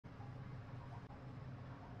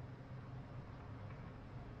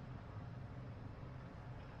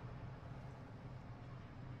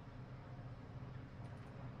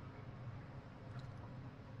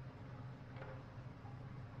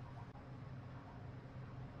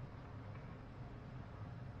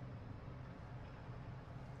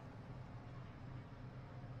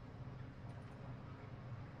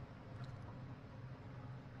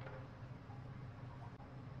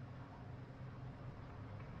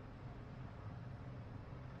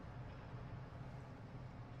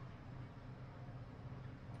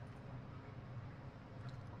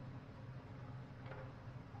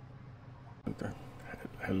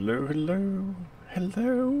Hello, hello,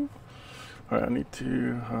 hello. Alright, I need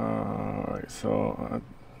to. Alright, so.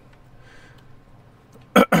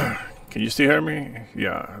 Can you still hear me?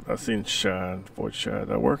 Yeah, that's in chat, voice chat.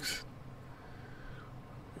 That works.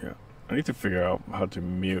 Yeah, I need to figure out how to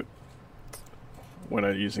mute when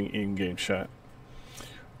I'm using in-game chat.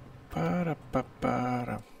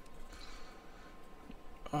 Ba-da-ba-ba-da.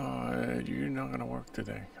 You're not gonna work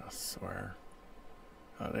today, I swear.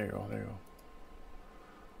 Oh, there you go, there you go.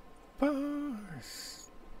 Bye.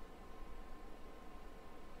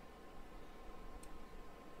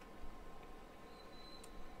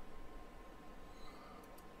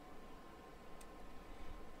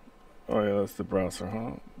 Oh yeah, that's the browser,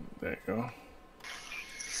 huh? There you go.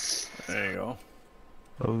 There you go.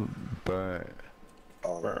 Oh, but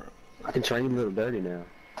I can train Little Dirty now.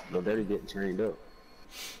 Little Dirty getting trained up.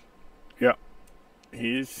 Yeah,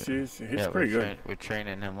 he's pretty good. We're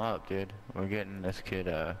training him up, dude. We're getting this kid.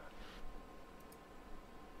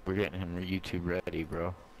 We're getting him YouTube ready,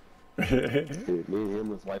 bro. Dude, me and him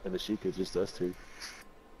was wiping the Sheikah, just us two.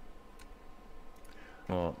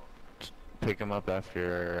 Well, pick him up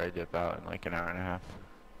after I dip out in like an hour and a half.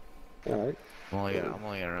 All right. I'm only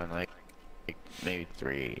gonna run like maybe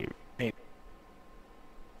 3. Maybe.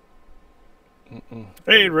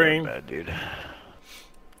 Hey, Rain. Bad, dude.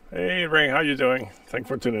 Hey, Rain. How you doing? Thanks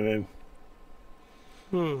for tuning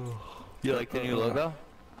in. You like the new logo?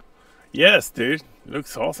 Yes, dude.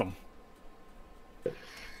 Looks awesome.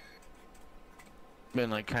 Been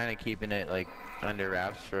like kind of keeping it like under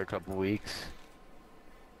wraps for a couple weeks.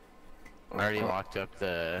 I already locked up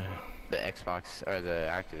the Xbox or the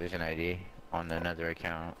Activision ID on another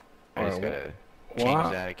account. I just gotta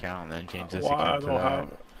change that account and then change this account to that.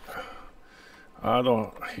 I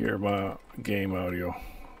don't hear my game audio.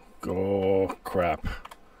 Oh crap!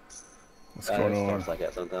 What's going on? Like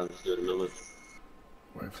that sometimes. Just do it in a minute.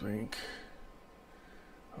 Wavelink.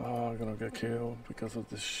 Oh, I'm gonna get killed because of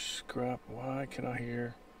this scrap. Why can I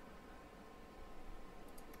hear?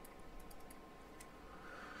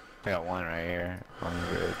 I got one right here on the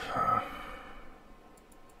bridge.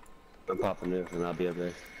 I'm popping this and I'll be up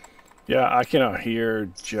there. Yeah, I cannot hear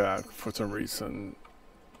Jack for some reason.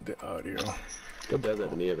 The audio. It does that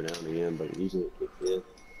to me every now and again, but usually it kicks in.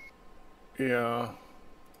 Yeah.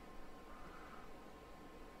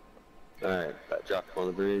 Alright, drop on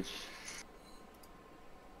the bridge.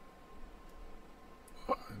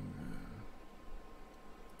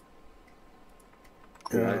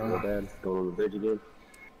 Yeah. Alright, not bad. Going on the bridge again.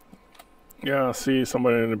 Yeah, I see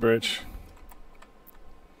somebody in the bridge.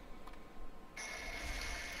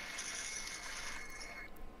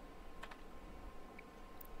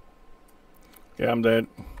 Yeah, I'm dead.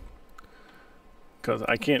 Cause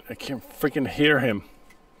I can't freaking hear him.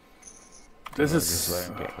 This is.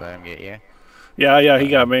 Just let him get you. Yeah, he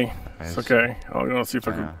got me. It's okay. I'm gonna see if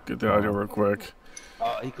I can get the audio real quick.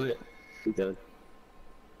 Oh, he quit. He done.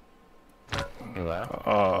 You left?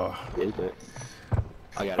 Yeah, he quit.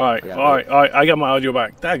 I got it. All right. I got my audio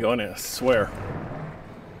back. Daggone it, I swear.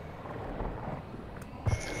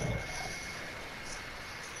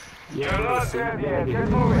 Yeah, on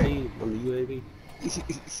the UAV.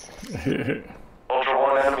 Ultra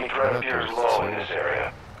One, enemy threat appears low in this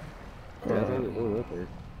area. Yeah, I think it went up there.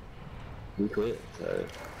 He quit, so.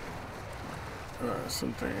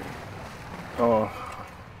 Something. Oh.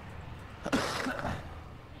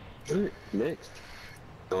 Alright, next.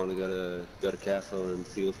 I want to go to castle and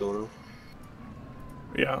see what's going on.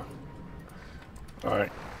 Yeah. All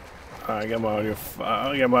right. I got my audio.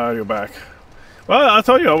 I got my audio back. Well, I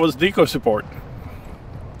told you I was deco support.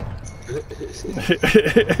 I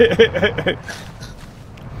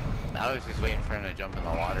was just waiting for him to jump in the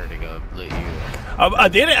water to go loot you. I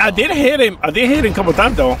did hit him. I did hit him a couple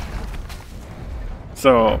times though.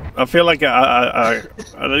 So I feel like I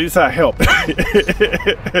at least I helped. I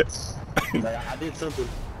did something.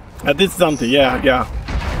 I did something. Yeah.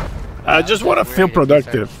 I just want to feel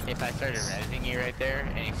productive. If I started rezzing you right there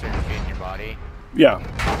and you started shooting your body. Yeah.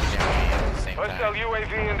 Hostile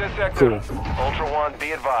UAV in this sector. Cool. Ultra One,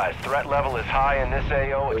 be advised. Threat level is high in this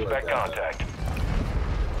AO. Expect contact.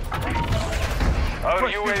 Our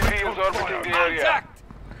UAV is orbiting the area.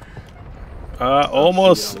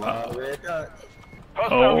 Almost. Hostile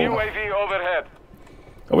UAV overhead.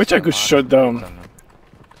 I wish I could shut down.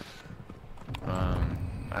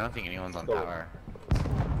 I don't think anyone's on power.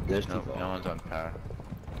 There's no one's on power.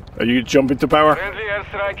 Are you jumping to power? Friendly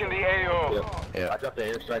airstrike in the AO. Yep. Yeah. I dropped the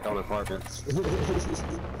airstrike on apartments.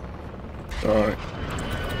 Alright.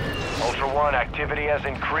 Ultra One, activity has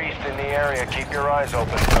increased in the area. Keep your eyes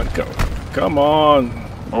open. Go. Come on.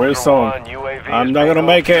 Where's Ultra someone? One, UAV I'm is not gonna bingo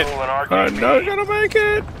make it. fuel and I'm RTB. not gonna make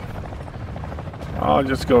it. I'll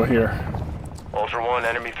just go here. Ultra One,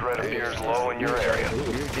 enemy threat appears low in your area.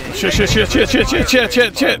 Shit, shit, shit, shit, shit, shit, shit,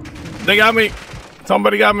 shit, shit. They got me.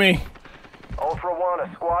 Somebody got me. Ultra One,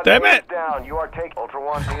 a squad Damn mate it. is down. You are taking. Ultra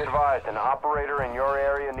One, be advised, an operator in your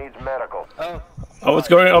area needs medical. I was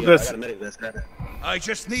going up Yeah, this. I got a medic vest, grab it. I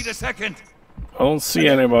just need a second. I don't see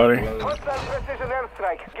anybody. Hostile precision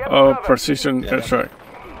airstrike. Get Oh, cover. precision airstrike.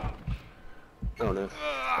 Oh no.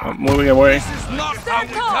 I'm moving away. This is not how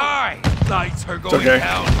we die. Lights are going okay.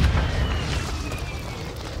 down.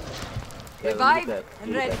 Revive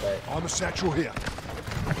and ready. I'm a satchel here.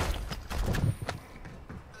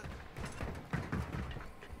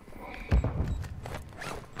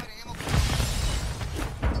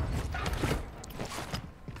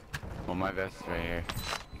 Well, my vest is right here.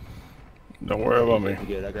 Don't worry about me. You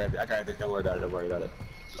good? I grabbed it. Don't worry about it. Don't worry about it.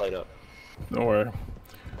 Slide up. Don't worry.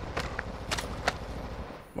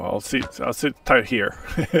 Well, I'll sit tight here.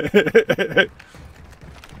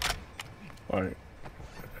 Alright.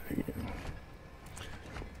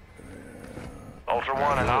 Ultra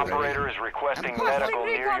One, an operator is requesting medical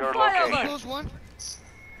near your location. Close one.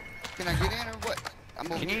 Can I get in or what? I'm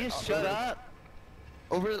over Can you here. just shut up?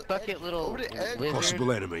 Over the Bucket little over the edge. lizard.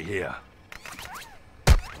 Possible enemy here.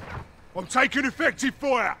 I'm taking effective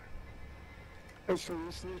fire.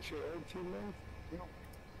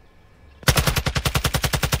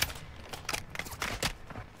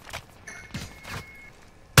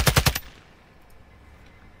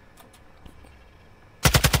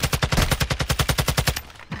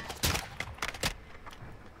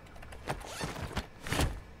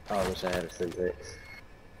 Oh, I wish I had a syntax.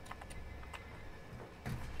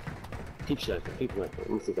 Keep checking. Keep looking. Let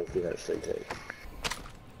me see if I can see that syntax.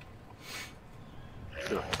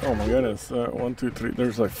 Oh my goodness. 1, 2, 3.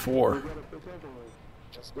 There's like 4.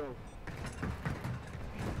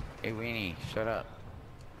 Hey, Weenie, shut up.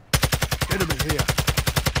 Enemy here.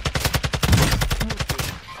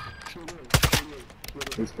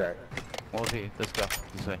 He's back. Wolfie, let's go.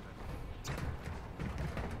 This way.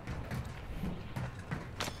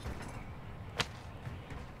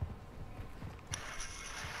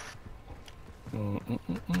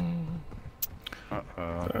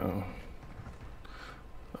 Uh-oh.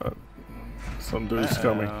 Some dude's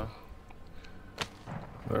coming.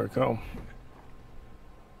 There it come.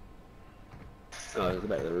 Oh, it's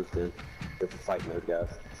back to the roof then. They're fighting those guys.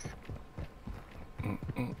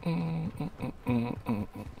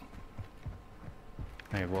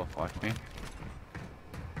 Hey, Wolf, watch me.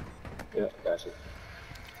 Yeah, gotcha.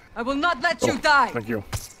 I will not let you die. Thank you.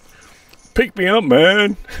 Pick me up,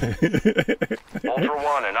 man. Ultra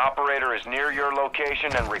One, an operator is near your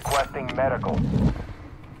location and requesting medical.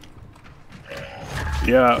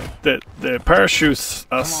 Yeah, the parachutes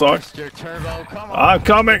suck. Mr. Turbo, come on. I'm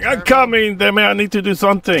coming. I'm coming. They may I need to do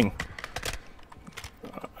something.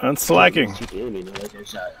 I'm slacking. Shoot the enemy, no, they get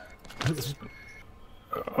shot.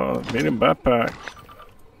 Medium backpack.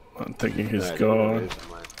 I'm thinking he's Alright, gone.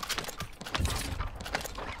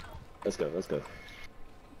 Let's go, let's go.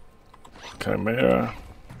 Chimera.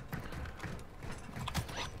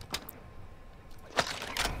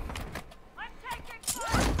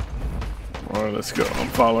 Alright, let's go. I'm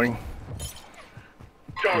following.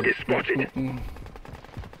 Target spotted.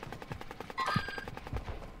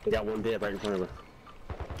 We got one dead right in front of her.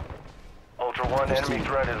 Ultra One, enemy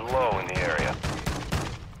threat is low in the area.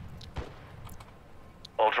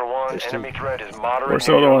 Ultra One, There's two. enemy threat is moderate Where's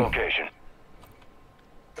the near other your one? location.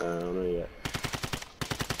 I don't know yet.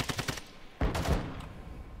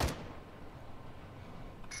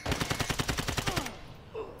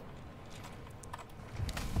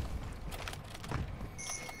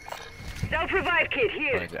 Self-revive kit I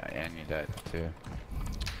here. need that, I need that too.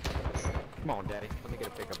 Come on, Daddy. Let me get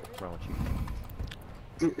a pickup. What's wrong with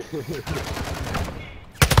you?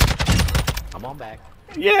 I'm on back.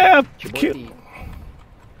 Yeah, It's your boy kill. D.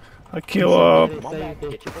 I kill I'm on back.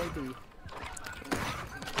 Get your boy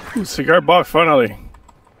D. cigar box finally.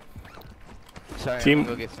 Sorry, Team- I'm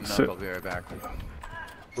gonna go get some so- milk. I'll be right back.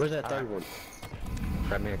 Where's that third one?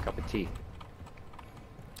 Grab me a cup of tea.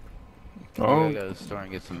 I'm Oh, gonna go to the store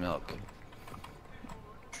and get some milk.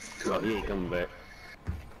 Oh, he ain't coming back.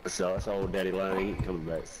 That's old daddy line, he ain't coming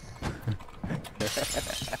back.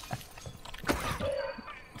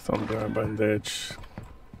 some bandage.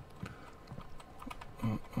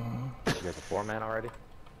 You guys a 4-man already?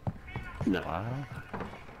 No. Wow.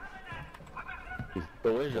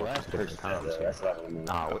 But where's your last person? That's what I want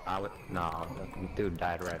to know. No, the dude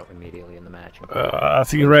died right immediately in the match. I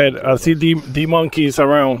see red. I see the monkeys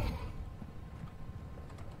around.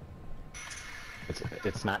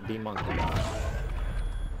 It's not the monkey.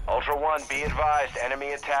 Ultra One, be advised,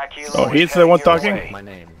 enemy attack helo. Oh, is he's the one heading your talking? way. My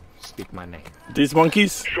name. Speak my name. These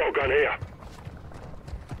monkeys? Shotgun here.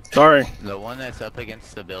 Sorry. The one that's up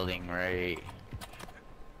against the building right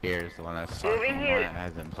here is the one that's talking. The one that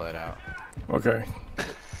hasn't played out. Okay.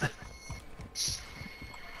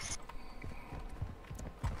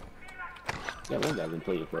 That one guy's been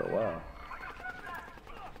playing for a while.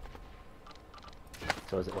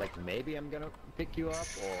 So is it like maybe I'm gonna pick you up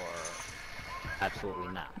or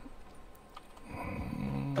absolutely not?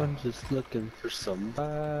 I'm just looking for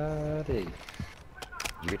somebody.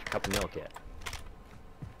 You get your cup of milk yet?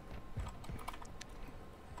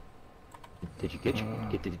 Did you get your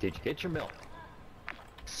did you get your milk?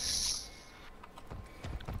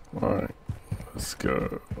 Alright. Let's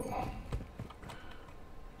go.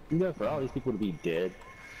 You know, for all these people to be dead,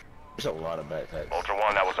 there's a lot of backpacks. Ultra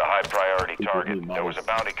One, that was a high priority target. There was a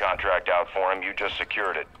bounty contract out for him. You just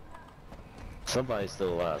secured it. Somebody's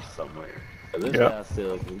still alive somewhere. And this Yeah. guy's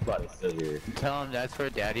still, everybody's still here. Tell him that's where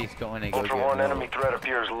Daddy's going to go Ultra get One, milk. enemy threat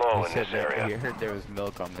appears low He in said this that area. he heard there was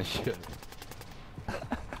milk on the ship.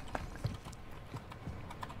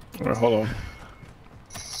 Alright, hold on.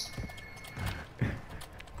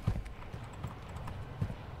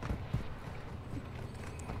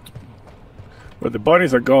 But the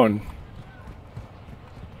bodies are gone.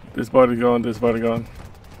 This body gone, this body gone.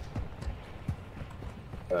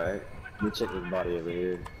 Alright, let me check this body over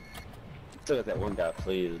here. Still got that one guy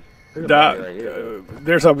fleeing. There's a That, body right here.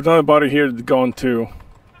 there's another body here gone too.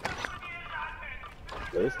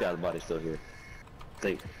 Yeah, this guy's body's still here. I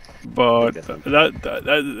think. But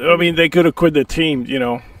that I mean, they could have quit the team, you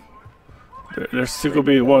know. There still could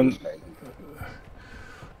be one.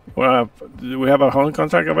 Well, do we have a home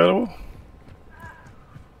contract available?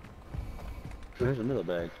 There's another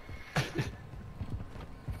bag.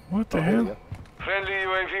 What the Oh, there you hell? go. Friendly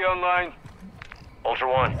UAV online. Ultra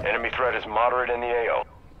One, enemy threat is moderate in the AO.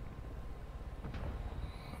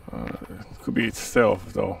 Could be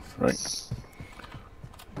stealth though, right?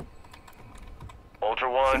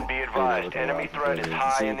 Ultra One, be advised, enemy threat is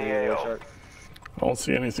high in the AO. I don't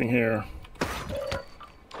see anything here.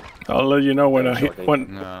 I'll let you know when I hit,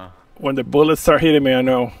 No. when the bullets start hitting me. I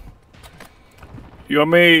know. You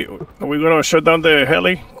want me? Are we gonna shut down the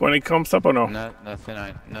heli when it comes up or no? Nothing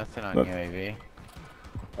on No. UAV.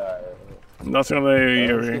 Nothing on the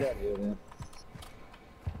UAV.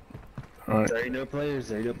 All right. There ain't no players,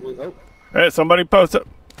 there ain't no players. Oh, Hey, somebody post up.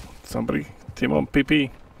 Somebody, team on PP.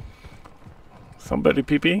 Somebody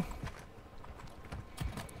PP.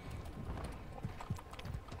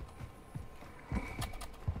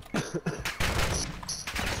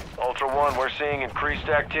 Ultra One, we're seeing increased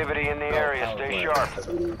activity in the area. Stay sharp.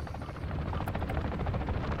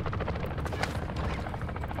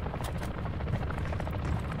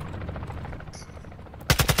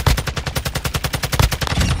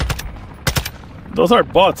 Those are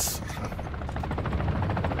bots.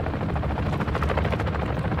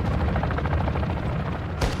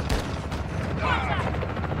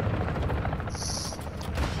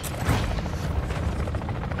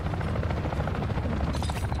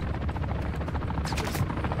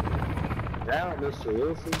 now, Mr.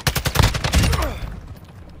 Wilson.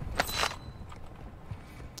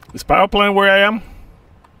 Is power plant where I am?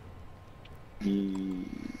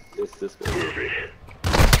 It's this way.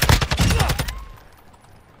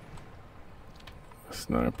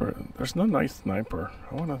 Sniper. There's no nice sniper.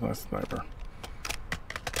 I want a nice sniper.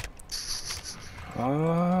 I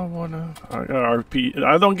got RP.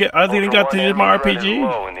 I don't get. I didn't get to use my RPG.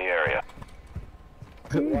 Low in the area.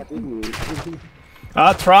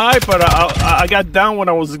 I tried, but I got down when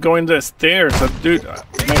I was going the stairs. Dude,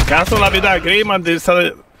 me caso la vida grima de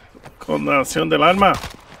esa condenación del alma.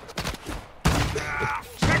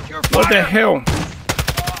 What the hell?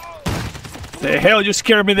 The hell, you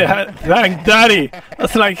scared me the dang daddy.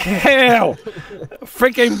 That's like hell.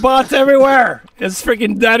 Freaking bots everywhere. It's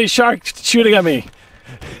freaking daddy shark shooting at me.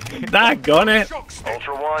 Daggone it.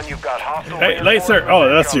 Ultra One, you've got hostile. Hey, laser. Oh,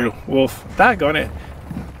 that's you, Wolf. Daggone it.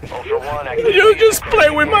 Ultra One, You just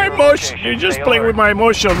play with my emotions. You just play with my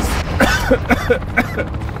emotions.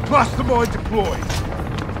 Cluster mine deployed.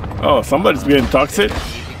 Oh, somebody's being toxic.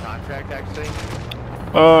 Easy contract, actually.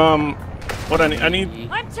 What I need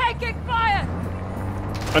I'm taking fire!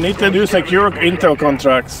 I need to do secure intel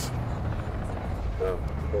contracts.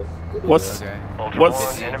 What's Okay.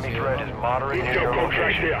 What's- One, enemy threat is moderate near your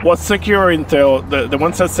location. what's secure intel? The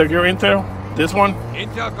one says secure intel? This one?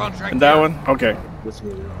 Intel contract. And that one? Okay. This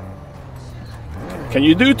way. Can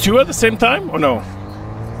you do two at the same time or no?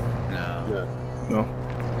 No. Yeah. No.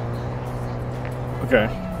 Okay.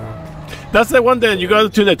 That's the one that you go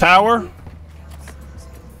to the tower?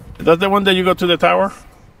 Is that the one that you go to the tower?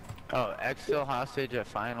 Oh, exfil hostage at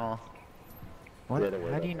final. What?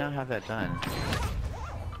 How do you not have that done?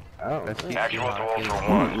 Oh. Actual to Ultra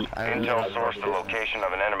One. Intel sourced the location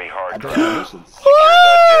of an enemy hard drive.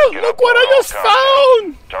 Oh, look what I just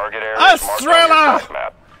found! Target area A is marked on your Strela! attack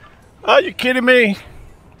map. Are you kidding me?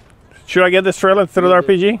 Should I get this trailer through the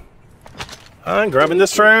RPG? I'm grabbing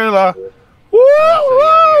this trailer. Woo!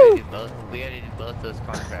 So yeah, we gotta do both those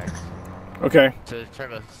contracts. Okay. So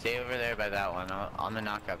Turbo, stay over there by that one. I'm gonna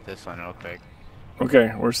knock up this one real quick. Okay,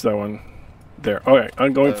 where's that one? There. Okay,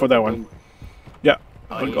 I'm going for that one. Yeah.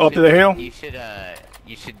 Oh, Go up to the hill. You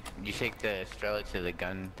should take the Strela to the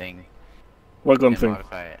gun thing. What gun and thing?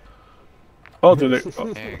 modify it. Oh, to the.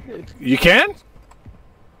 Oh. There. You can?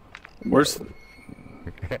 Where's?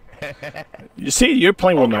 You see, you're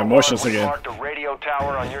playing with my emotions again. Marked a radio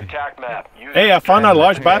tower on your attack map. Use Hey, it I to found a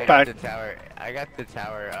large I got the backpack. tower. I got the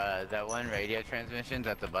tower. That one radio transmission's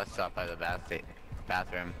at the bus stop by the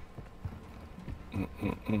bathroom.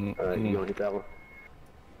 Alright, you gonna hit that one?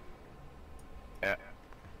 Yeah.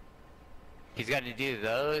 He's got to do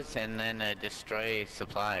those and then destroy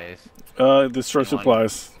supplies. Destroy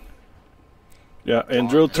supplies. Yeah, and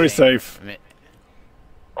drill 3 safe.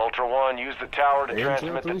 Ultra One, use the tower to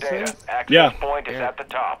transmit the data. Access Yeah. point is at the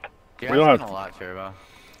top. You're We don't asking have- a lot, Turbo.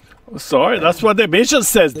 Sorry, that's what the mission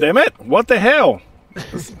says, damn it! What the hell?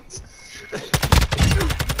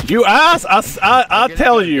 You ask, I'll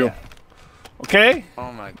tell you. Okay?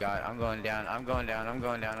 Oh my god, I'm going down, I'm going down, I'm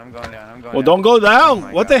going down, I'm going down, I'm going Well, down. don't go down. Oh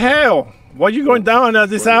my What God. the hell? Why are you going down at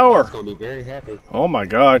this hour? Gonna be very happy. Oh my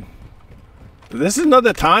god. This is not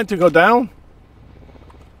the time to go down.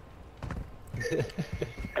 Good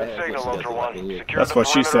signal, Ultra One. Secure That's the what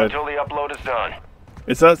she perimeter said. until the upload is done.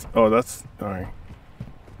 Is that? Oh, that's alright.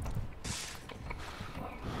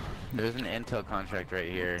 There's an intel contract right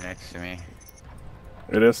here next to me.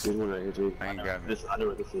 It is. There's one right here too. I can grab it. This, I know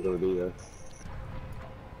what this is gonna be though.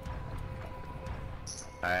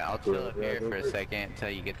 Alright, I'll chill up here for a second until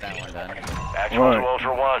you get that one done. Actual Alright. to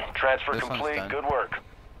Ultra One. Transfer This one's complete. done. Good work.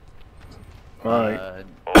 Alright.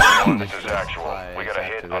 Ultra One, this is actual. Supplies We got a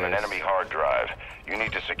hit after on an this. enemy hard drive. You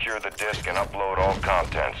need to secure the disk and upload all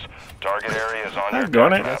contents. Target area is on your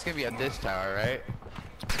Got it. attack That's map. gonna be at this tower, right?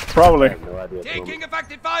 Probably. I have no idea. Taking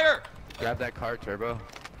effective fire! Grab that car, Turbo.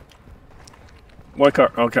 What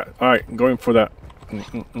car? Okay. Alright, going for that.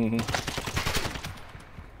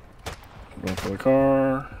 Going for the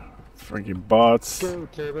car. Freaking bots. Go,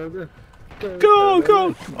 Turbo, go. Go, go,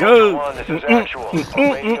 Ultra go. One, this is actual.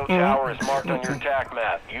 A radio tower is marked on your attack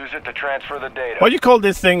map. Use it to transfer the data. What do you call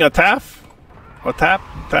this thing? A TAF? A TAP?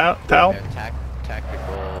 Towel?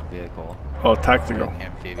 Tactical vehicle. Oh, tactical.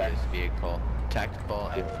 Amphibious vehicle. Tactical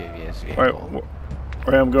amphibious Alright, vehicle.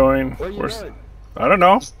 where I'm going? Where you Where's? going? I don't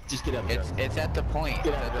know. Just get out the driver's It's at the point. It's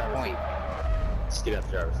at the point. seat. Just get out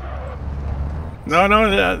the driver's seat. No, no,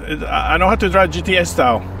 I know how to drive GTA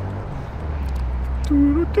style.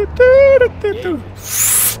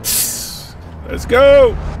 Let's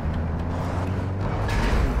go.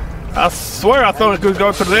 I swear I thought it could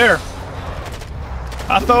go through there.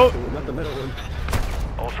 I thought. Not the middle one.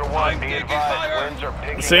 Ultra One, be advised. Winds are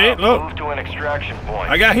picking See? up. Look. Move to an extraction point.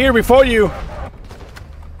 I got here before you.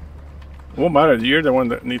 Well, matter, you're the one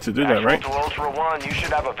that needs to do that, Actual right? to Ultra One, you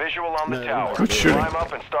should have a visual on the No, tower. Good shooting. Climb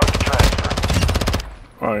up and start the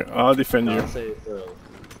transfer. Alright, I'll defend you. I'd say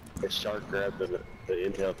if Shark grabbed the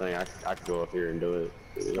intel thing, I could go up here and do it.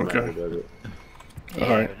 It don't matter Okay. who does it. Yeah,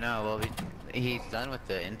 Alright. but no, well, he's done with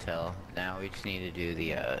the intel. Now we just need to do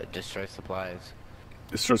the destroy supplies.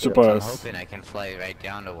 Destroy So I'm supplies. hoping I can fly right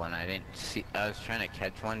down to one. I didn't see. I was trying to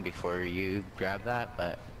catch one before you grabbed that,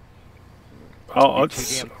 but I'll, too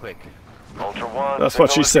damn quick. Ultra One, That's what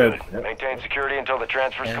she signal is said. good. Maintain security until the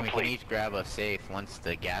transfer is And then we can complete. each grab a safe once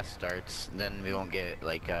the gas starts. Then we won't get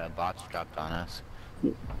like bots dropped on us.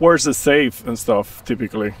 Where's the safe and stuff,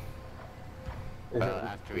 typically?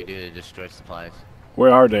 After we do the destroy supplies.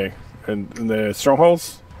 Where are they? In the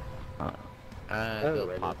strongholds? They'll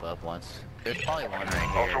pop up once. There's probably one right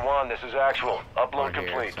here. Ultra One, this is actual. Upload Right here,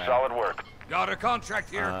 complete. sorry. Solid work. Got a contract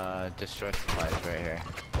here. Destroy supplies right here.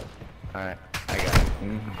 Alright, I got it.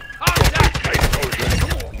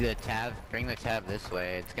 Contact! The tab, bring the tab this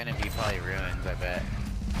way. It's gonna be probably ruins, I bet.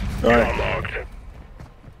 Alright.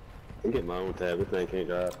 I'm getting my own tab. This thing can't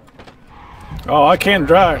drive. Oh, I can't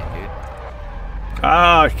drive. Dude.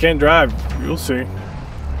 Ah, I can't drive. You'll see.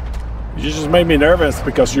 You just made me nervous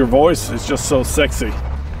because your voice is just so sexy.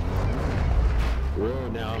 Well,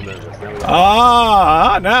 now I'm nervous. Now we-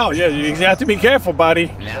 Ah, now, yeah, you have to be careful, buddy.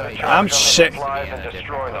 Now we I'm got shit. Supplies and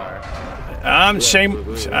destroy them. I'm Ultra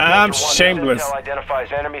One, shameless. Intel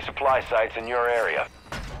identifies enemy supply sites in your area.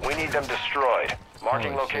 We need them destroyed.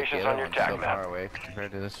 Marking Holy shit, locations the on other your one's tac so map. far away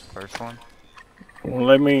compared to this first one. Well,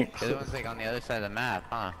 let me. The other one's like on the other side of the map,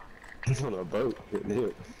 huh? He's on a boat. Getting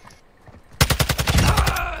hit.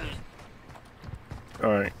 All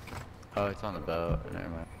right. Oh, it's on the boat. Never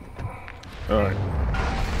mind. All right.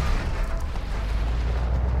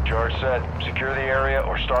 Charge set. Secure the area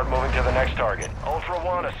or start moving to the next target. Ultra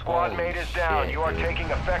One, a squad Holy mate is down. shit, You are dude. taking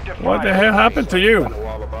effective fire. What the hell happened to you? A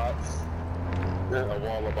wall of bots. A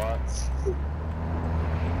wall of bots.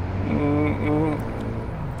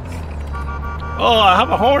 Oh, I have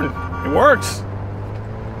a horn. It works.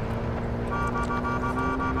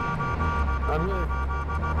 I'm here.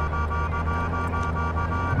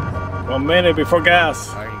 1 minute before gas.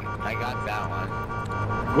 Alright, I got that one.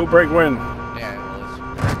 Who break when? Yeah, well, it's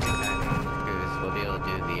perfect timing because we'll be able to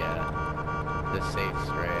do the safes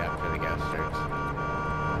right after the gas starts,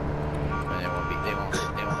 and they won't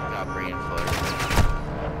drop reinforced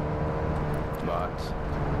bots.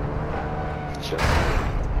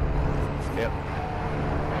 Yep.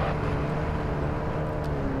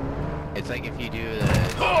 It's like if you do the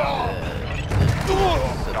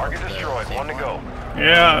Target destroyed. same One to go.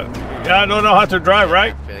 Yeah, I don't know how to drive,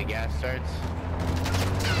 right? after the gas starts.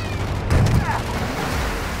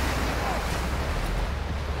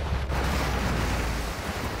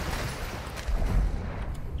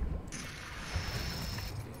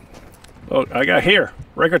 Oh, I got here.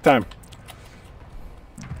 Record time.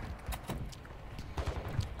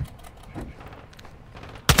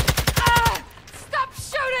 Stop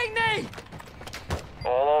shooting me!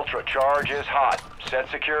 All Ultra, charge is hot. Set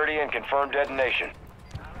security and confirm detonation.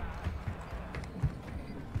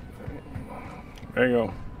 There you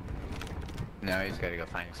go. Now he's gotta go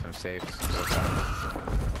find some safes.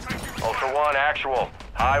 Ultra One, actual.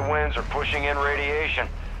 High winds are pushing in radiation.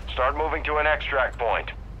 Start moving to an extract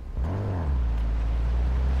point.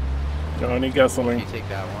 I need You gasoline. take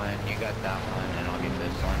that one, you got that one, and I'll get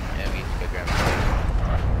this one, and we can go grab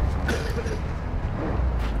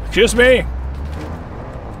it. Excuse me.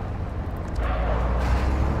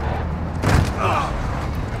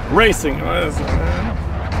 Racing.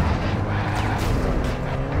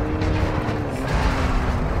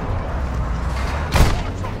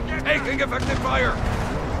 Taking effective fire.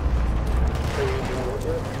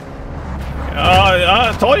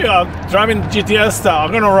 I told you I'm driving GTS style.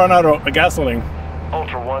 I'm gonna run out of gasoline.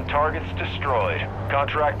 Ultra One, targets destroyed.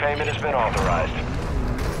 Contract payment has been authorized.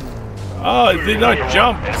 Oh, it did not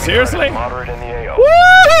jump. Enemy Seriously? threat is moderate in the AO.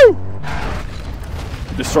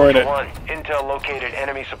 Woo! Destroyed it. One, Intel located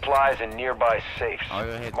enemy supplies in nearby safes. I'll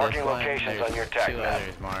go hit Marking this one. locations There's on your tac two map.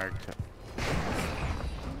 others marked.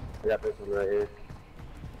 I got this one right here.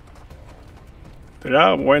 Did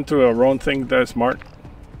I went to a wrong thing that's marked?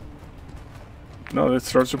 No, that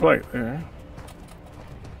starts to play. Yeah.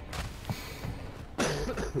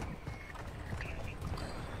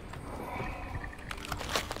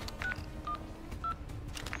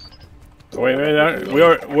 Wait,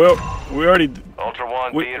 we already. Ultra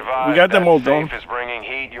One, We- be advised. we got them that all safe done. is bringing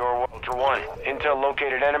heat your Ultra One. Intel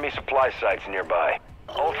located enemy supply sites nearby.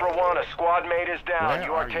 Ultra One, a squad mate is down. Where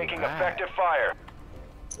You are are you taking at? effective fire.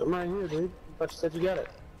 I'm right here, dude. I thought you said you got it.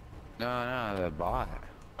 No, the bot.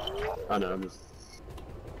 I know, I'm just...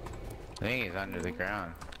 I think he's under the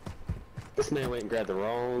ground. This man went and grabbed the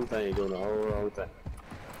wrong thing, doing the whole wrong thing.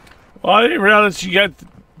 Well, I didn't realize you guys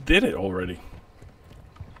did it already.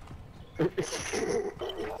 You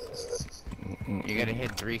gotta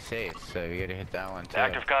hit 3 safes, so you gotta hit that one too.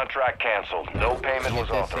 Active contract canceled. No payment was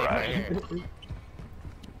Hit this safe right authorized. here.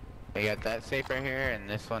 You got that safe right here, and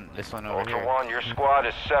this one over Ultra here. One, your squad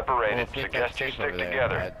is separated. We'll hit that Suggest you safe stick over there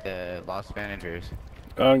together. at the Lost Managers.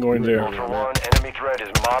 I'm going there. Ultra One, enemy threat is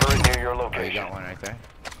moderate near your Oh, you location. got one right there?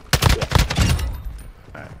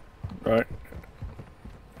 Right.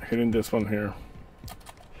 Hitting this one here.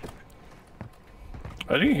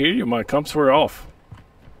 I didn't hear you. My comps were off.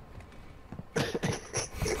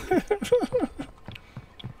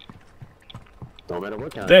 No matter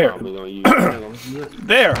what kind There. of bomb we're gonna use.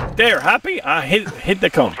 There. Happy? I hit the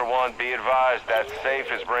comp. Ultra One, be advised that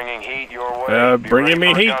safe is bringing heat your way. Be Bringing me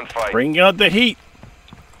ready for a heat. gunfight. Bring out the heat.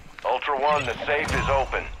 Ultra One, the safe is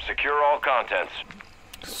open. Secure all contents.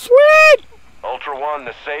 Sweet. Ultra One,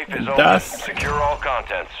 the safe is open. That's- Secure all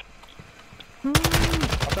contents. I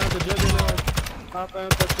found the juggernaut. I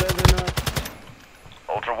found the juggernaut.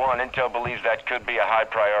 Ultra One, Intel believes that could be a high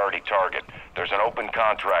priority target. There's an open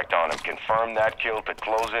contract on him. Confirm that kill to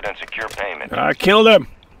close it and secure payment. I killed him.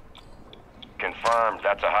 Confirmed.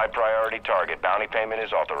 That's a high priority target. Bounty payment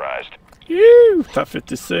is authorized. You top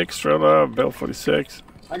 56, Rachela, Bell 46.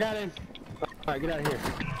 I got him. Alright, get out of here.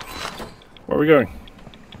 Where are we going?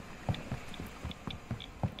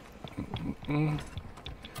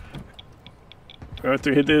 We have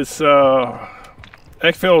to hit this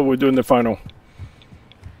exfil. We're doing the final.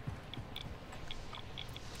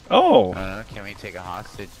 Oh. Can we take a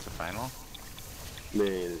hostage to final?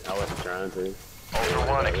 Man, I wasn't trying to. Ultra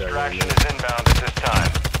One, extraction is inbound at this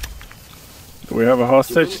time. Do we have a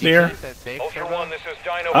hostage near? Ultra One, this is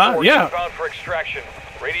Dino 4 yeah. inbound for extraction.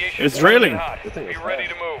 Radiation It's drilling. hot. Be ready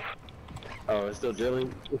to move. Oh, it's still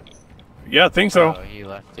drilling? Yeah, I think so. Oh, you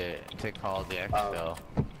left it to call the exfil.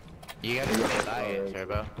 You gotta stay by it,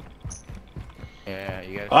 Turbo. Yeah,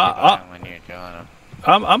 you gotta stay by it when you're drilling them.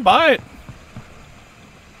 I'm by it.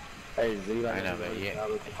 Hey, Z, like, I know, but yeah.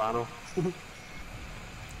 Final?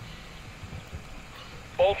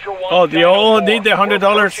 Ultra One, Oh, do you Dino all 4. need the $100,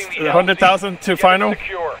 We're approaching the $100,000 to LZ. final? Get it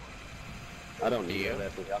secure. I don't need Yeah.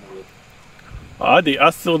 that. I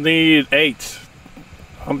still need 8.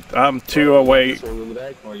 I'm 2 away. Swing in the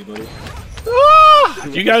back for you, buddy. Ah,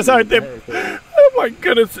 you guys out there? Oh my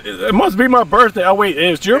goodness! It must be my birthday. Oh wait, it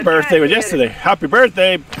was your birthday. It was yesterday. Happy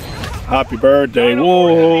birthday! Happy birthday!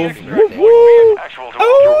 Whoa! Woo, woo. Actual to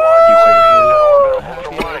Ultra One,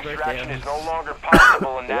 Ultra One extraction is no longer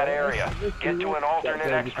possible in that area. Get to an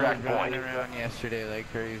alternate extract point. Running around yesterday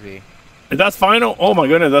like crazy. Is that final? Oh my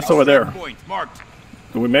goodness, that's over there. Point marked.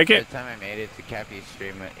 Do we make By it? the time I made it to Cappy's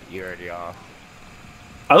stream, you're already off.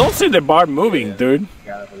 I don't see the bar moving, dude.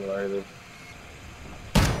 Got it a little early.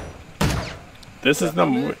 This is not.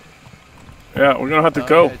 Yeah, we're gonna have to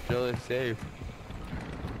go. You gotta drill it safe.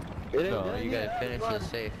 No, you gotta finish it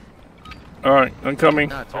safe. All right, I'm coming.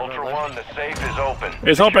 No, Turbo, Ultra left. One, the safe is open.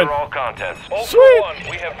 It's Secure open. all contents. Ultra Sweet. One,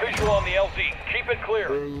 we have visual on the LZ. Keep it clear.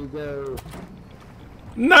 There you go.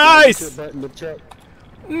 Nice, Button to check.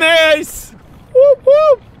 nice. Whoop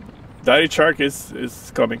whoop. Daddy Shark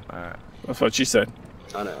is coming. Alright. That's what she said.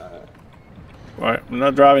 I know. All right, I'm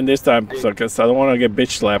not driving this time, so cause I don't want to get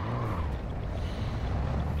bitch slapped.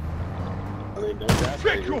 I mean, don't drive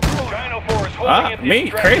crazy. Dino 4 is holding in the Me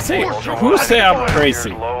extraction crazy? point. Ultra Who One, say I'm fire crazy?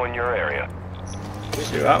 is low in your area.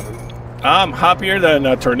 Dude, I'm happier than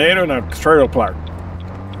a tornado and a trailer park.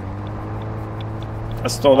 I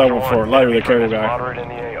stole that one for Larry the Cable guy. Moderate in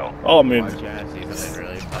the AO. Oh, I mean, Watch out, see something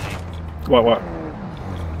really funny. what?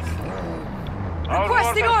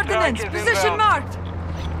 Requesting ordnance. Position marked.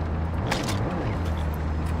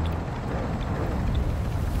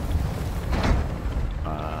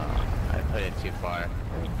 I put it too far.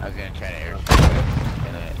 I was gonna try to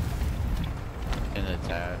airshoot in the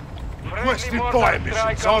tower. Requesting fire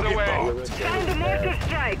mission. Target marked. Found a mortar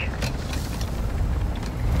strike.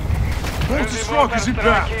 Mortar strike is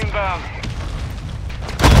inbound.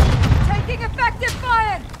 Taking effective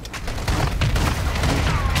fire.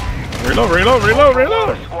 Reload.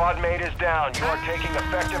 Squad mate is down. You are taking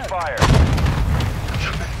effective fire.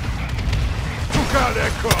 Took out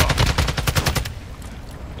that car.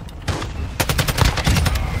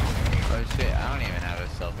 Oh shit, I don't even have a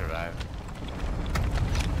self-revive.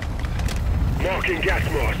 Marking gas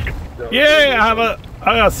mask. Yeah, I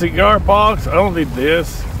got a cigar box. I don't need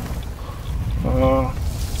this.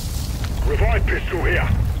 Revive pistol here.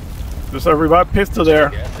 There's a revive pistol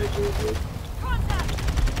there.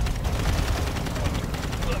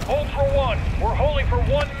 Ultra One, we're holding for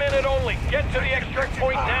 1 minute only. Get to the extract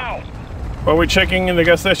point now. Are we checking in the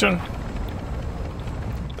gas station?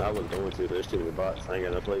 I wasn't going to. There's too many bots. I ain't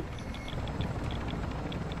got no plate.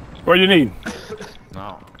 What do you need?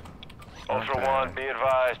 No. Ultra One, be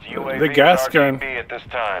advised. UAV The gas gun. RTB at this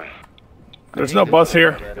time. There's no bots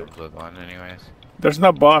here. With one anyways. There's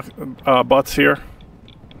no bots here.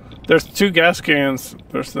 There's 2 gas cans.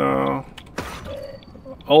 There's no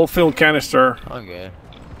old filled canister. Okay.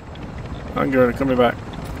 I'm good. Coming back.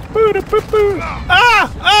 Boo-da-boo-boo.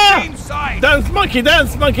 Ah! Inside. Dance monkey!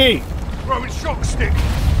 Throwing shock stick.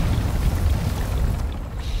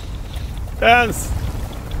 Dance!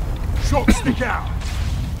 Shock stick out.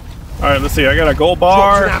 Alright, let's see. I got a gold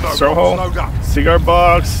bar, Drops and ammo straw box, hole, load up. cigar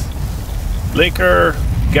box, liquor,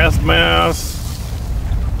 gas mask,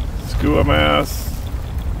 scuba mask.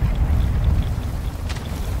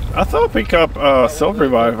 I thought I'd pick up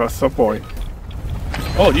self-revive at some point.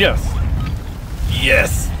 Oh, yes.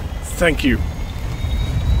 Yes! Thank you.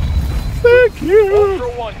 Thank you!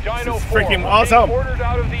 Ultra One, Dino This is 4. freaking We're being awesome. ordered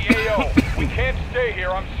out of the AO. We can't stay here.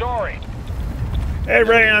 I'm sorry. Hey,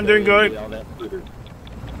 Ray, I'm doing good. All that footer.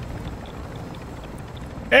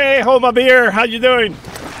 Hey, hold my beer. How you doing?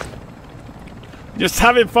 Just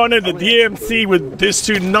having fun at the DMZ with these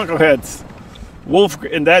 2 knuckleheads, Wolf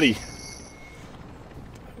and Daddy.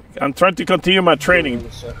 I'm trying to continue my training.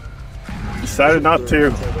 Decided not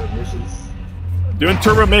to. Doing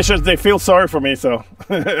turbo missions, they feel sorry for me, so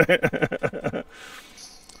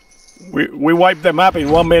we wiped the map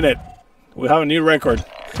in 1 minute. We have a new record.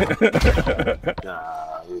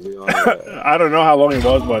 I don't know how long it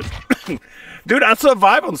was, but dude, I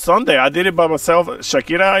survived on Sunday. I did it by myself.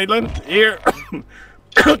 Shakira Island here.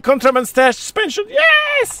 Contraband stash suspension.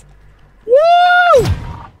 Yes! Woo!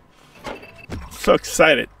 So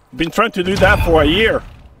excited. Been trying to do that for a year.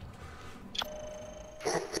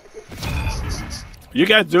 You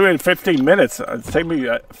guys do it in 15 minutes. It take me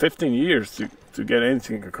 15 years to get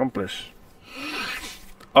anything accomplished.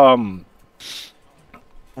 What,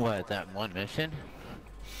 that one mission?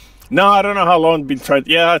 No, I don't know how long been trying.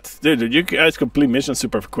 Yeah, dude, you guys complete missions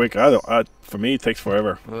super quick. For me, it takes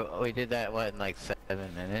forever. We did that, what, in like 7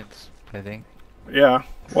 minutes, I think? Yeah.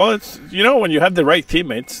 Well, it's, you know, when you have the right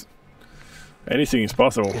teammates, anything is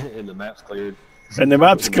possible. And the map's cleared. And the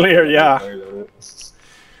map's clear, yeah.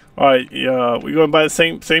 All right, yeah, we going by the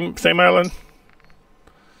same island.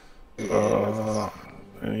 Any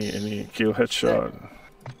kill headshot.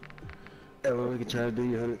 Yeah, well, we could try to do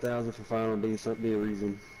you 100,000 for final D, something be a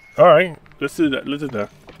reason. All right, let's do that. Let's do that.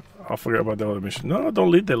 I'll forget about the other mission. No,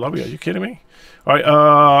 don't leave the lobby. Are you kidding me? All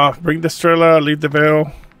right, bring the Strela, leave the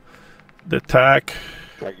veil, the attack,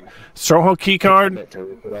 stronghold key card.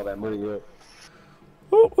 Put all that money up.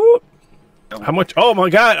 Ooh, ooh. How much? Oh my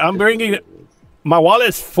God, I'm bringing. My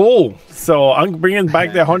wallet's full, so I'm bringing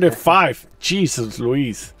back the 105. Jesus,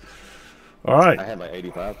 Louise. All right. I had like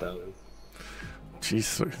 85,000.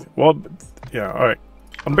 Jesus. Well, yeah. All right.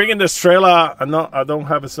 I'm bringing the Strela. I don't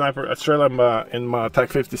have a sniper. A Strela in my attack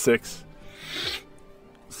 56.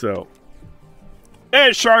 So.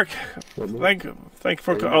 Hey, Shark. Thank you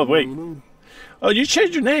for. Oh wait. Oh, you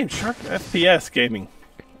changed your name, Shark FPS Gaming.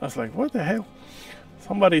 I was like, what the hell?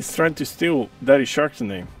 Somebody's trying to steal Daddy Shark's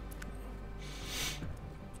name.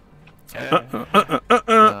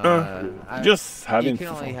 Just having. You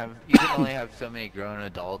can only have so many grown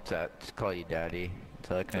adults that call you daddy.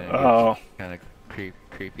 So that kind of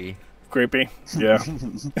creepy. Creepy, yeah.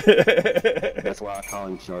 That's why I call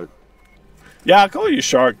him Shark. Yeah, I call you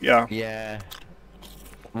Shark. Yeah. Yeah.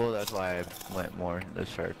 Well, that's why I went more the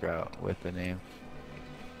Shark route with the name.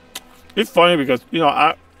 It's funny because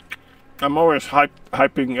I'm always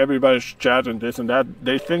hyping everybody's chat and this and that.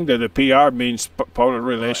 They think that the PR means public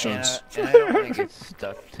relations. And I don't want to get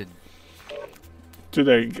stuck to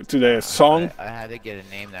the song. I had to get a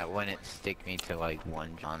name that wouldn't stick me to like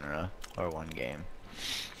one genre or one game.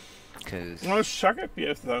 Cause Shark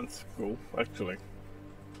FPS sounds cool, actually.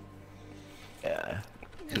 Yeah.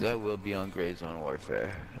 Because I will be on Gray Zone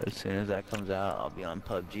Warfare. As soon as that comes out, I'll be on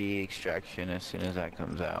PUBG Extraction as soon as that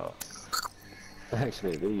comes out. I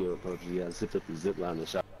actually made a video of PUBG. I zipped up the zip line and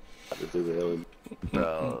shot through the hill.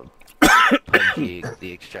 Bro, PUBG,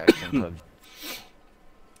 the Extraction PUBG.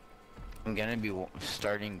 I'm gonna be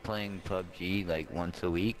starting playing PUBG like once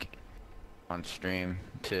a week on stream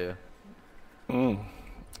too.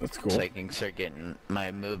 That's cool. So I can start getting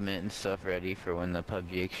my movement and stuff ready for when the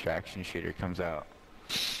PUBG Extraction shooter comes out.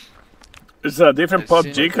 Is a different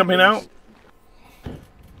PUBG coming out?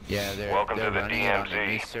 Yeah, they're Welcome to the running it on DMZ. a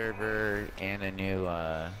new server and a new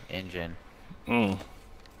engine.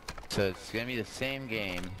 So it's gonna be the same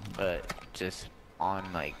game, but just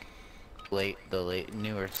on like the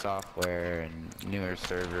newer software and newer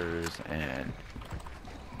servers, and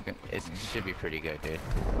it should be pretty good, dude.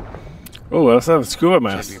 Oh, let's have a scuba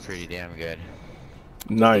mask. Should be pretty damn good.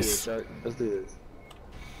 Nice. Let's do this.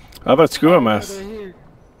 How about scuba mask?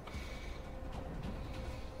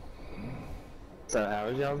 So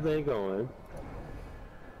how's y'all's day going?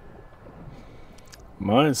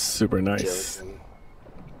 Mine's super nice.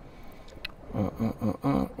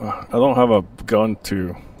 I don't have a gun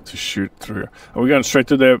to shoot through. Are we going straight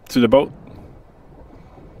to the boat?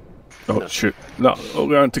 Oh no. Shoot! No, we're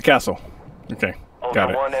going to castle. Okay, got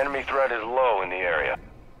it. Ultra One, enemy threat is low in the area.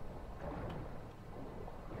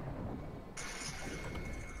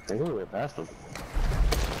 I think we went past them.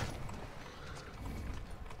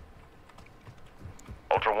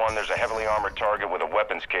 Ultra One, there's a heavily armored target with a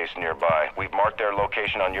weapons case nearby. We've marked their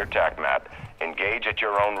location on your TAC map. Engage at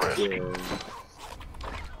your own risk. Yeah.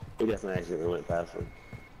 We definitely accidentally went past them.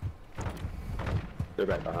 They're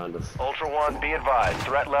back behind us. Ultra One, be advised.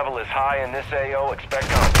 Threat level is high in this AO. Expect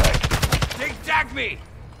contact. They tagged me!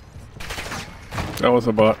 That was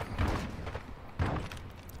a bot.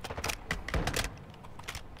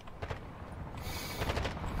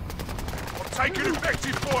 I'm taking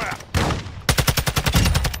effective fire!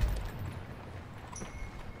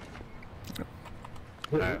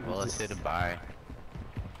 Alright, well let's hit a buy.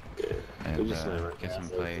 Yeah. and just swam right get some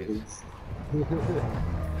past plays. us.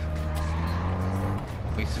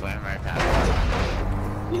 We swam right past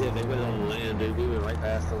them. Yeah, they went on land, dude. We went right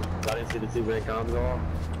past them. I didn't see the 2 grand comms go off.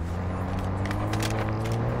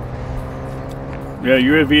 Yeah,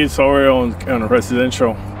 UAV is already on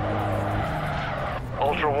residential.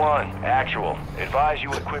 Ultra One, actual. Advise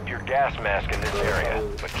you equip your gas mask in this area,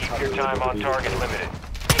 but keep your time on target limited.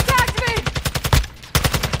 Attack me!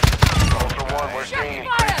 Ultra One, we're seeing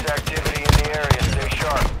increased activity in the area. Stay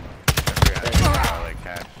sharp.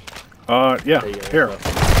 Yeah, here.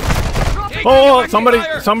 Dropping Oh,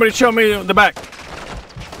 somebody show me the back.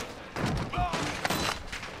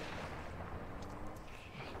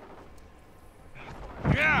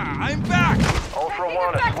 Yeah, I'm back! Ultra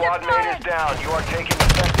One, a squad mate is down. You are taking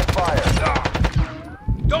effective fire.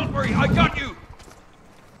 Don't worry, I got you!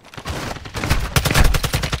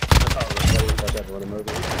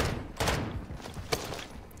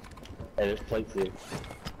 Hey, there's plates here.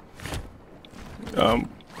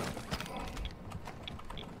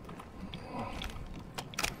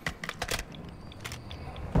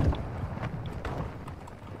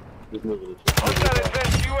 Just move it. Hostile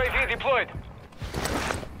advanced UAV deployed.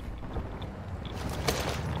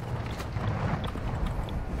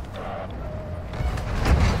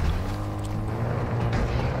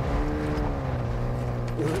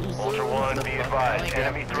 Ultra One, be advised.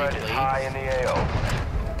 Enemy threat is high in the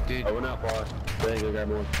AO. Dude, Oh, we're not far. There you go, grab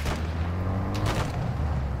one.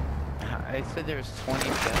 I said there was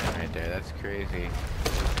 27 right there. That's crazy.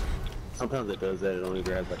 Sometimes it does that. It only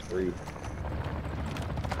grabs like 3.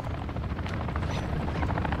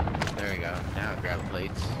 There we go. Now grab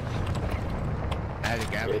plates. I had to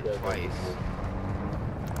grab it twice.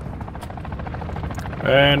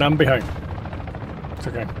 And I'm behind. It's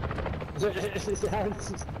okay.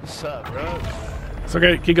 What's up, bro? It's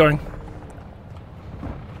okay, keep going.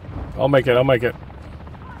 I'll make it.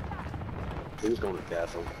 Who's going to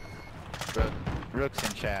castle? Rook's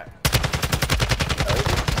in chat.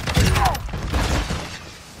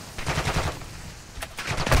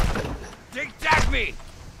 They tagged me!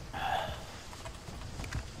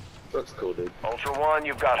 Looks cool, dude. Ultra One,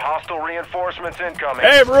 you've got hostile reinforcements incoming.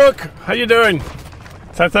 Hey, Rook, how you doing?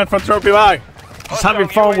 Time for Trophy Live. Just having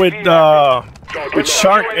fun with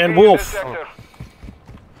Shark and Wolf.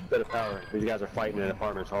 Bit of power. These guys are fighting in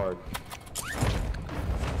apartments hard.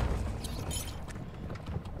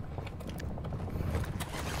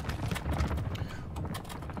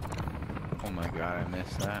 Oh my god, I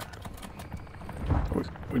missed that.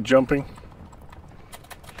 We're jumping.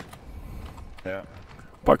 Yeah.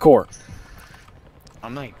 Parkour.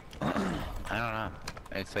 I'm like, I don't know.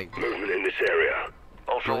 It's like Movement in this area.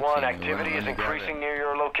 Ultra One, activity is increasing near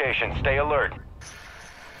your location. Stay alert.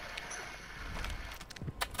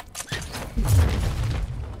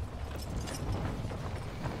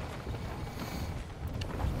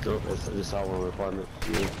 Nope, I just saw one in the apartment.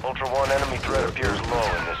 Ultra One, enemy threat appears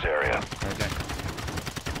low in this area.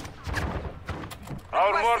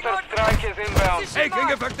 Our mortar strike is inbound. Taking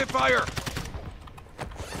effective fire!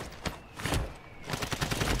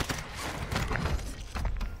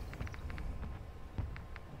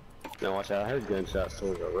 Now watch out, I heard gunshots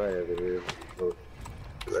towards the right over here. Oh,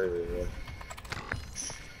 right over here.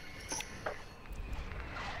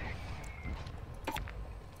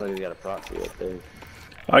 I think we got a proxy up there.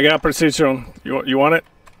 I got precision. You want it?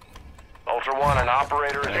 Ultra One, an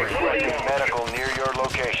operator is requesting medical near your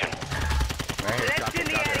location. drop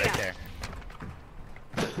it right there.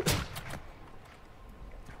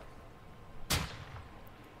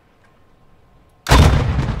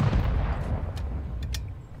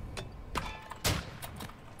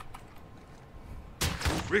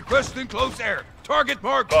 Requesting close air. Target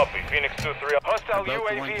mark. Copy, Phoenix 2-3. Hostile Both the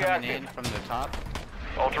one UAV coming active. in from the top.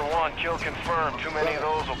 Ultra One, kill confirmed. Too many of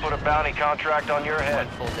those will put a bounty contract on your head.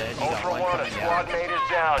 Full dead. You got Ultra one One, a coming squad down. mate is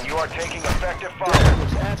down. You are taking effective That fire.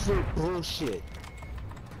 was absolute bullshit.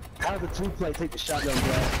 How did the 2-play take the shotgun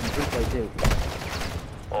blast and 3-play take?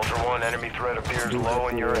 Ultra One, enemy threat appears low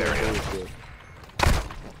in your area.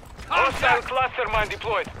 Hostile cluster mine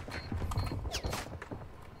deployed.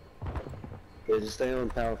 Yeah, just stay on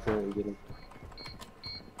power front and get him.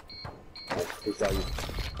 He saw you.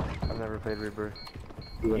 I've never played Rebirth.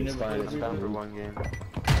 You went spine It's bound for one game.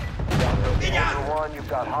 Ultra One, you've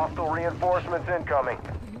got hostile reinforcements incoming.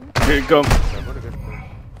 Here you go. What a good play.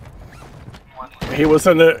 He was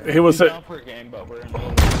in the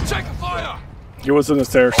Check fire! he was in the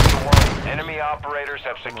stairs. Ultra One, enemy operators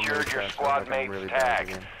have secured your squad mate's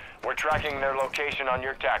tag. We're tracking their location on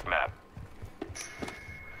your TAC map.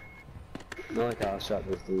 Not like how I shot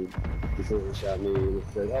this dude before he shot me and it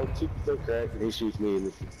said, oh, 2% crack, and he shoots me and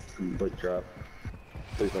it's a complete drop.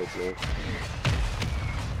 3 plates now.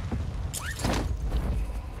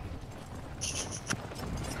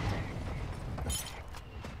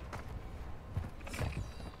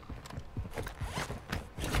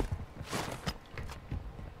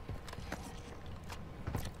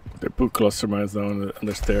 They put cluster mines down on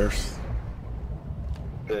the stairs.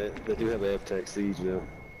 They do have an F-Tech siege now.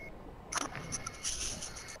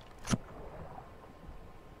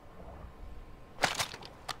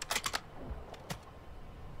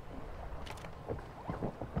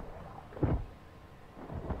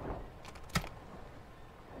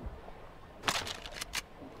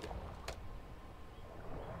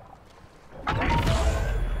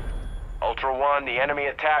 Ultra One, the enemy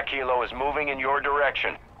attack helo is moving in your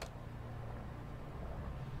direction.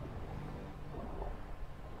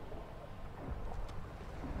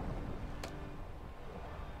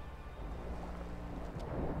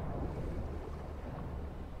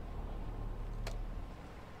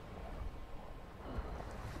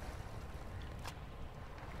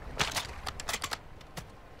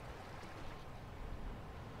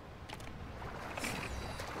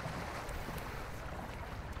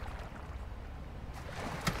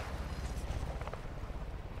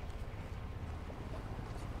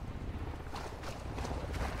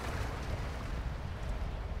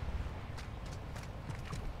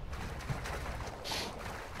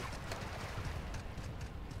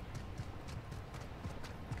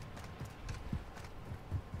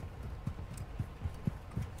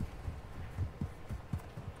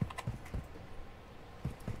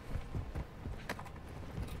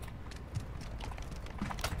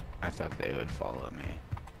 I thought they would follow me.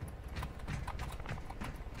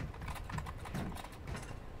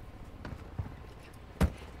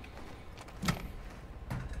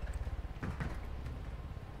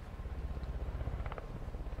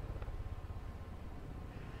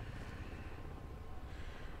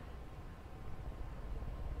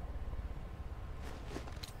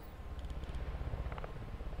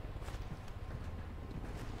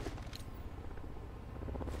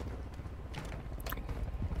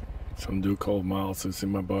 Some dude called Miles is in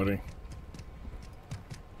my body.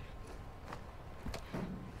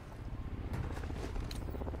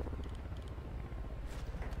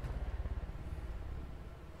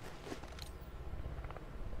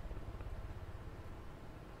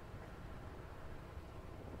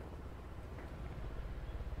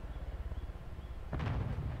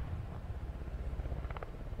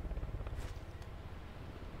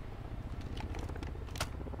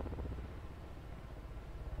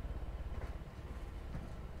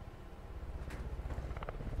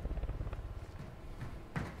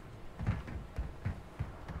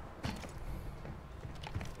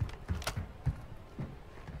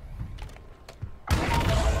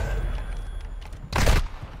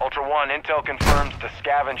 Ultra One, intel confirms the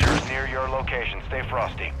scavengers near your location. Stay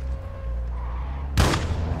frosty.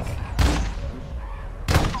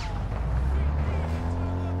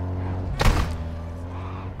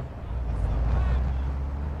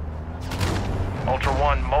 Ultra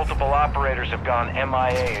One, multiple operators have gone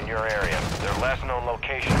MIA in your area. Their last known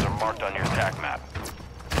locations are marked on your TAC map.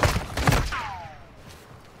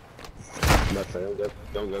 Nothing.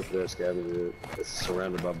 Don't go for that scavenger. It's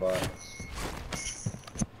surrounded by bots.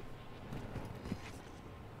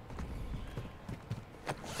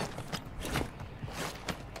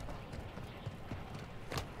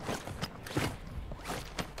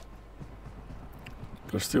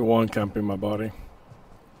 There's still one camping my body.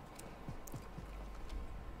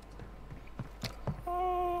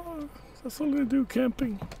 Oh, that's all they do,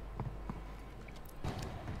 camping.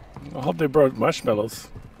 I hope they brought marshmallows.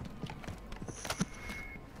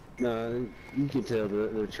 No, you can tell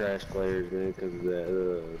they're trash players, man, because of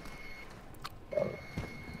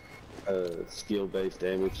that skill-based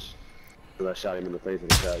damage. Because I shot him in the face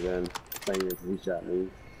with a shotgun. Same as he shot me.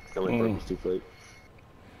 Only purpose 2 click.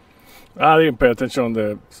 I didn't pay attention on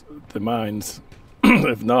the mines.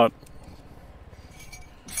 If not,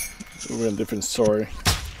 it would be a different story.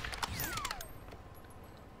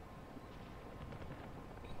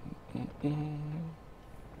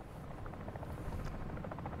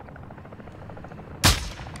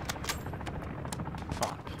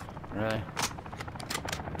 Fuck. Really?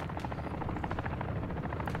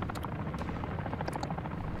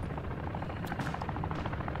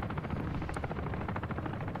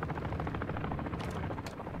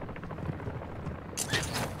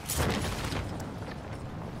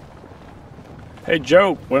 Hey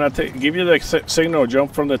Joe, when I give you the signal,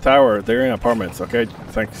 jump from the tower. They're in apartments, okay?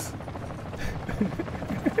 Thanks.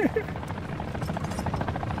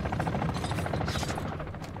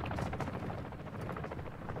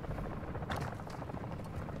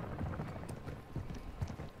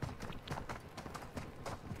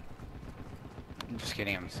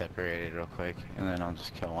 getting them separated real quick, and then I'll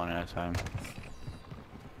just kill one at a time.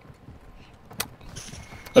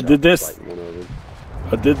 I did this.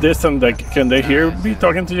 I did this, and like, can they hear me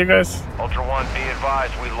talking to you guys? Ultra One, be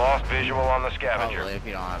advised, we lost visual on the scavenger. Probably if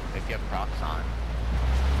you don't have, if you have procs on.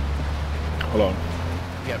 Hold on.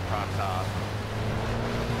 If you have procs off.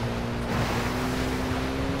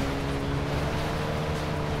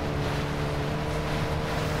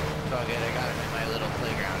 It's all good, I got him in my little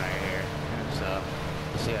playground right here. So,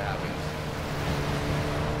 we'll see what happens.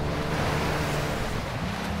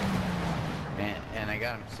 And I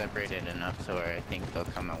got them separated enough so where I think they'll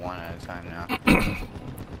come at one at a time now.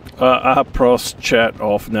 I have pros chat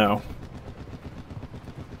off now.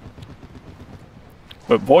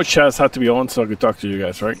 But voice chats have to be on so I can talk to you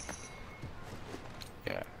guys, right?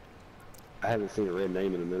 Yeah. I haven't seen a red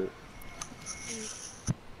name in a minute.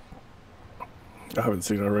 I haven't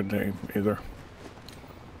seen a red name either.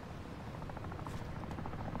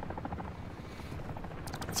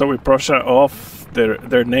 So we pro chat off,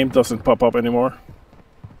 their name doesn't pop up anymore?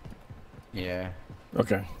 Yeah.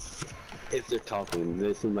 Okay. If they're talking,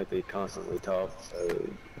 they seem like they constantly talk, so...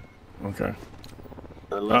 Okay.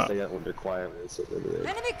 Unless they got one requirement, so they're...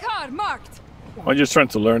 Enemy car marked. I'm just trying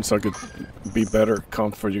to learn so I could be better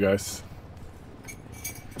count for you guys.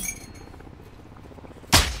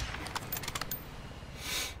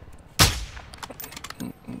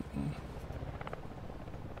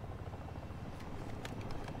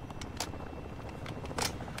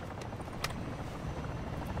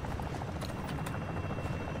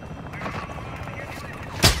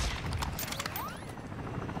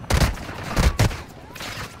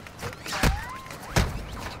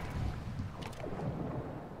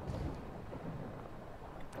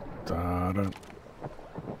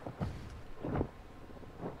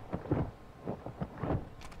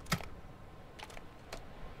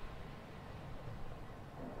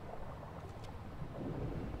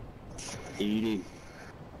 Eating.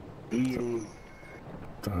 Eating.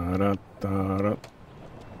 Da-da-da-da.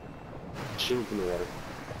 Shoot from the water.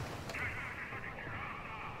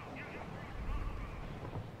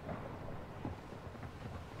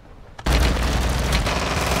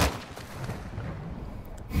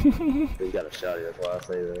 He got a shot here, that's why I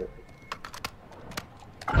say that.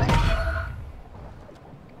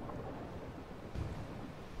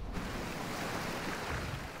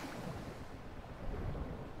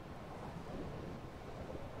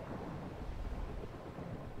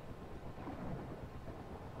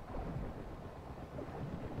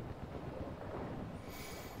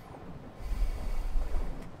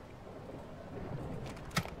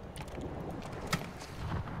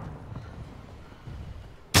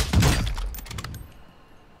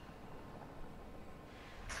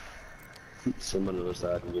 Someone on the other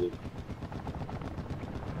side can get it.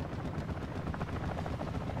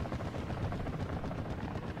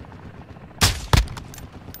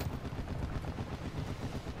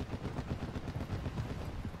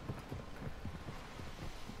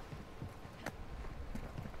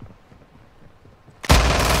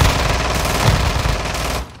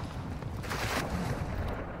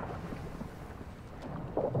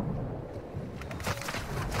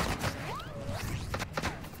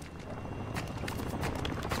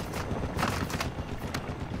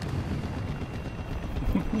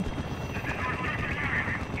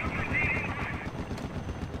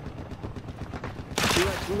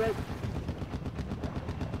 Right.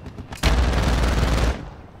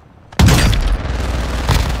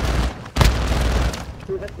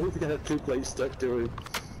 He's got a two-plate stuck to him.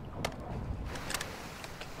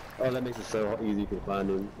 Oh, that makes it so easy to find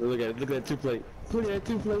him. Look at that two-plate. Look at that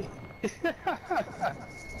two-plate.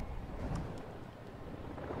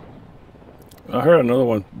 I heard another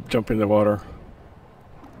one jump in the water.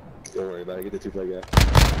 Don't worry about it, get the two-plate guy.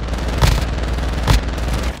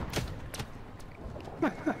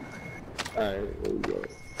 Alright, there we go.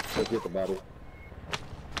 Let's get the bottle.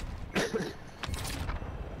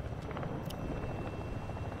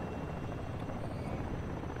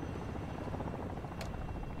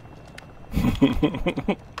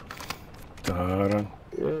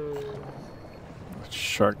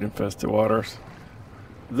 Shark infested waters.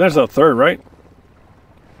 There's a third, right?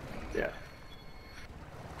 Yeah.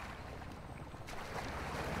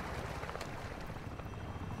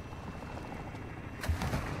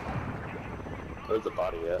 Where's the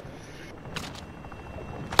body at?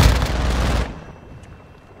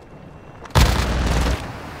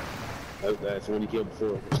 Oh, that's the one you killed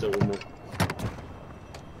before. There's still one more.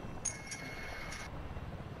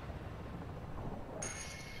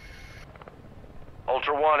 Ultra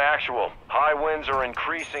Ultra One actual. High winds are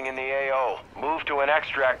increasing in the AO. Move to an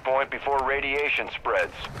extract point before radiation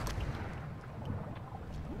spreads.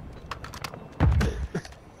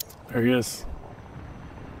 There he is.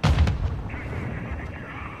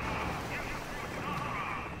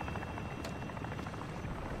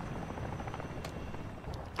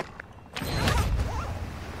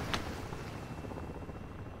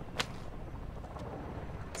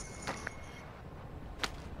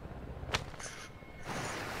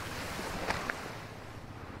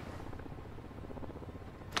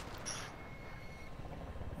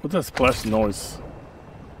 What's that splash noise?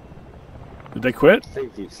 Did they quit? I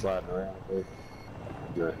think he keeps sliding around.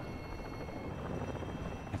 No.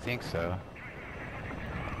 I think so.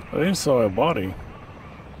 I didn't saw a body.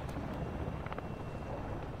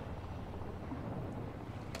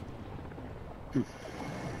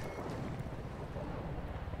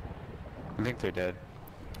 I think they're dead.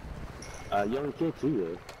 You only killed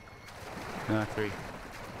 2 though. No, 3.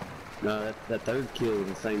 No, that third kill was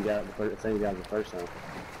the same guy. The same guy the first time.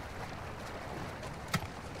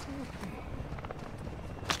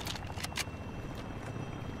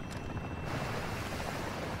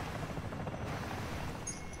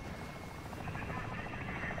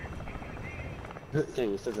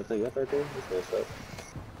 Can you set the thing up right there? Just mess up.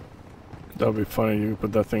 That'd be funny. You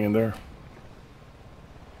put that thing in there.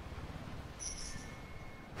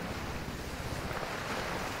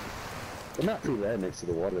 But not too bad next to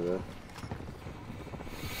the water though.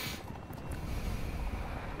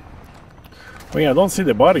 Well, yeah, I don't see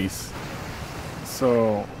the bodies.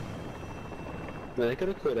 So. No, they could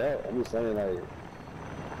have quit out. I'm just saying, like,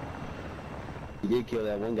 you did kill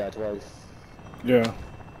that one guy twice. Yeah.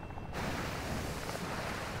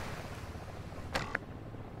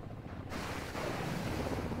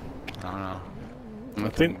 I don't know.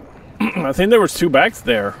 I think there was 2 bags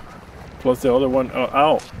there, plus the other one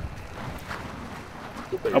out.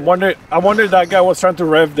 I wonder if that guy was trying to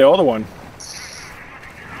rev the other one.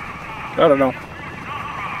 I don't know.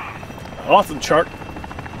 Awesome chart.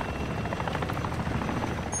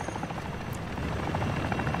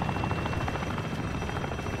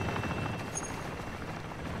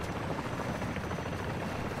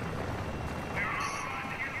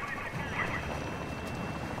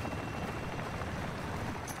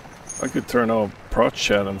 I could turn on prot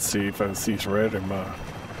chat and see if I see red in my.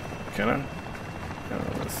 Can I? Yeah,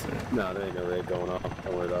 let's see. No, there ain't no red going off.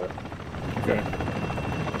 Don't worry about it. Okay.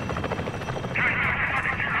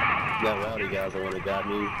 That rowdy guy's the one that got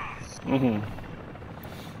me. Mhm.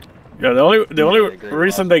 Yeah, the only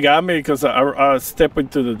reason they got me because I stepped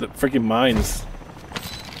into the freaking mines.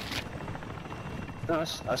 No,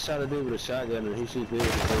 I shot a dude with a shotgun and he shoots me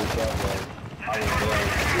with the same shotgun. I went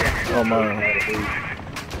down. Oh my.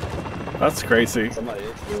 That's crazy. Somebody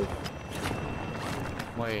exfilled.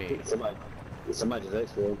 Wait. Somebody just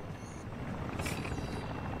exfilled.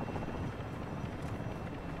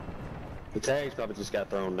 The tags probably just got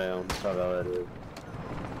thrown down. That's probably all that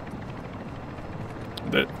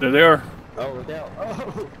is. They're there. Oh, look out.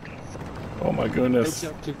 Oh! Oh my goodness. They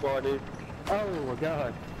jumped too far, dude. Oh my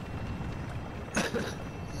god.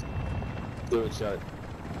 Do it, shot.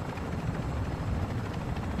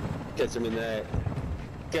 Catch him in that.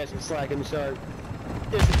 Catch him slacking the shark.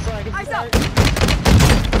 Catch him slacking the shark.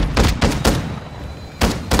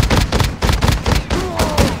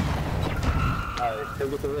 Alright, come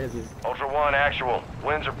get the reses. Ultra One actual.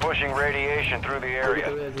 Winds are pushing radiation through the area.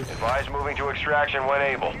 Advise moving to extraction when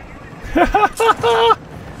able.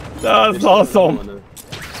 That's awesome.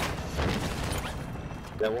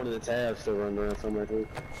 That one of the tabs still running around somewhere too.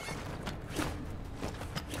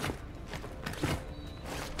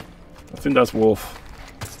 I think that's Wolf.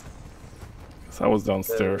 'Cause I was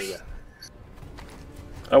downstairs.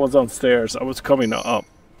 I was downstairs. I was coming up.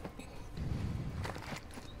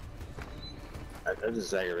 That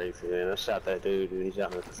just aggravates me, man. I shot that dude and he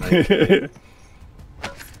shot me at the same time.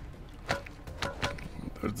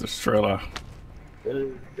 There's the Strela.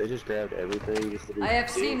 They just grabbed everything just to do. I have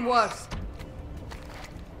seen worse.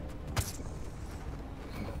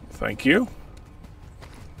 Thank you.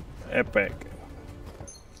 Epic.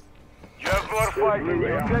 Just more fighting.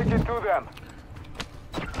 Take it to them.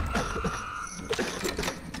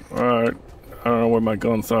 Alright. I don't know where my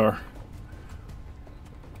guns are.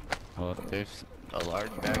 Well, there's a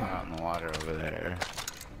large bag out in the water over there.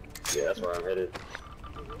 Yeah, that's where I'm headed.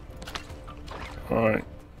 Alright.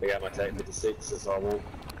 I got my Tag 56, that's all I want.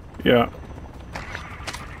 Yeah.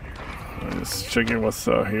 I'm just checking what's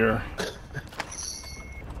here.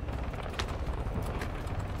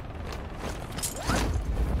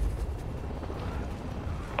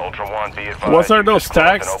 Ultra One, be advised. What's are those you just closed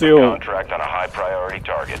tags an open still? Contract on a high priority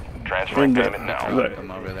target. Transferring payment now. Put them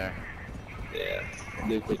over there. Yeah.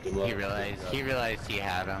 They picked him up. He realized he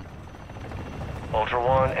had them. Ultra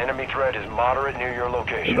One, enemy threat is moderate near your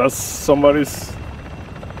location. That's somebody's.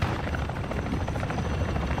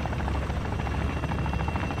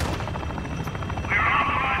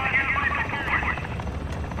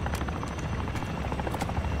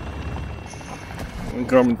 I'm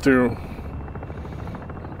coming through.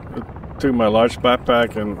 Took my large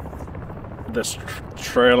backpack and this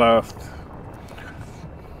trail out.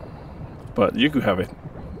 But you could have it.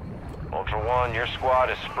 Ultra One, your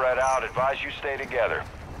squad is spread out. Advise you stay together.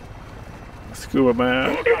 Scuba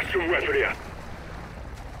man.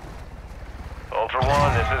 Ultra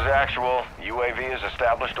One, this is actual. UAV is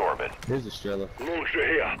established orbit. Here's the Strela.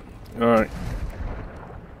 Alright.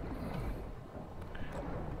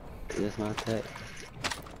 That's my tech.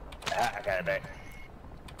 I got it back.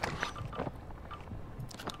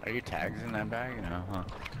 Are your tags in that bag? No, huh?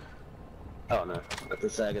 Oh no, that's the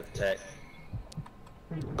side of the tech.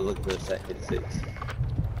 I look for the tech 56.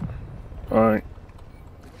 Alright.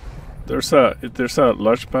 There's a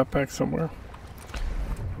large backpack somewhere.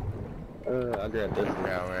 I grabbed this one.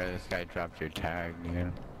 Yeah, where this guy dropped your tag,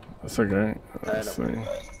 dude. That's okay. I Let's see. don't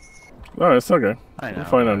No, it's okay. I know. We'll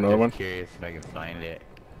find I'm another just one. Curious if I can find it.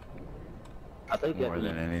 I think More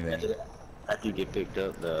than anything. After you get picked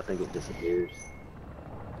up, though, I think it disappears.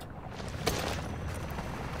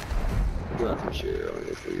 I'm not too sure. I mean,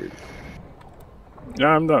 it's weird. Yeah,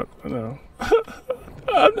 I'm not. No.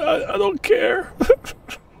 I'm not. I don't care. What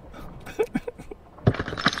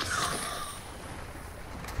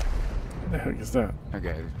the heck is that?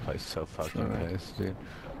 Okay, this place is so fucking Sorry. pissed, dude.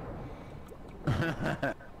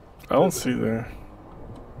 I don't see there.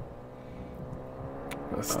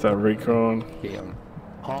 That's that recon. Damn.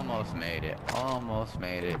 Almost made it. Almost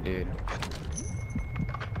made it, dude.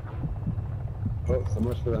 Oh, so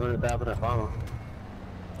much for the 100,000 at Farmer.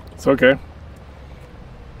 It's okay.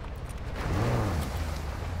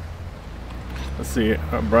 Let's see.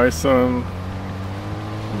 Bryson,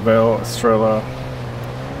 Vel, Estrella.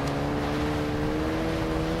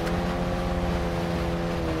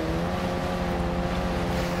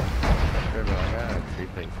 Sure, bro, I got a free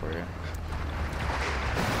plate for you.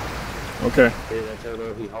 Okay. Yeah, that's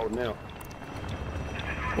how he holding out.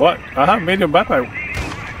 What? I have medium backpack.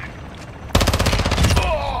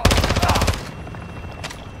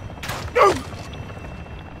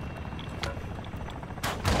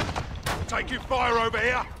 Taking fire over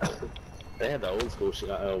here. They had the old school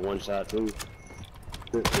shot, one shot too.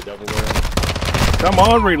 The double barrel. Come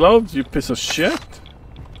on, reload, you piece of shit.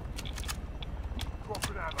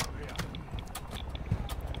 Dropping ammo here.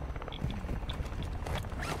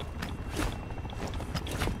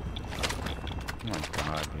 Oh my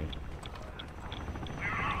god, dude.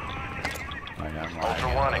 Ultra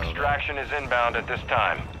One, extraction is inbound at this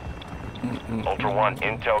time. Ultra One,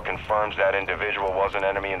 intel confirms that individual was an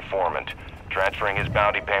enemy informant. Transferring his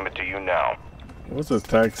bounty payment to you now. What's the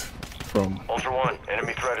tags from? Ultra One,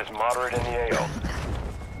 enemy threat is moderate in the AO.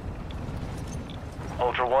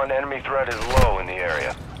 Ultra One, enemy threat is low in the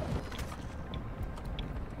area.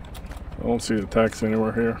 I don't see the tags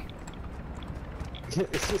anywhere here.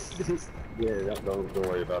 Yeah, don't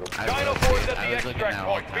worry about them. Dino 4 is at the extract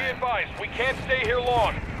point. Be advised, we can't stay here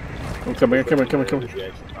long. Oh, come here, come here, come here, come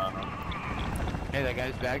here. Hey, that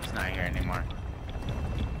guy's bag's not here anymore.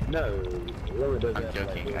 No, it only does I'm that,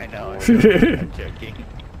 joking, like, I know. I'm I'm joking.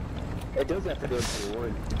 It does have to go to the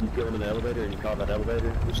one. You go in the elevator and you call that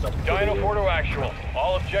elevator. You stop. Dino 4 to actual.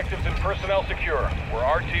 All objectives and personnel secure. We're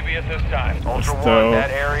RTB at this time. Ultra Let's One, go.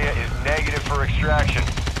 that area is negative for extraction.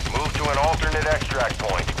 Move to an alternate extract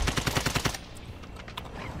point.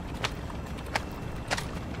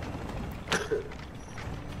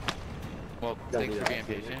 Well, thanks for being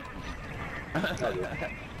patient.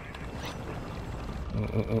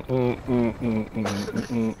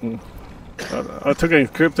 I took an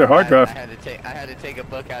encrypted hard drive. I had to take a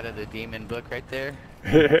book out of the demon book right there.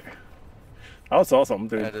 That was awesome,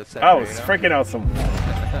 dude. That is so That was great, freaking awesome.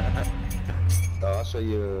 I'll show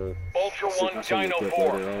you. Ultra One, Dino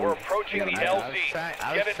 4. We're approaching the I was LZ. trying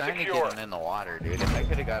Get it to secure. get him in the water, dude. If I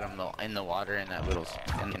could have got him in the water in that little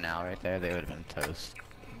canal right there, they would have been toast.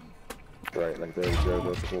 Right, like that.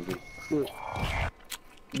 Or something.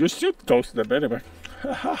 You still toasted them anyway.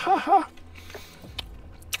 That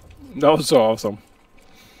was so awesome.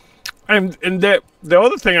 And the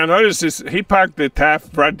other thing I noticed is he parked the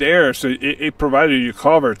Taft right there, so it provided you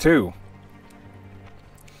cover too.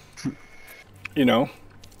 You know,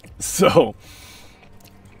 so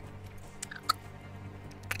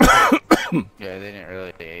Yeah, they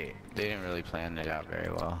didn't really plan it out very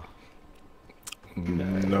well.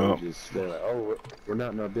 No. They're like, oh, we're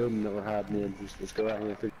not in our building that we're hiding in. Just let's go out here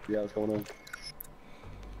and figure out what's going on.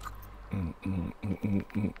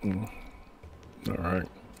 All right.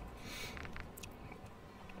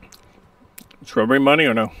 Strawberry money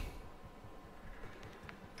or no?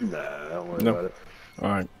 Nah, don't worry No. about it. All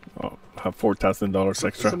right. I'll have $4,000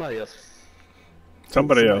 extra. Somebody else.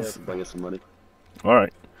 Somebody else. Bring us some money. All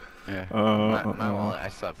right. Yeah. My wallet, I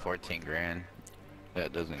still have 14 grand.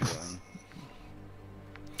 That doesn't go in.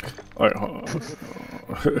 All right. Hold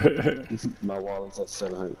on. My wallet's at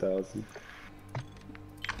 700,000.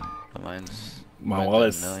 Mine's My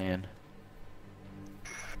wallet's $1 million.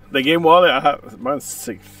 The game wallet. I have mine's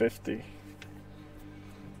 650.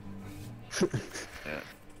 Yeah.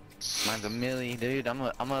 Mine's $1 million, dude. I'm a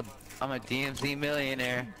DMZ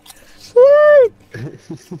millionaire. Sweet.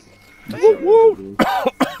 Woo.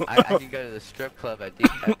 I can go to the strip club at the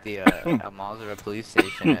Almazra police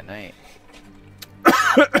station at night.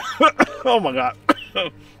 Oh my god.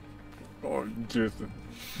 Oh Jesus.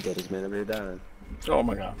 Deadest man ever dying. Oh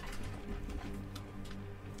my god.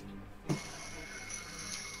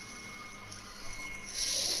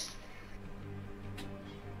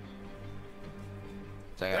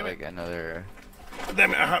 So I got like another.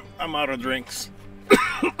 Damn it! I'm out of drinks.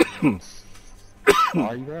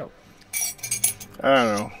 Are you out? I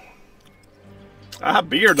don't know. I have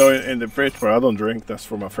beer though in the fridge, but I don't drink. That's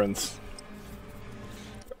for my friends.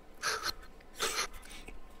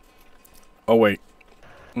 Oh wait.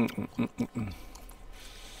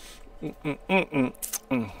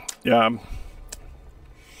 Yeah.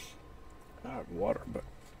 I have water, but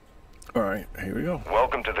all right. Here we go.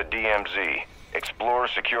 Welcome to the DMZ. Explore,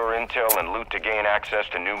 secure intel, and loot to gain access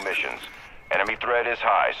to new missions. Enemy threat is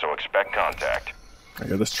high, so expect contact. I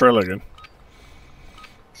got this trailer again.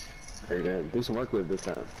 Hey man, do some work with it this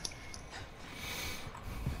time.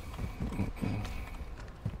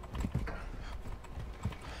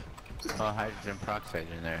 Oh, hydrogen peroxide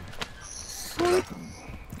in there.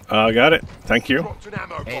 I got it. Thank you.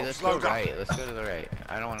 Hey, let's go right. Let's go to the right.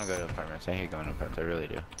 I don't want to go to apartments. I hate going to apartments. I really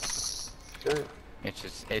do. Sure. It's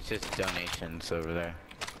just donations over there.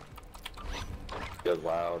 Goes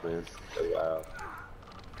wild, man. Goes wild.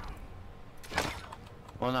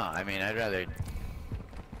 Well, no. I mean, I'd rather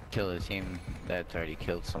kill a team that's already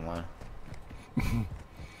killed someone.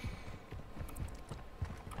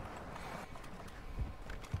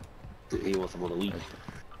 He wants someone to leave.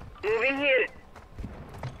 Moving here.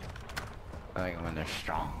 I like when they're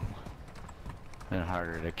strong and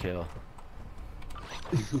harder to kill.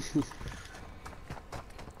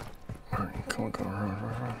 Alright, come on,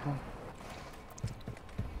 run.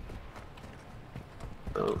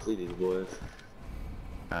 I don't see these boys.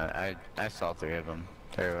 I saw 3 of them.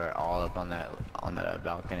 They were all up on that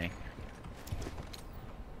balcony.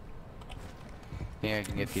 Yeah, I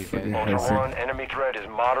can get these guys. Ultra One, enemy threat is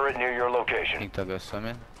moderate near your location. Think they'll go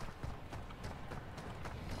swimming?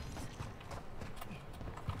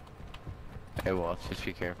 Hey Wolf, just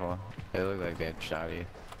be careful. They look like they had shot you.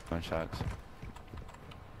 Gunshots.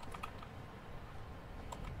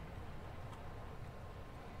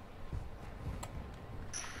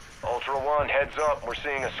 Ultra One, heads up. We're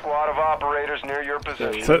seeing a squad of operators near your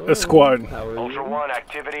position. Set the squad. Ultra One,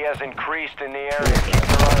 activity has increased in the area. Keep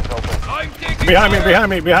your eyes open. I'm taking Behind me, fire.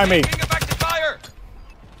 behind me, behind me. Taking effective fire.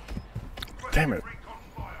 Damn it.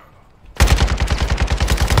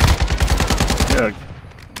 Yeah.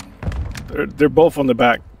 They're both on the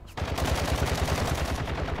back.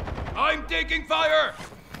 I'm taking fire.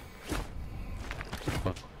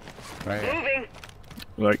 Right. Moving.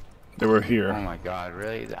 Like, they were Oh here. my god,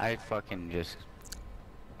 really? I fucking just...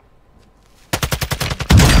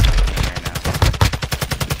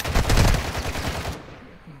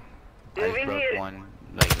 Moving broke here. one,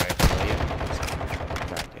 like, right below you.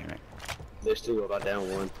 God damn it. They're still about down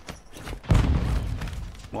one.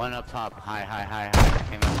 One up top, high.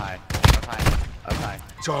 Came up high. Up high.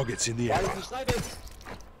 Targets in the Why air. is he sniping?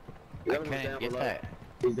 I couldn't get that.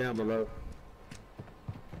 He's down below.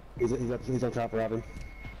 He's on top, Robin.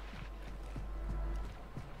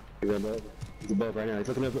 He's above. He's above right now. He's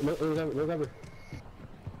looking up. Look over.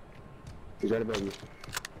 He's right above you.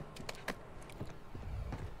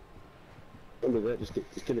 Don't do that. Just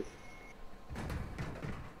kill it.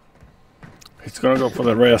 He's gonna go for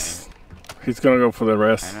the rest. He's gonna go for the I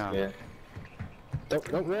rest. know. Yeah.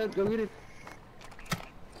 Don't run. Go get it.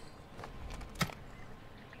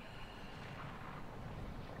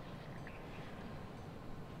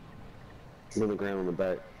 He's on the ground on the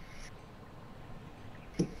back.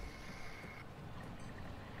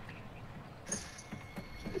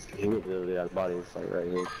 He went look at the body, it's like right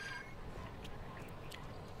here.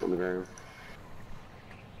 On the ground.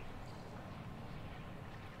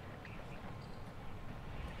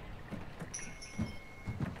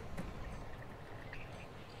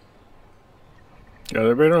 Yeah,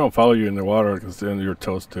 they better don't follow you in the water because then you're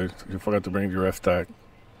toasted. You forgot to bring your F tag.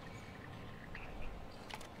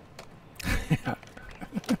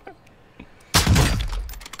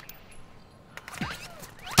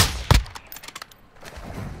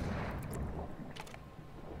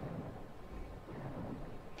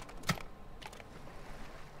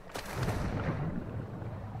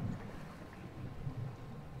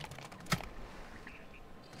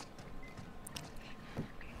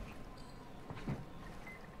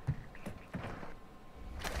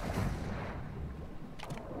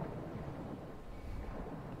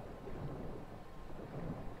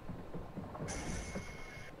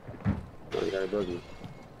 Oh, you got a buggy.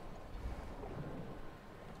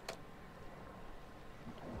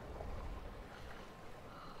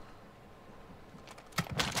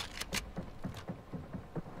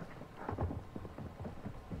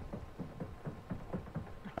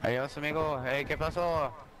 Adiós, amigo. Hey, ¿qué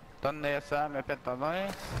pasó? ¿Dónde está mi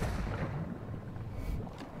pantalones?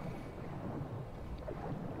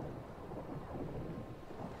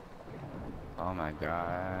 Oh my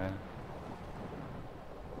god.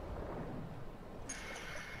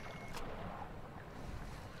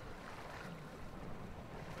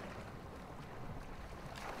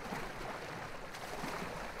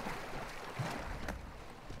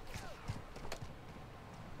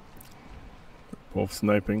 Both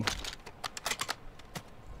sniping.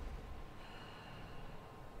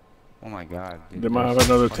 Oh my god. Dude, They might have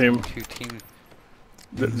another team. Two teams.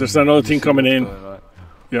 There's another team coming in. On?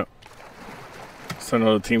 Yeah. There's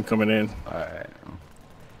another team coming in. Alright.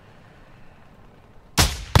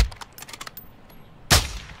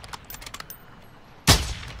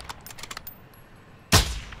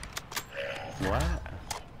 What?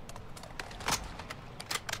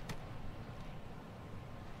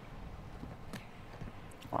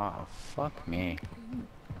 Wow, fuck me.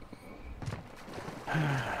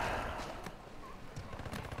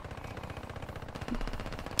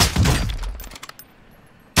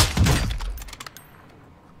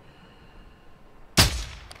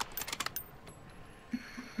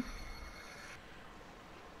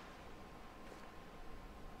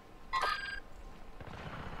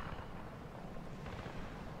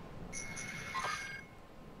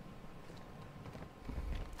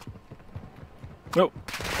 Nope.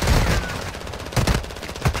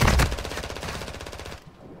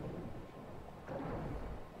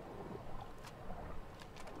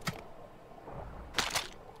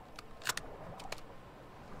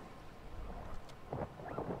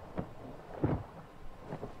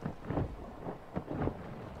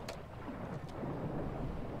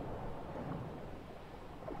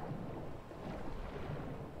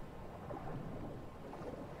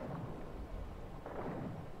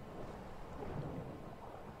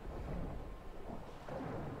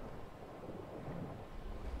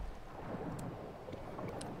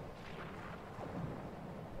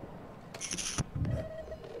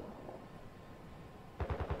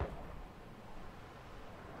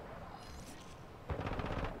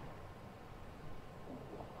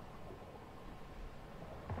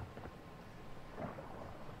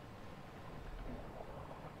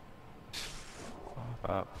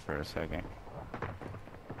 Up for a second.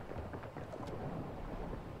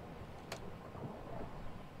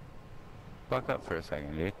 Fuck up for a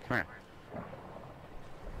second, dude. Come here.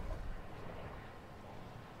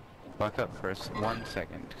 Fuck up for 1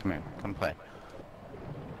 second. Come here. Come play.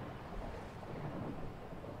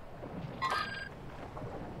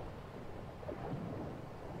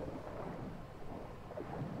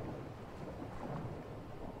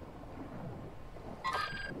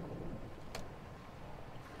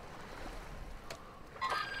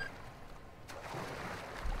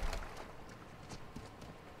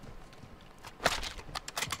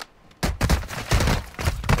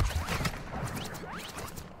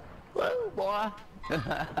 Boy.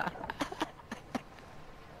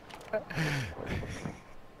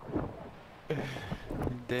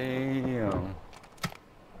 Damn.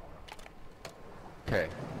 Okay.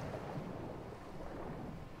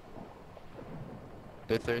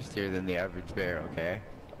 They're thirstier than the average bear, okay?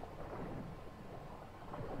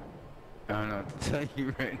 I don't know what to tell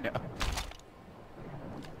you right now.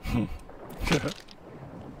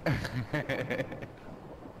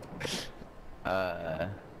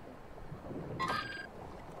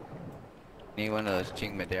 Need one of those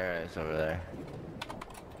Ching Madeiras over there.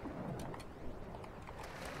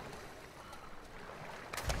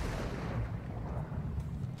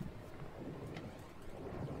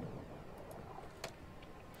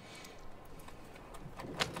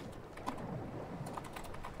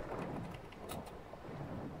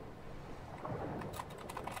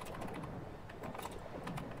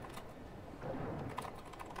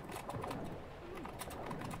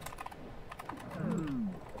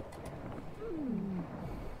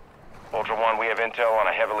 Ultra One, we have intel on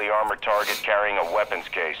a heavily armored target carrying a weapons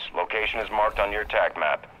case. Location is marked on your TAC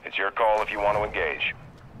map. It's your call if you want to engage.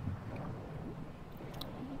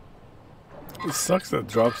 It sucks that it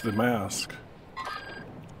drops the mask.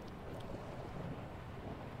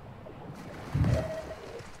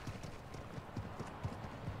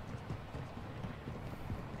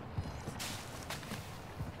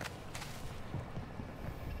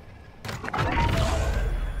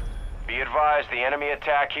 Be advised, the enemy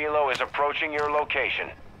attack helo is approaching your location.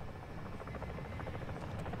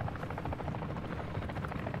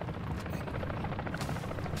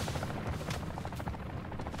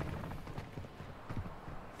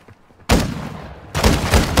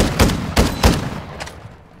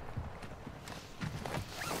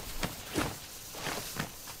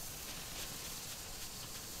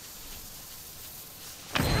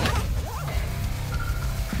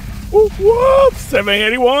 Whoop whoop!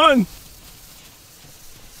 781!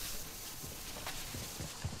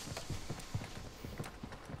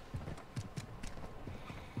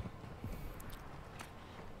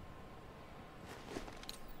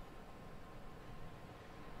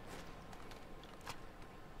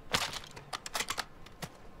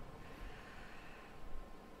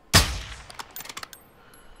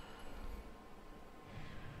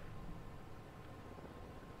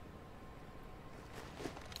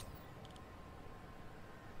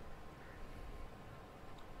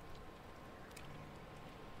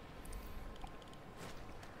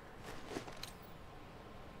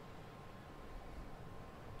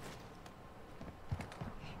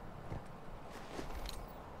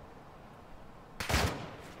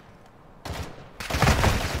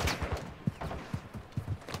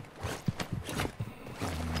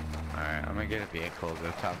 Get a vehicle,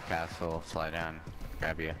 go top castle, fly down,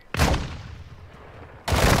 grab you.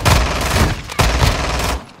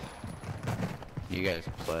 You guys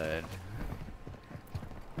pled.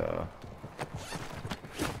 So.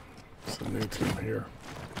 It's a new team here.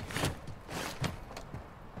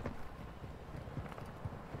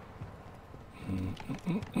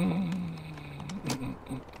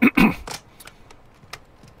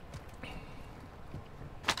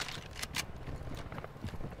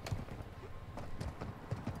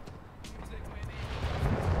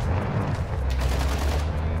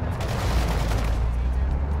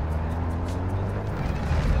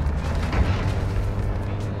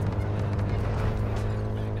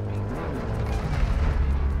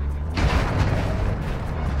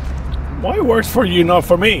 Why it works for you, not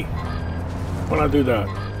for me, when I do that?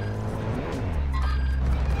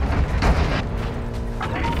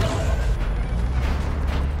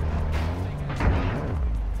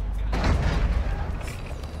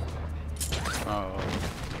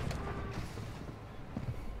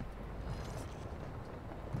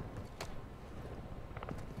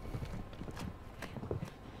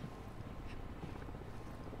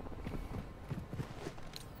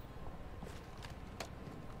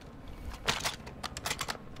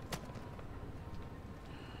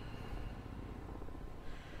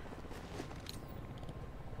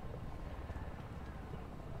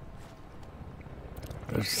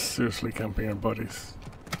 They're seriously camping our buddies.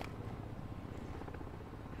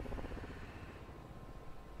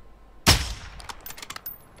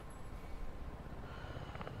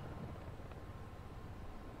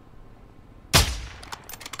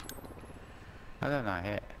 How did I not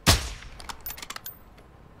hit?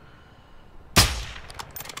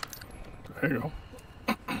 There you go.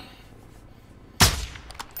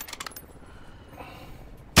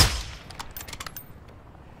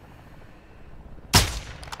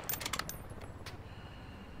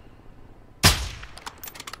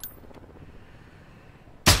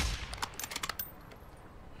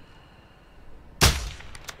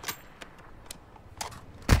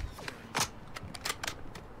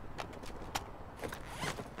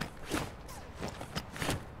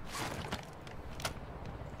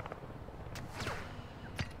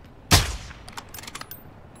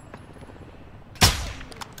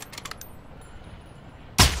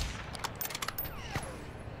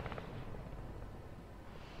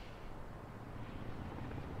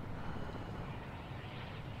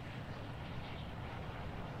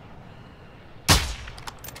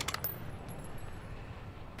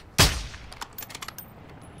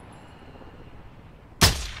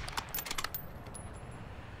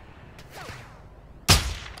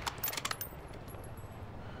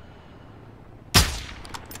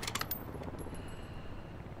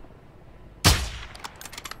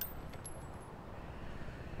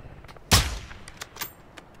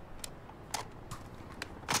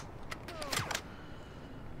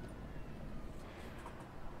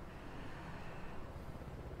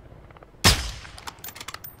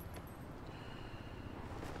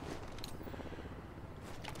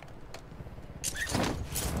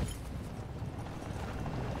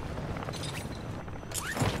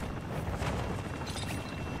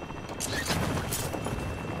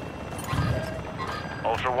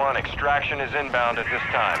 Ultra One, extraction is inbound at this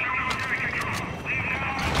time.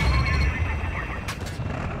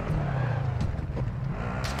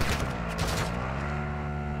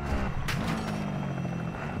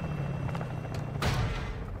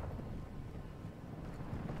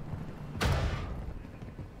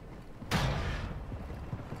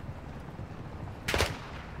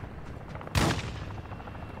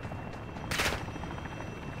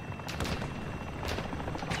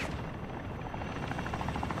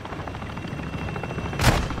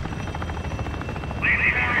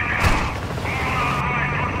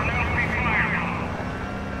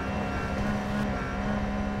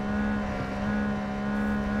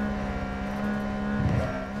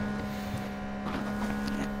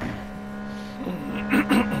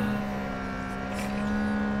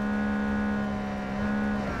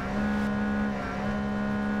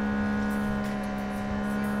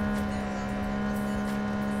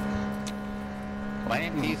 Why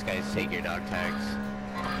didn't these guys take your dog tags?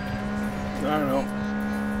 I don't know.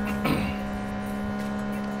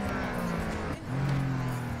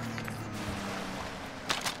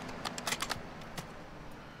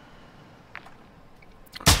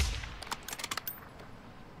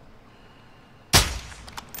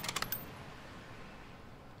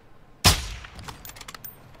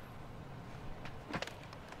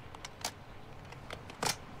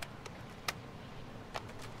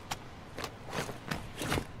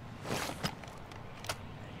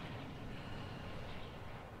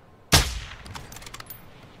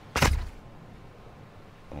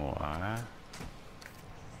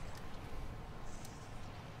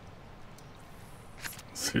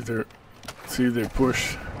 See their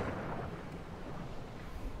push.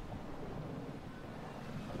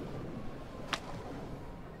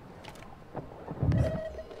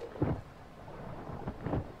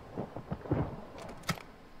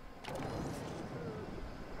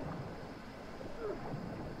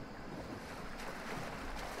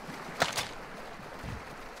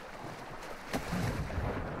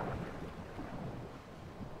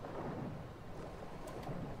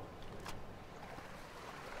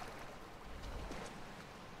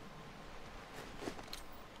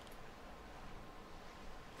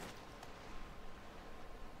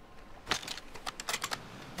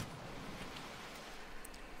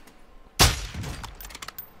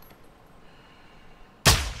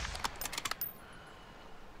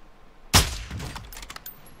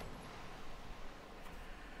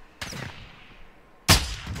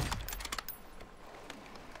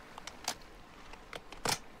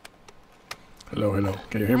 Hello, hello.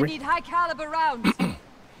 Can you hear me? I need high caliber rounds.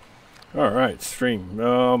 All right, stream.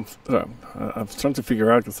 I'm trying to figure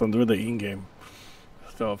out because I'm doing the in-game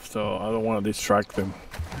stuff, so I don't want to distract them.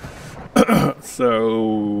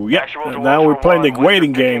 So yeah, now we're playing the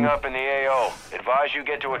waiting game. Up in the AO. Advise you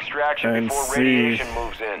get to extraction And before see, radiation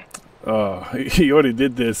moves in. He already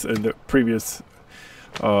did this in the previous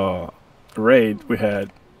raid we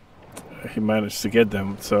had. He managed to get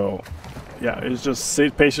them, so yeah, it's just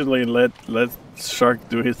sit patiently and let Shark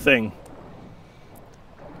do his thing.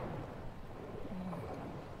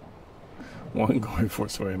 One going for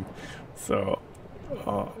swim, so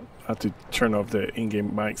I have to turn off the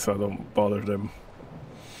in-game mic so I don't bother them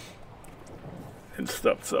and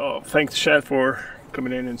stuff. So thanks chat for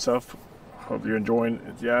coming in and stuff. Hope you're enjoying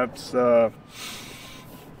it. Yeah, it's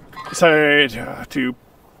decided to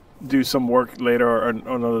do some work later or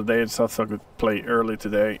another day and stuff, so I could play early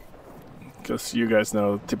today. Because you guys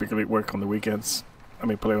know, typically work on the weekends. I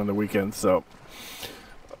mean, play on the weekends. So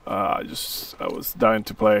I was dying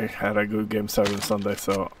to play. Had a good game Saturday and Sunday,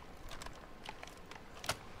 so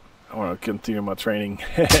I want to continue my training.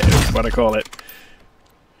 That's what I call it.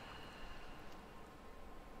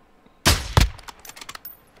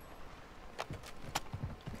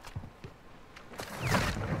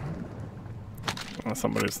 Oh,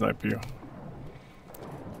 somebody snipe you.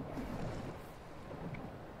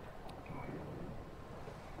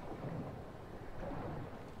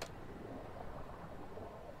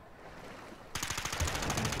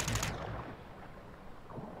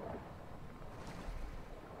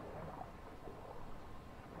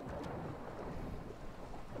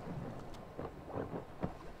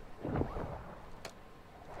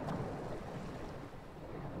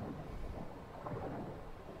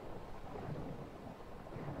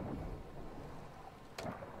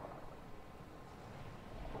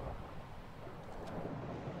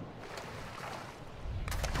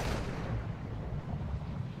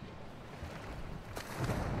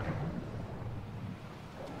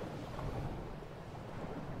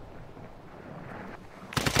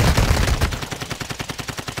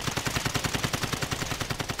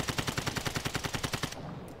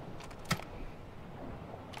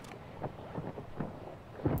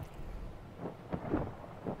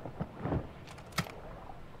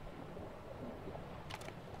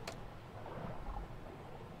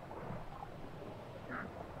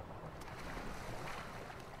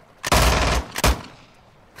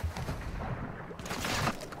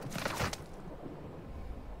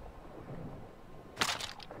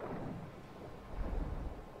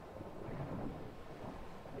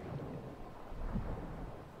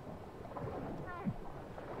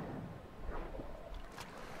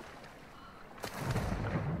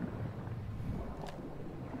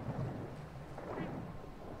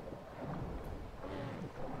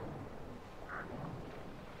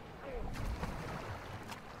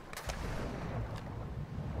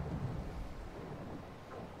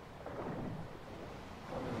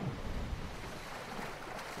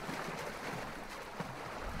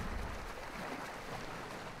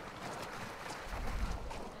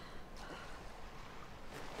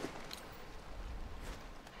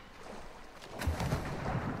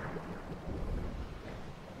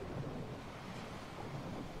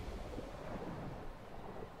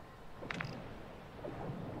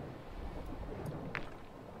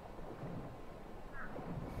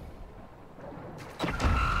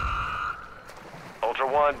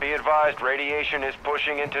 Ultra One, be advised, radiation is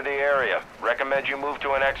pushing into the area. Recommend you move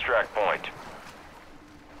to an extract point.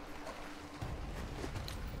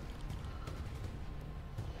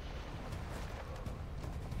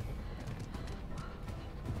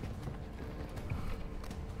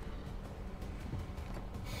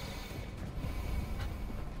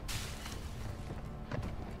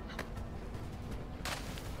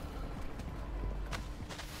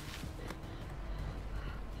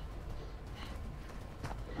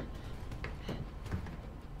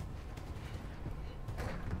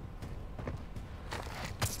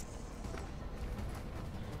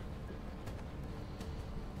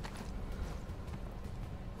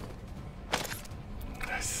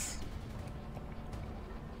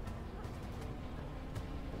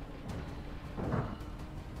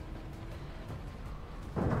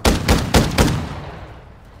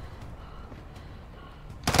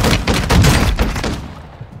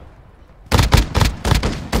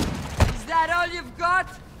 You've got?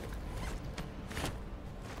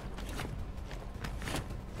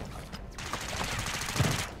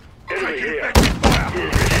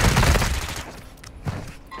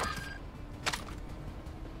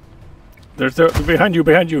 There's behind you,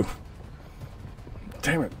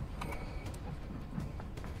 Damn it.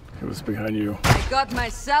 It was behind you. I got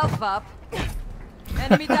myself up.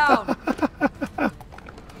 Enemy down. I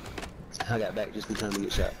got back just in time to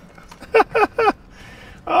get shot.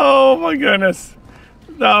 Oh my goodness.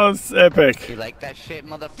 That was epic. You like that shit,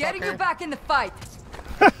 motherfucker? Getting you back in the fight.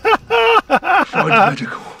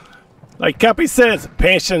 Like Cappy says,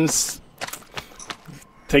 patience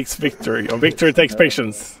takes victory, or victory takes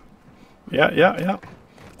patience. Yeah.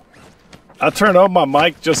 I turned on my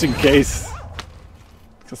mic just in case,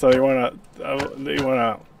 because I wanna.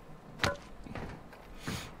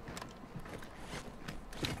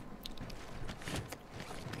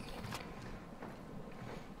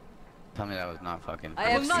 Tell me that was not fucking.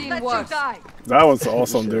 I have not let you die. That was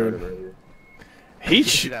awesome, dude. He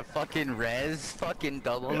that fucking res, fucking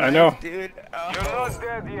double. I know, dude. Oh. You're not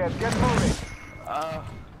dead yet. Get moving. Oh,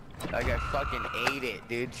 that guy fucking ate it,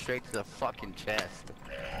 dude. Straight to the fucking chest.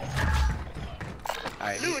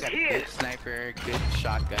 Alright, he's got a good sniper, good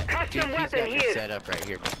shotgun. Dude, he's got your setup right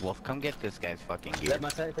here. Wolf, come get this guy's fucking gear. Is that my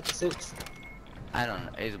Type 56? I don't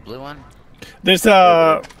know. Is it a blue one? There's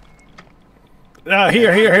here.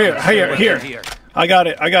 I got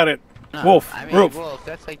it. No, Wolf, I mean, Wolf. Wolf,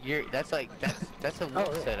 that's like your, that's a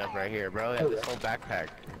wolf setup right here, bro. And this whole backpack.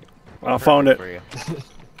 I found it. For you.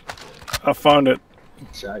 I found it.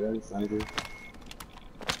 Shotgun, sniper.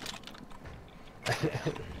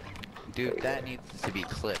 Dude, that needs to be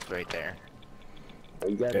clipped right there.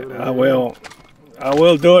 Yeah, I will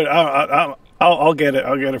do it. I'll get it.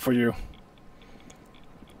 I'll get it for you.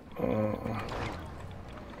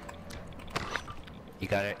 You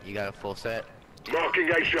got it. You got a full set. Marking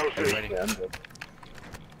HLC.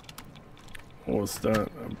 What's that?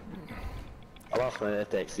 I lost my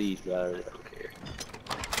FXCs, but I don't care.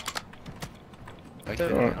 I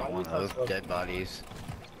don't want those dead bodies.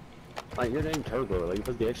 Like, your name Turbo, like, you're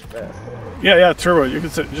supposed to be extra fast. Yeah, Turbo. You can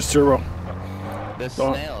say just Turbo. The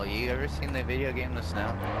Snail. You ever seen the video game The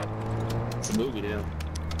Snail? It's a movie now.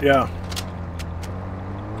 Yeah.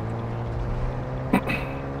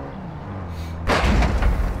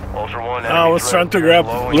 Ultra One, I was trying to grab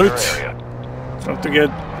loot. Trying to get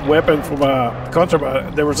weapon from a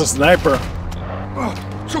contraband. There was a sniper. Oh,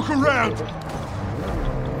 took a round.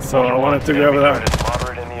 So I wanted to grab that.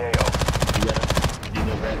 Moderate in the AO.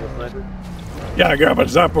 Yeah, I grabbed a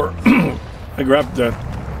sniper. I grabbed that.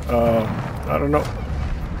 I don't know.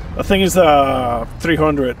 I think it's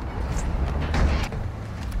 300.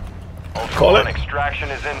 Ultra One, extraction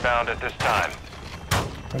is inbound at this time.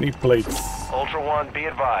 I need plates. Ultra One, be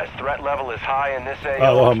advised. Threat level is high in this AO. I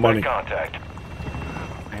don't have money. Contact.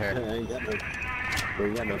 I ain't got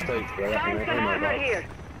no plates, bro. I'm not here.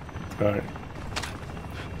 Alright.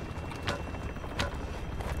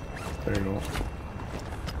 There you go.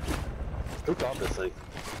 Who called this thing?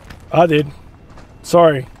 I did.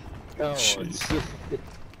 Sorry. Oh, Shit.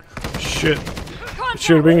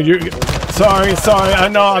 Should have been you. Sorry. I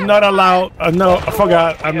know I'm not allowed. I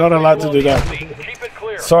forgot. I'm not allowed to do that.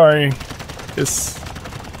 Sorry. It's.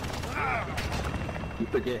 You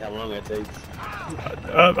forget how long it takes.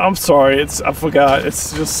 I'm sorry. I forgot.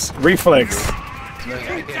 It's just reflex.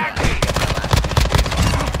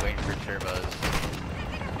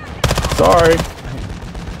 Sorry.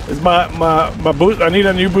 It's my boost. I need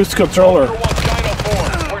a new boost controller.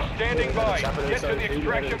 We're standing by. Get to the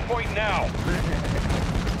extraction point now.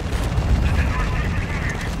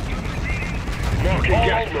 I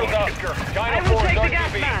will take the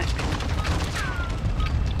gas mask.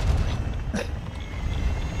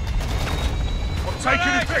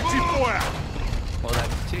 taking effective fire. Well,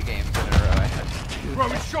 that's 2 games in a row. I have to do.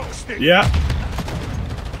 Throwing shock stick. Yeah.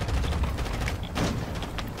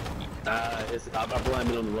 I'm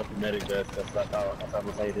blaming on the lucky medic vest. That's how I'm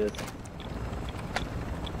gonna say it is.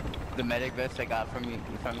 The medic vest I got from you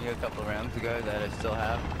a couple rounds ago that I still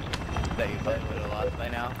have, that you probably would have lost by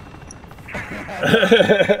now.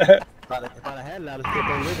 If I'd have had it, I'd have kept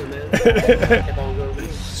on living, man. Kept on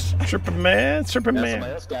going. Superman, Superman.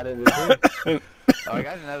 Somebody else got it too. Oh, I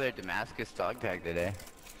got another Damascus dog tag today.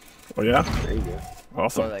 Oh yeah. There you go.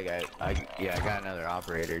 Awesome. Well, like I got another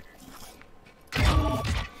operator.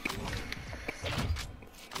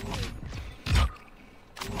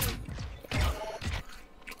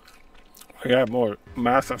 I got more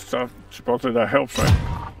massive stuff. Supposedly that helps, right?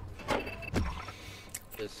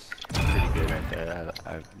 It's pretty good right there.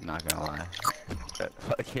 I'm not gonna lie. That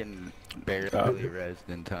fucking barely rezzed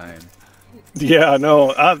in time. Yeah, I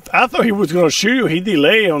know. I thought he was gonna shoot you. He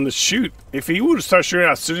delayed on the shoot. If he would have started shooting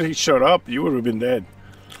as soon as he showed up, you would have been dead.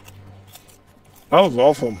 That was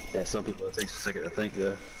awesome. Yeah, some people it takes a second to think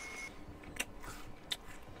though.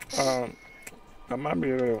 I might be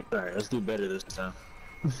a little. Alright, let's do better this time.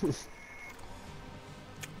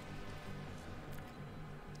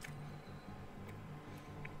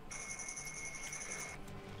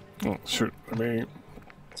 Oh, shoot. I mean,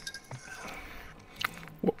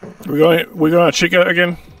 we're gonna check it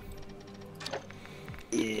again.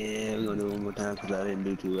 Yeah, we're gonna do it one more time because I didn't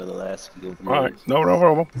do too well the last few. All right, no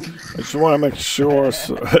problem. I just want to make sure.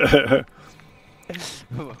 So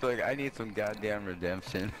Look, I need some goddamn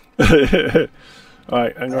redemption. All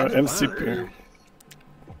right, I'm gonna MCP.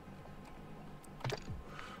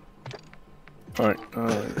 All right,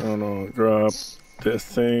 I'm gonna grab this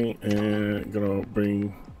thing and gonna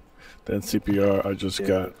bring the CPR I just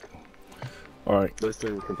got. All right. Those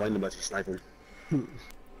two complaining about you sniping.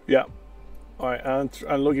 Yeah. All right, I'm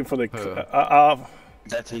looking for the.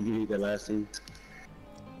 That team you need that last team.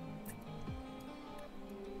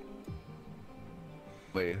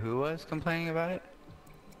 Wait, who was complaining about it?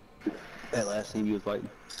 That last team you was fighting.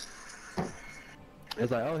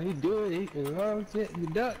 It's like, oh, he's doing it. Oh shit, you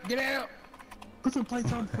duck, get out. Put some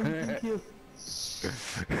plates on for you.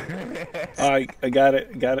 I got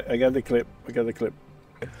it. I got the clip.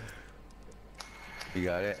 You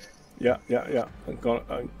got it? Yeah. I'm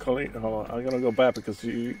calling. Hold on. I'm gonna go back because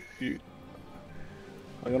you.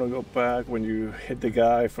 I'm gonna go back when you hit the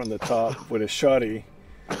guy from the top with a shotty.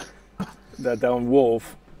 That down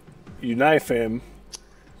wolf. You knife him.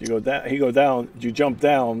 You go down. He go down. You jump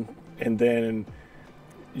down, and then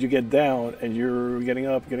you get down, and you're getting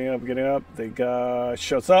up. The guy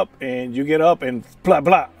shuts up, and you get up and blah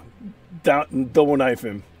blah, down and double knife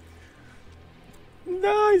him.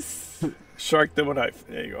 Nice. Shark double knife.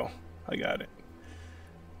 There you go. I got it.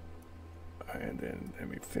 And then let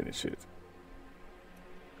me finish it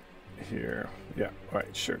here. Yeah. All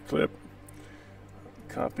right. Sure. Clip.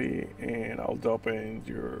 Copy, and I'll open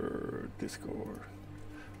your Discord.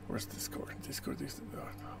 Where's Discord?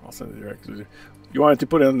 I'll send it directly to you. You want to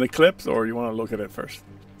put it on the clips, or you want to look at it first?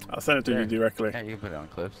 I'll send it to you directly. Yeah, you can put it on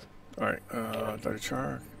clips. All right. Dr.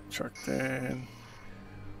 Shark 10.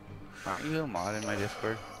 Aren't you a mod in my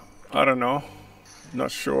Discord? I don't know.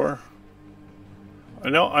 Not sure. I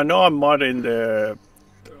know I'm mod in the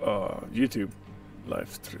YouTube live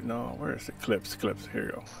stream. No, where is it? Clips. Here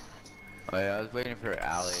you go. Oh yeah, I was waiting for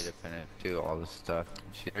Ali to finish do all this stuff.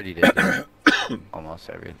 She already did almost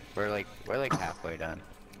everything. We're like halfway done.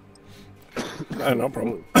 No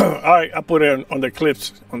problem. All right, I put it on the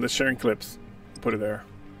clips, on the sharing clips. Put it there.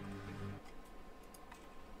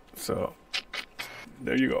 So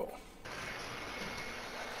there you go.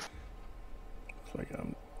 It's like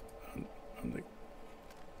I'm the.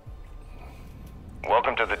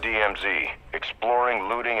 Welcome to the DMZ. Exploring,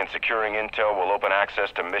 looting, and securing intel will open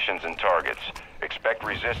access to missions and targets. Expect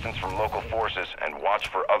resistance from local forces and watch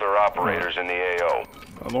for other operators in the AO.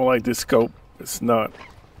 I don't like this scope. It's not.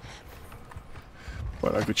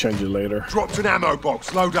 But I could change it later. Dropped an ammo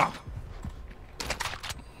box. Load up.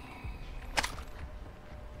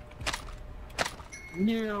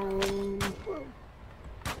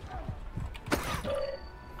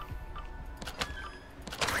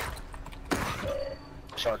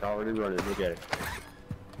 Shark already running. Look at it.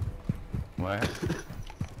 What?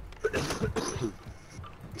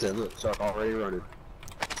 Said, look, Shark already running.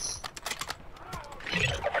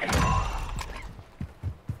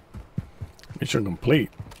 Mission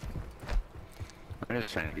complete. I'm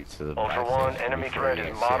just trying to get to the Ultra One, enemy threat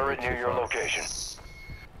is moderate near your location.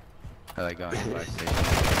 I like going to the buy station.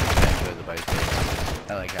 I enjoy the buy station.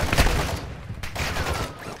 I like having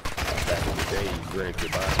they break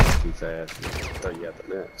your body too fast. So you have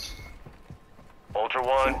to match. Ultra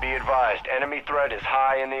One, be advised. Enemy threat is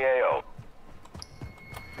high in the AO.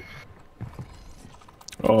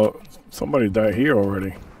 Oh, somebody died here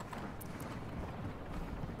already.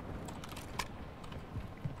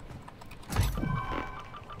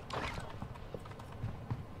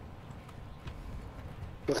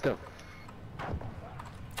 Let's go.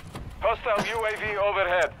 Hostile UAV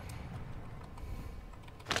overhead.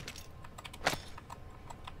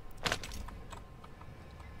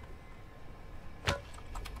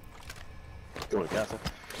 Going to castle.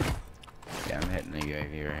 Yeah, I'm hitting the UAV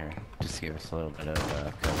right here. Just to give us a little bit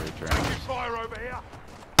of coverage around. Fire over here.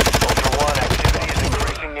 Ultra One, activity is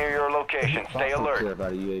increasing near your location. Stay Don't care alert.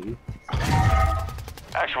 about a UAV.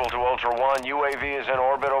 Actual to Ultra One, UAV is in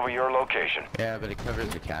orbit over your location. Yeah, but it covers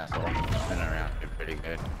the castle. It's been around it pretty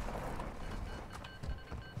good.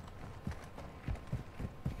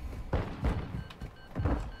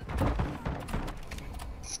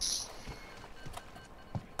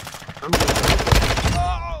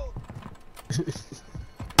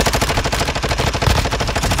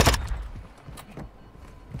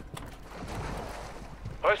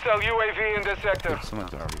 Hostile UAV in this sector.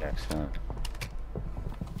 Someone's already excellent.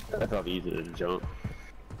 That's probably easy to jump.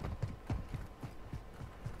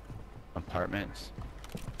 Apartments.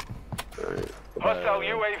 Alright. Hostile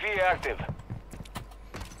UAV active.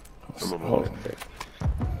 I'm on my Oh. way.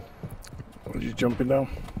 Are you jumping down?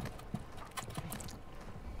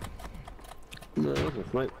 No, that's a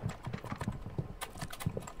flight.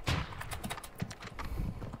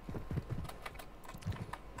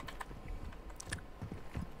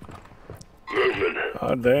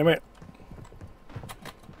 Ah, damn it.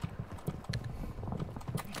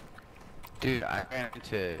 Dude, I ran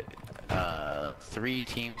into 3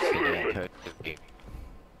 teams today.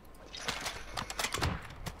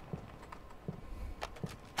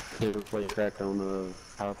 They were playing crack on the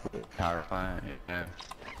power plant. Power plant, yeah.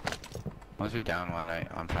 Once we're down one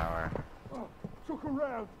on power.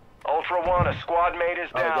 Ultra One, a squad mate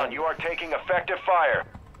is down. You are taking effective fire.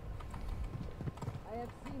 I have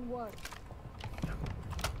seen one.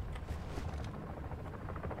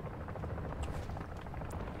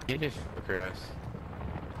 He just flickered us.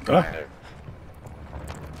 Huh?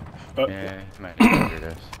 Yeah, he might have flickered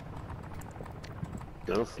us.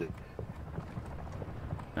 Don't see.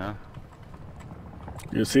 No?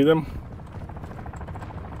 You see them?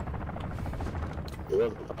 It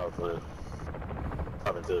wasn't the power plant.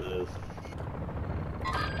 Probably still is.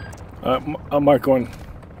 I'll mark one.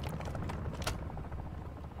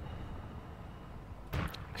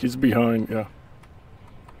 He's behind, yeah.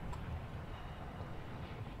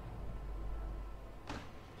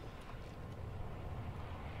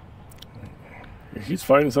 He's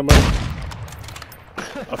fighting somebody.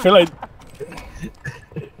 I feel like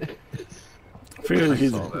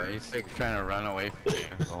he's He's like trying to run away from you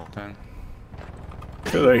the whole time. I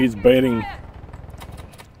feel like he's baiting.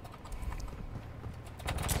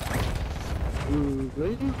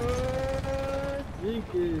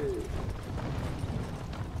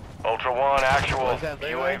 Ultra One, actual. Was that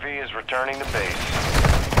Leroy? UAV is returning to base.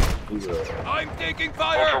 I'm taking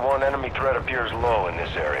fire. Ultra One, enemy threat appears low in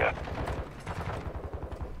this area.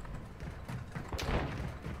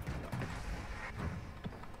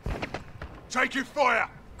 Taking fire.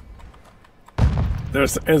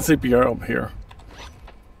 There's NCPR up here.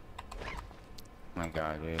 Oh my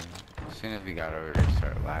god, dude. As soon as we got over there, it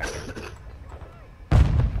started lagging.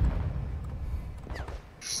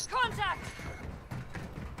 Contact!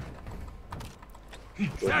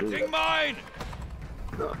 Setting mine.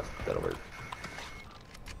 No, that'll work.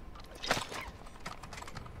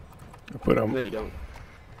 I put him. No, you don't.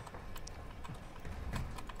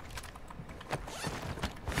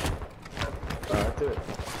 That's it.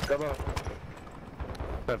 Come on.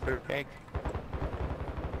 Perfect.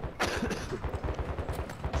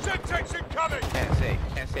 Semtex incoming.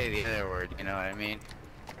 Can't say the other word, you know what I mean?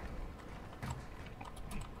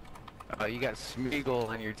 Oh, you got Smeagol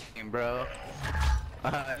on your team, bro.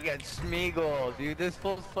 You got Smeagol, dude. This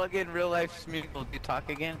fool's fucking real life Smeagol. Do you talk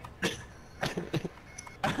again?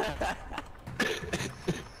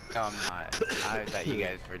 No, I'm not. I thought you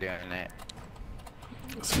guys were doing it.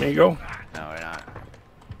 Smeagol? No, we're not.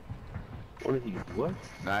 What?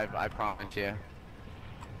 No, I promise you.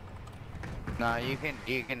 No, you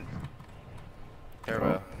can.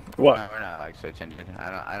 Turbo. What? No, we're not like switch engine.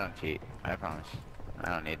 I don't cheat. I promise. I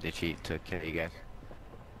don't need to cheat to kill you guys.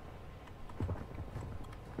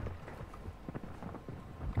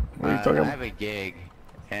 What are you talking I about? have a gig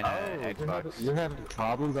and an Xbox. You're having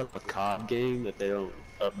problems with the COD game that they don't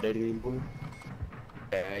update anymore?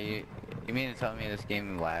 Yeah, You mean to tell me this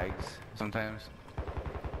game lags sometimes?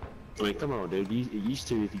 I mean, come on, dude. It used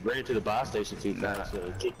to, if you ran to the buy station too fast,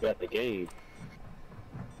 it kicked out the game.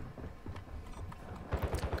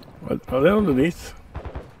 What, are they underneath?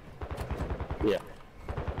 Yeah.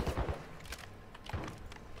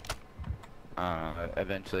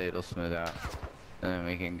 Eventually it'll smooth out, and then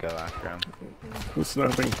we can go after him. Who's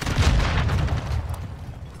snapping?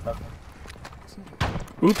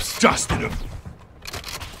 Oops. Dusted him.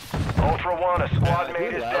 Ultra One, a squad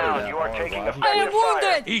mate is down. You are taking effective I am wounded!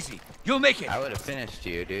 fire. Easy. You'll make it. I would have finished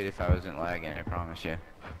you, dude, if I wasn't lagging, I promise you.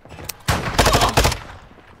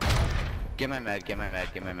 Get my med, get my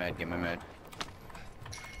med, get my med, get my med.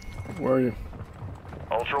 Where are you?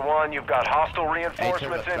 Ultra One, you've got hostile Hey,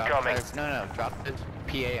 reinforcements Turbo, incoming. no, drop this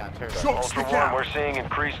PA on Turbo. Short Ultra stick One, out. we're seeing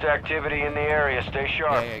increased activity in the area. Stay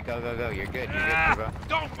sharp. Yeah, go, you're good, Ah, Turbo.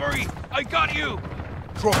 don't worry. I got you.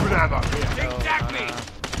 Dropping ammo. Attack me.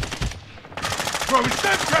 Throwing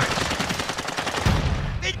semtex.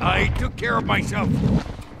 I took care of myself.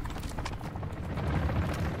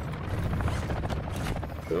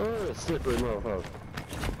 Oh, slippery motherfucker.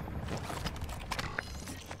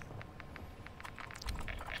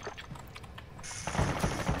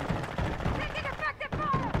 Taking effective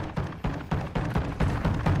fire!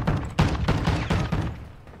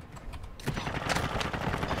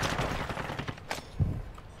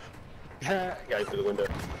 Guy through the window.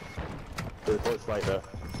 Through the porch light though.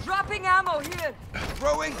 Dropping ammo here!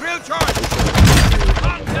 Throwing grill charge.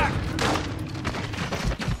 Contact.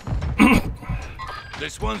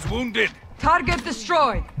 This one's wounded. Target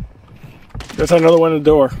destroyed! There's another one at the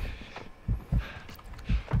door.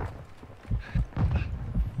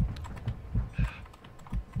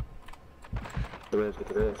 Get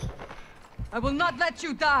the rest. I will not let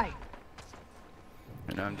you die!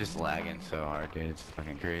 I know I'm just lagging so hard, dude, it's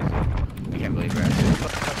fucking crazy. I can't believe we're actually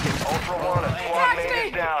Ultra One, a squad mate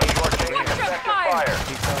is down. You are taking effective fire.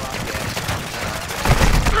 He fell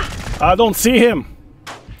off, I don't see him.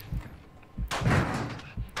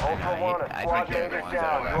 Ultra One, a I squad think they're mate the is ones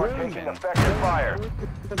down. that You are are taking pushing. effective fire.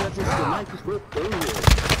 That's just the nicest whip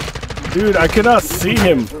through Dude, I cannot see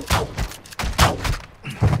him.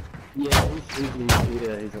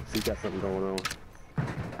 Yeah, he's got something going on.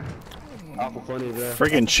 Awful funny there.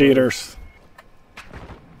 Friggin' cheaters.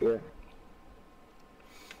 Yeah.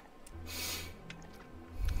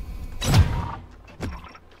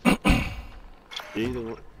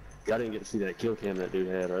 Y'all didn't get to see that kill cam that dude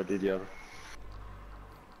had, right? Did y'all?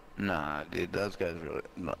 Nah, dude, those guys really,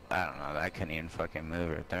 I don't know, I couldn't even fucking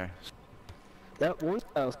move right there. That one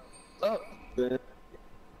house up, man.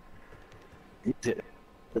 He did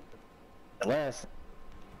it. At last.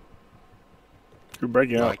 You're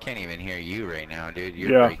breaking No, up. I can't even hear you right now, dude.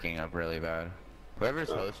 You're Yeah. breaking up really bad. Whoever's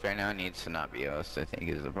host right now needs to not be host, I think,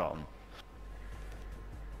 is the problem.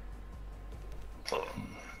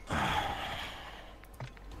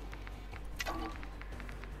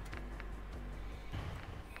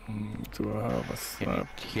 Do I have a Can snap?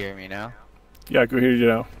 you hear me now? Yeah, I can hear you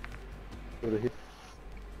now.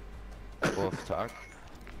 Wolf talk?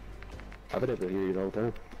 I've been able to hear you the whole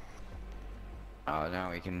time. Oh,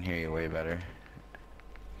 now we can hear you way better.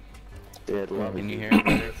 Yeah, Can you hear me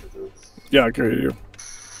better? Yeah, I can hear you.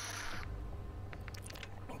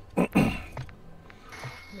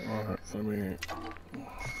 Alright, let me...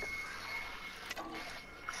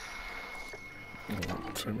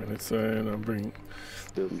 3 minutes in, I'll bring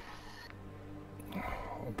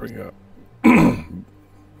up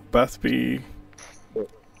Bethby.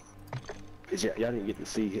 Y'all didn't get to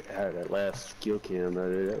see how that last kill cam,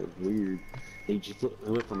 that was weird. He just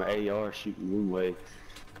went from an AR shooting one way,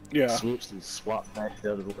 Yeah. switched and swapped back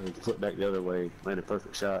the other way, and flipped back the other way, landed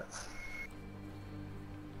perfect shots.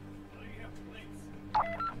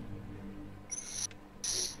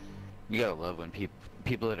 You gotta love when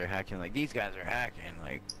people that are hacking, like, these guys are hacking,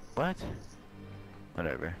 like, what?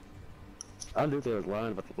 Whatever. I knew they was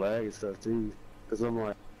lying about the lag and stuff too, cause I'm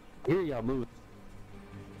like, here y'all moving.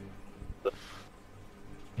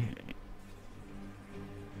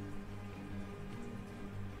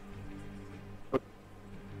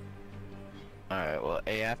 Alright, well,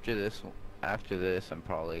 hey, after this, I'm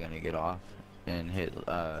probably gonna get off and hit,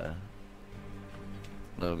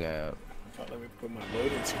 little guy up. Let me put my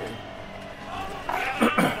loading screen.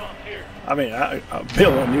 I mean, I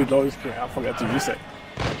built a new loading screen. I forgot to use it.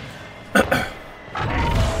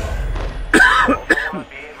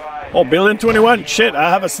 Oh, building 21. Shit, I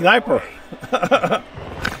have a sniper.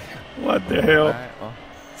 What the hell? Alright, well,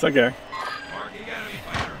 It's okay.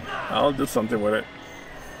 I'll do something with it.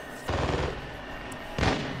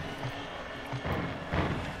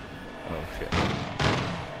 oh shit.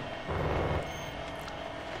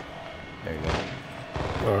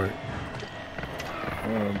 Alright.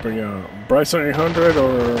 Bring out Bryson 800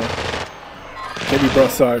 or maybe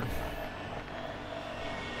Broadside.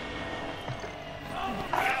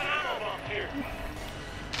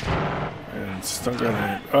 And stun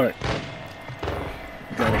grenade. Alright.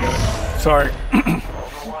 Got it. Sorry.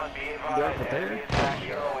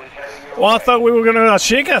 Well, I thought we were gonna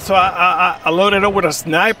Chica, so I loaded up with a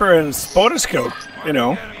sniper and spotter scope. You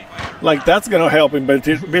know, like that's gonna help in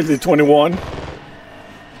Building 21.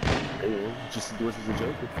 Just do it as a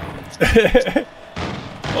Joker.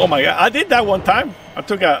 Oh my god, I did that one time. I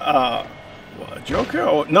took a Joker.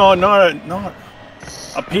 Or, no,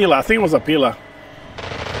 a Pila. I think it was a Pila.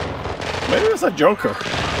 Maybe it was a Joker.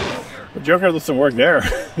 The Joker doesn't work there.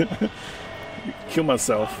 Kill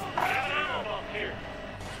myself.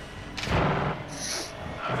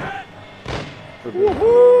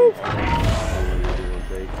 Woohoo!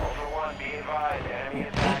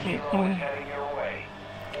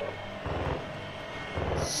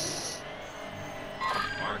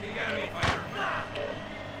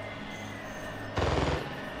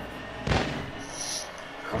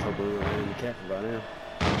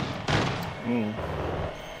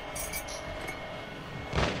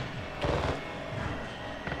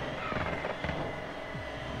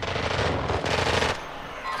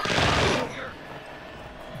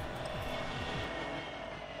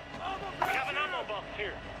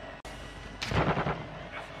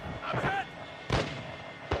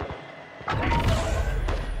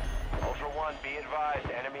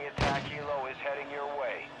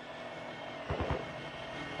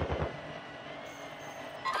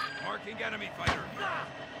 Enemy fighter.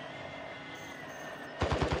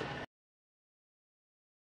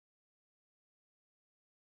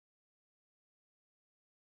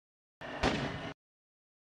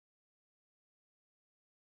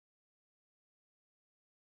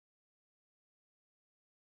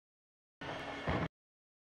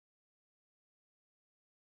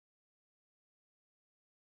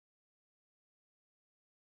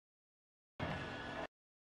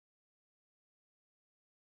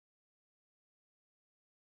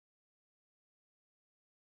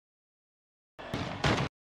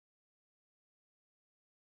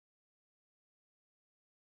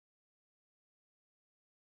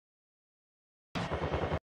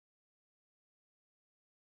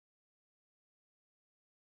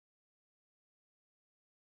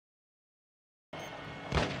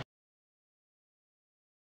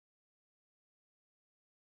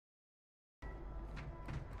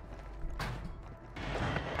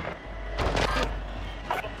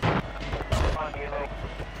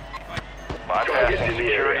 Bypassing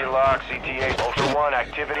security lock, CTA. Ultra One,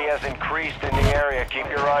 activity has increased in the area. Keep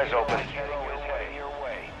your eyes open.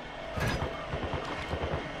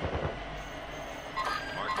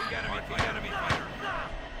 Marking enemy fighter.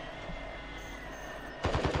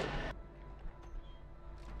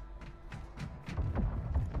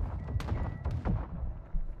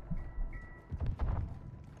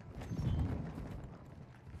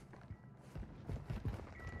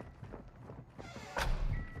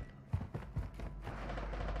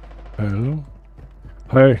 Hello?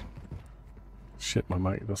 Hey. Shit, my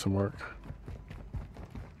mic doesn't work.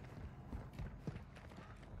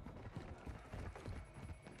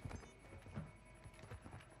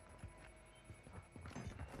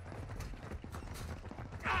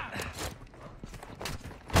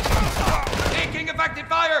 Taking effective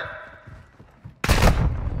fire!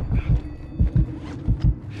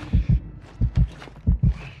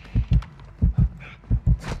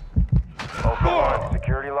 Ultra One,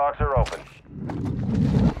 security locks are open.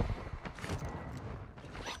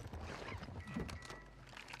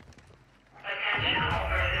 Attention all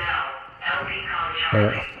personnel. LB com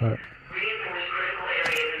charging. Reinforce critical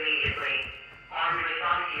areas immediately. Armed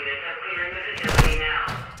response units are clearing the facility now.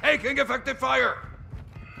 Taking effective fire!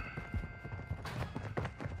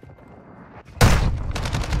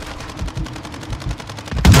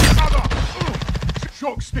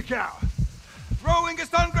 Shock stick out! Throwing a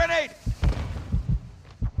stun grenade!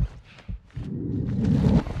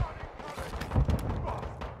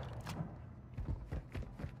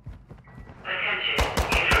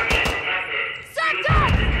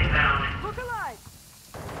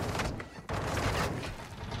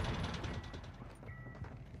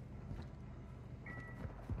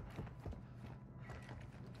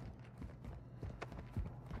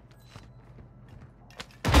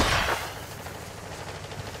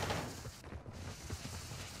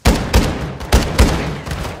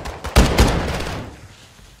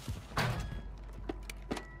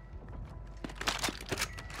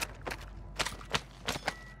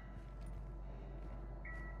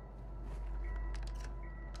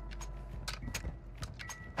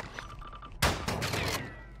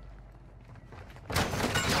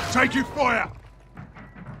 Taking fire!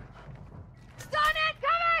 Stun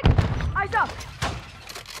incoming! Eyes up!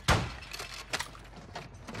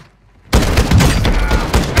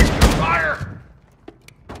 Fire!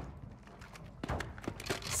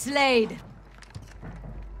 Slade.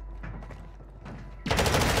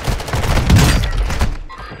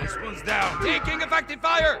 This one's down. Taking effective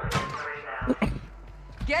fire!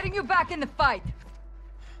 Getting you back in the fight.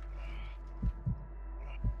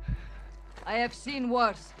 I have seen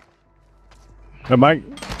worse. Hey, Mike.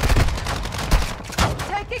 Taking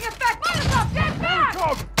effect! Molotov, get back!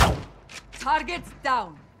 Targets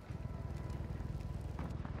down.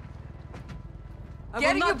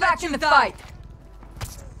 Getting you back in the fight.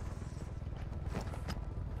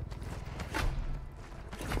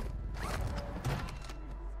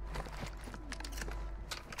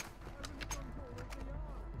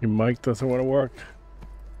 Your mic doesn't want to work.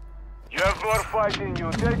 You have more fighting you.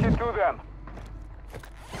 Take it to them.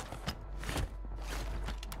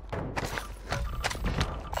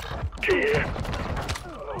 Here.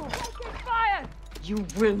 Fire! You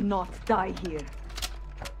will not die here.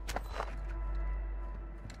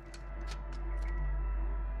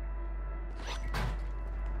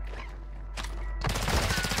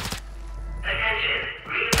 Attention,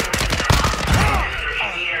 reinforcements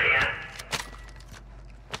in the area.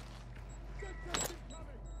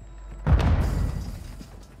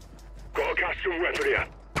 Got a custom weapon here.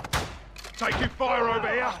 Taking fire over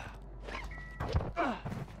here.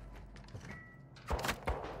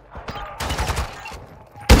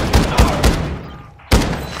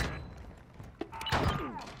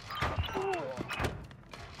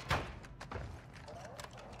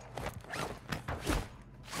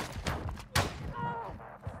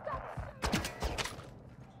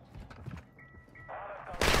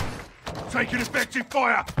 Taking effective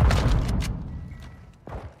fire!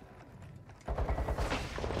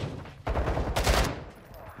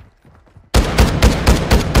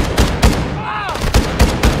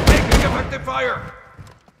 Taking effective fire!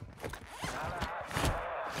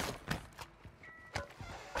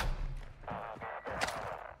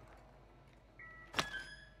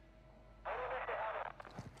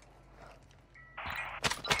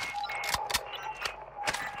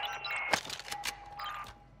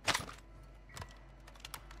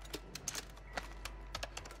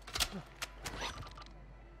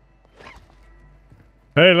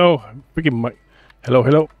 Hello, freaking mic. Hello,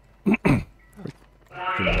 hello. Freaking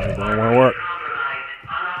mic don't want to work. Compromised.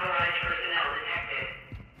 Unauthorized personnel detected.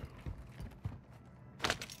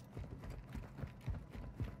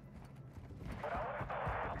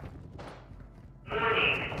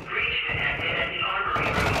 Warning. Breach detected at the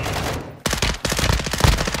armory room.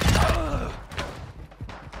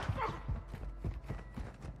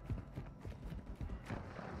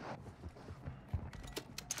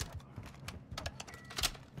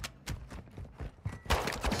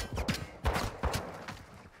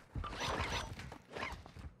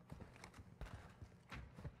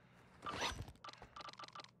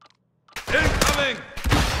 Incoming!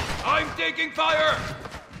 I'm taking fire!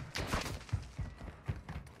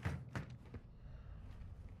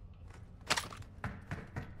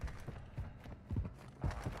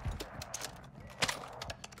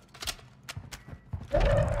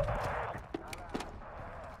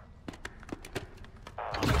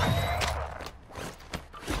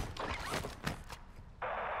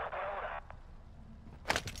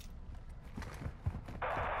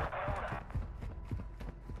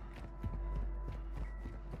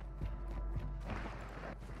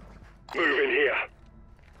 Move in here.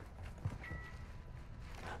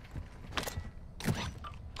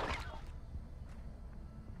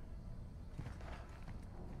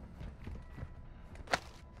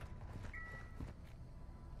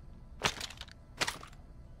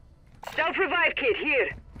 Self-revive kit here.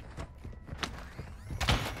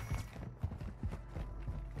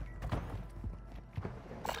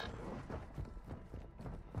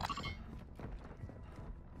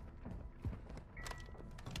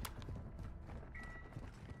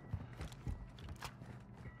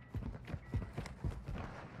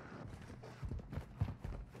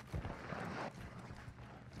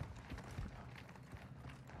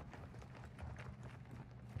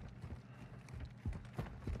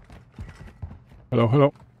 Hello,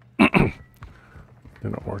 hello.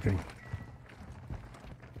 They're not working.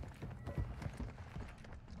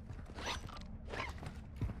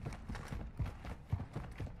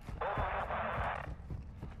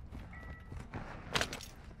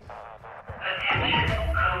 Attention,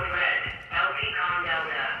 code red. LTCOM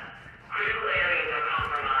Delta. Critical areas are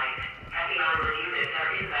compromised. Heavy armored units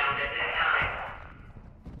are inbound at this time.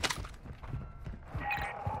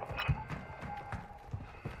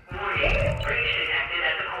 Breach detected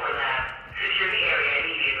at the core lab. Secure the area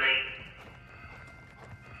immediately.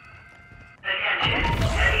 Attention,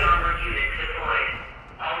 heavy armored units deployed.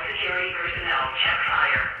 All security personnel check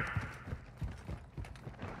fire.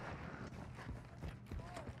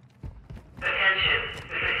 Attention,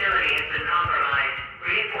 the facility has been compromised.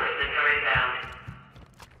 Reinforcements are inbound.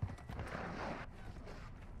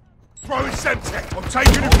 Throwing Semtex! I'm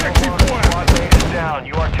taking effective fire! Squad mate is down.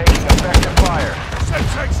 You are taking effective fire.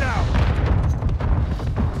 Semtex out!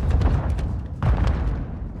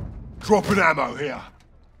 Dropping ammo here.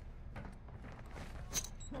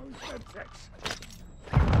 Throwing Semtex!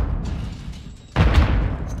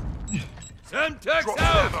 Semtex Drop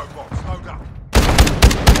out! the ammo box, load up.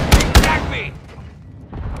 Attack me!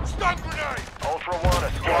 Stun grenade! Ultra One,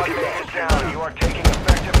 a squad mate is down. You are taking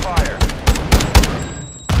effective fire.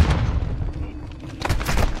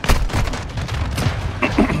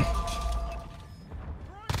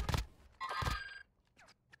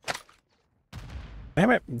 Damn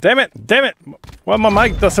it! Damn it! Damn it! Well, my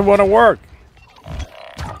mic doesn't want to work.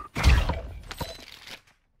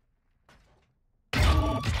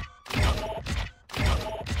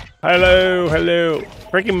 Hello, hello.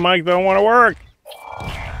 Freaking mic don't want to work.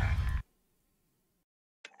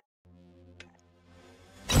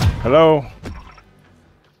 Hello.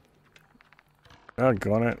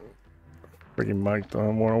 Doggone it. Freaking mic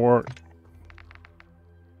don't want to work.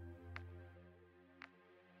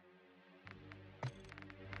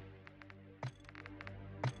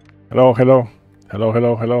 Hello, hello. Hello,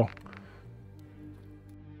 hello, hello.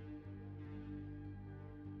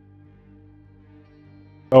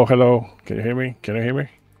 Oh, hello. Can you hear me? Can you hear me?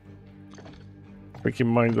 Freaking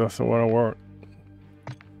mind doesn't want to work.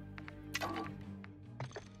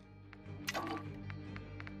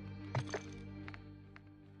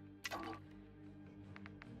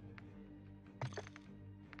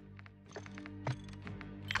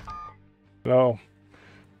 Hello.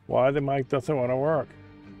 Why the mic doesn't want to work?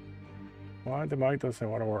 Why the mic doesn't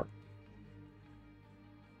want to work?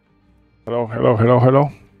 Hello, hello, hello, hello.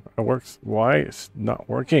 It works. Why it's not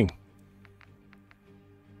working?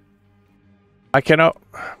 I cannot.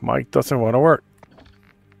 Mic doesn't want to work.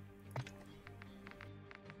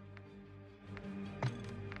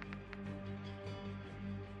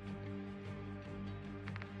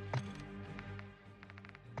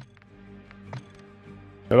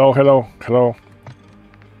 Hello, hello, hello.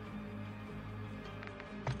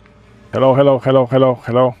 Hello, hello, hello, hello,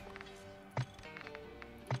 hello.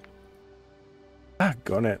 Ah,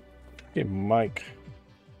 got it. Get mic.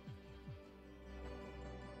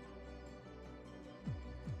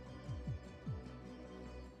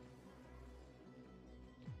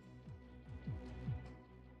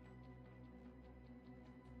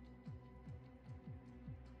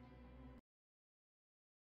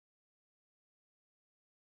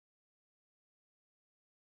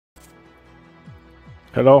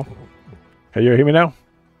 Hello. Can you hear me now?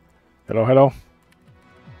 Hello, hello.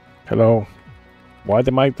 Hello. Why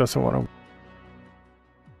the mic doesn't want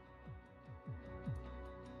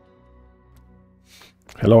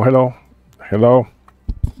to... Hello, hello. Hello.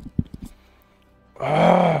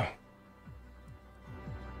 Ah.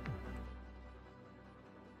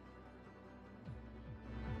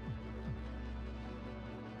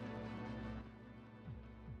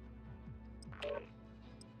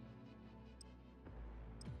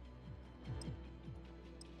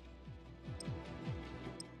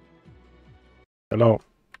 Hello.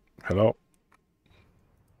 Hello.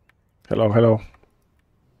 Hello, hello.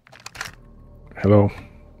 Hello.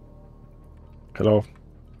 Hello.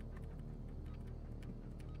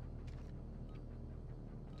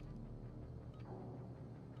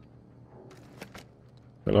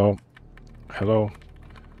 Hello. Hello.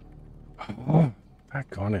 Oh,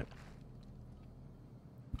 back on it.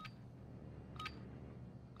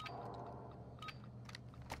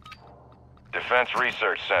 Defense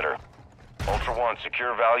Research Center. Ultra One,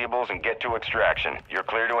 secure valuables and get to extraction. You're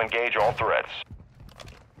clear to engage all threats.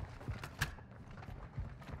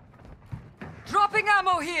 Dropping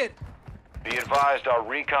ammo here! Be advised, our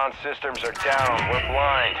recon systems are down. We're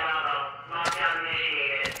blind. Lockdown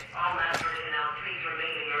initiated. All lab personnel, please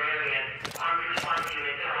remain in your areas. Armed response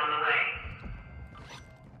units are on the way.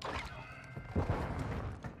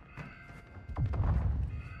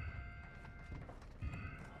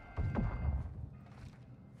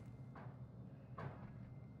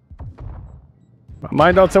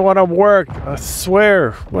 Mine doesn't want to work. I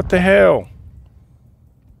swear. What the hell?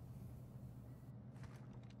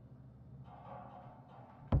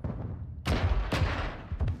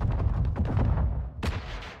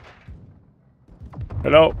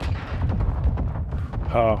 Hello.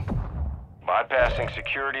 Oh. Bypassing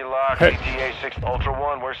security lock, Hey. ETA 6 Ultra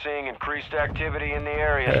One, we're seeing increased activity in the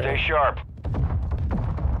area. Stay sharp.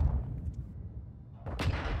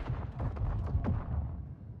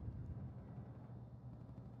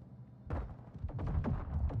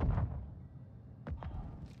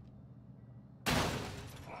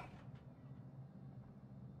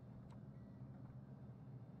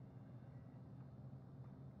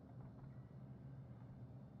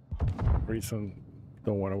 Reason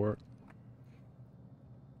don't want to work.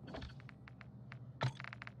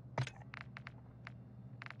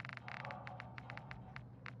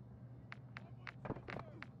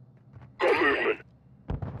 Got movement.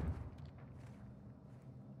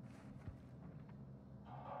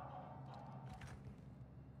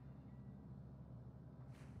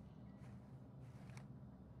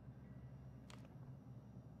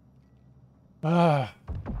 Ah.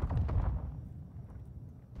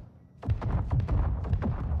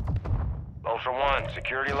 Ultra One,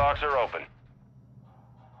 security locks are open.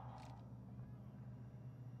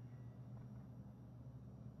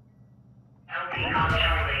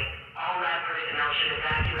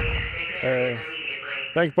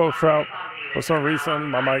 Thank both Trout. For some reason,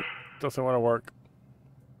 my mic doesn't want to work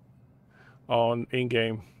on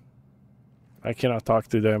in-game. I cannot talk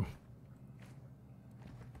to them.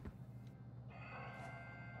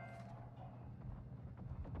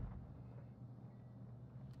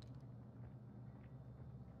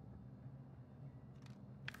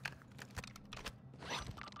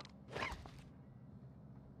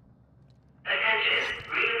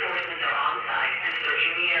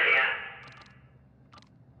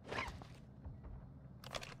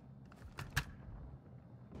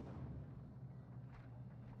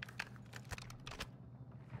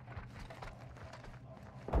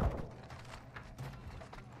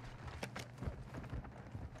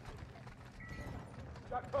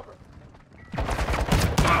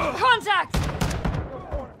 Contact!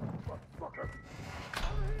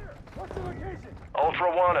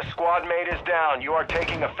 Ultra One, a squad mate is down. You are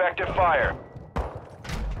taking effective fire.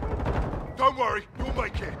 Don't worry, you'll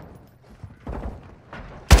make it.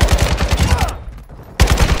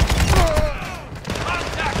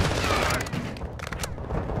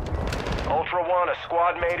 Ultra One, a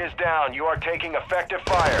squad mate is down. You are taking effective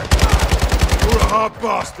fire. You're a hard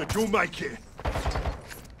bastard, you'll make it.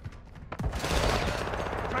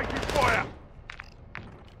 Taking fire.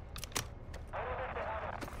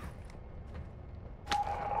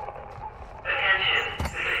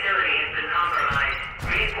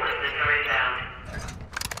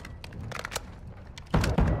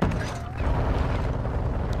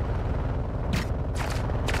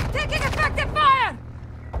 Taking effective fire!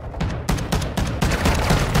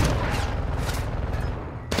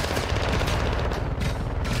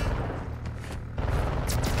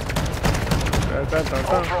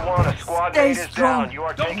 Ultra One, a squad mate is down. You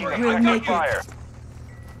are taking effective fire.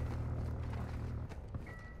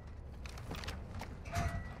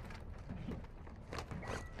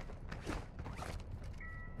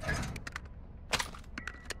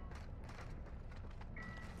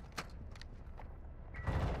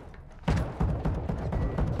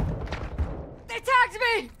 They tagged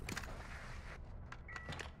me!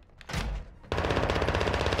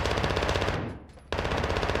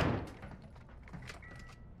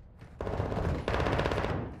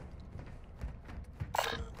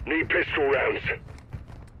 Need pistol rounds.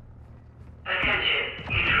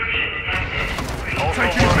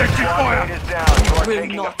 Ultra Taking One, a effective squad fire. mate is down. You are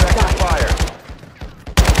taking effective fire.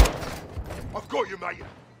 I've got you, mate.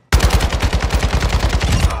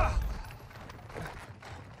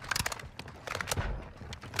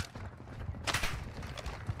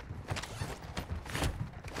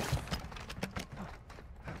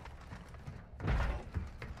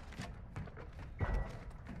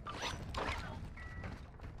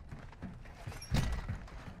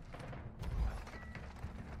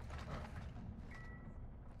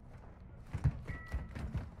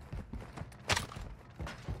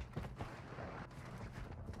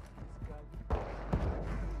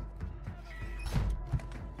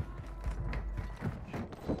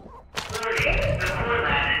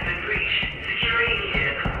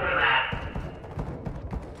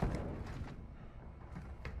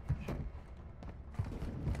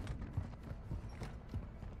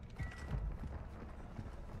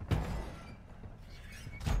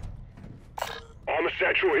 I'm a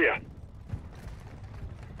satchel here.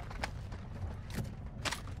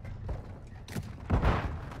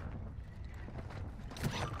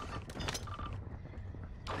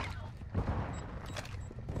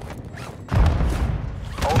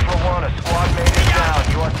 Ultra One, a squad mate is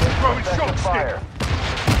down. You are taking effective fire.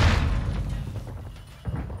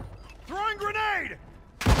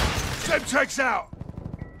 Semtex out!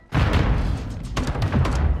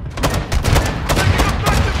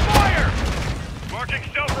 Marking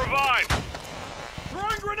self-revive!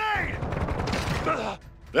 Throwing grenade!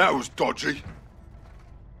 That was dodgy.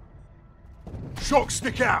 Shock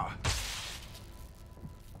stick out!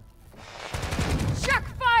 Shock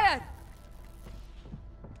fired!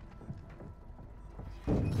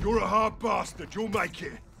 You're a hard bastard, you'll make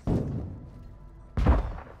it.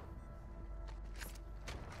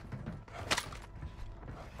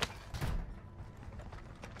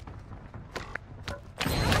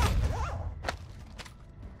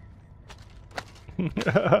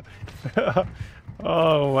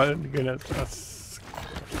 Oh my goodness, that's...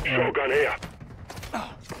 Shotgun here.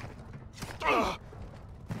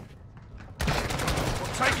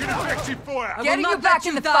 Taking effective fire! Getting you back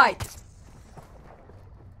in the fight!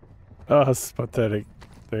 Oh, it's pathetic.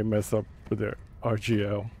 They mess up with their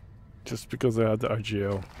RGL. Just because they had the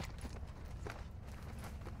RGL.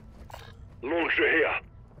 Launcher here.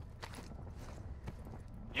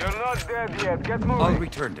 You're not dead yet. Get moving. I'll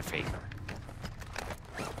return the favor.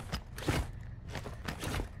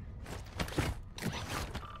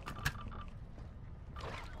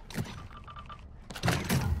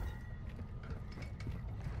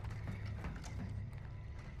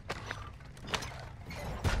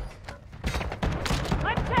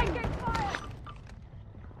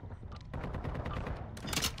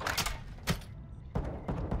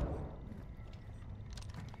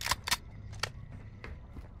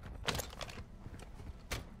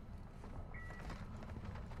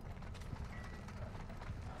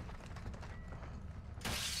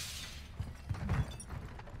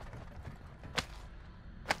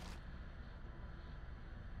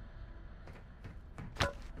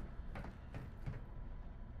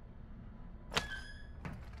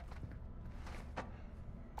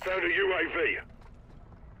 Found a UAV.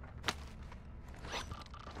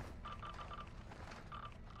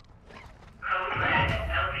 Code red,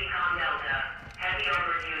 LTCOM Delta. Heavy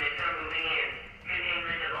armored units are moving in.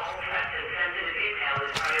 Containment of all threats and sensitive intel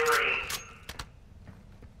is priority.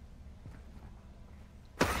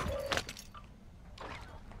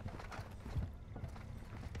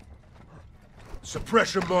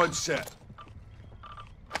 Suppression mindset.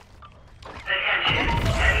 Attention,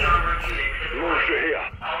 heavy armored units deployed. Launcher here.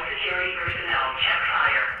 All security personnel, check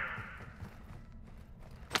fire.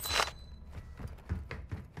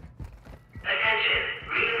 Attention,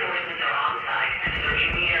 reinforcements are on site and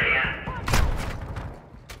searching the area.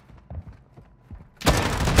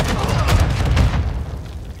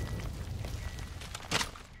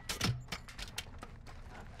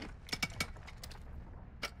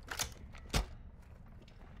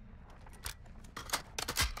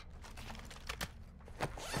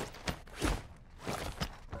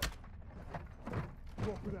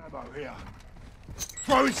 Dropping ammo here.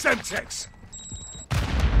 Throwing Semtex!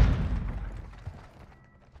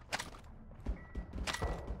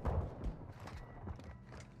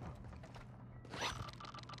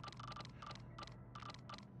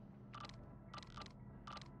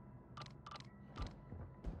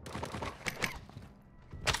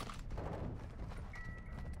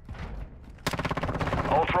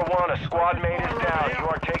 Ultra One, a squad mate is down. You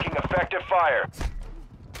are taking effective fire.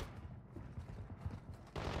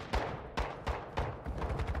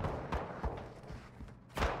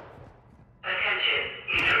 Attention,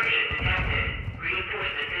 intrusion detected.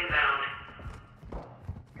 Reinforcements inbound.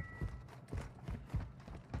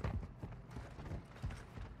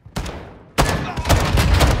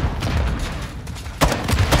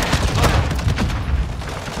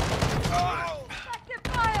 Effective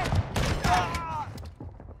fire!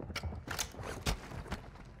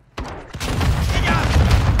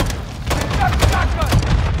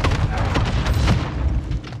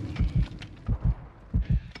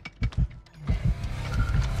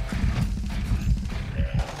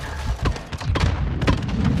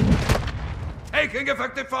 Taking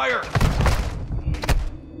effective fire!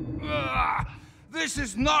 This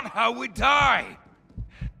is not how we die!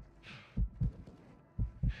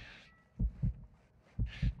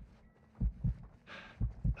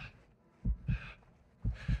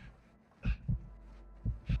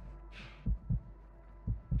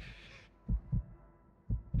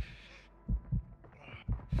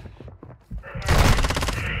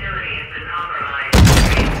 Facility has been compromised.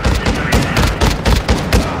 Reinforcements are inbound.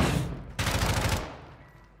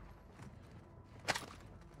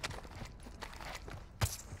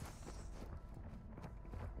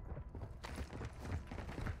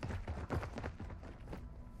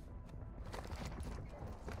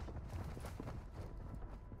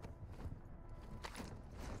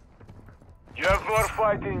 You have more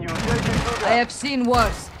fight in you. Take it to them. I have seen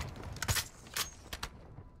worse.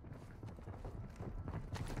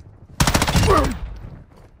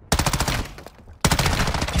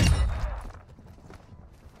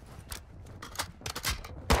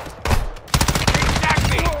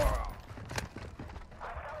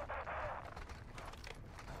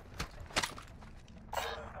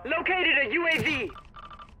 Located a UAV.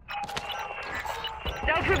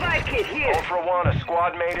 Self-revive kit here. Ultra One, a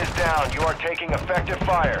squad mate is down. You are taking effective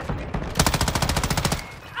fire.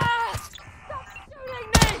 Stop shooting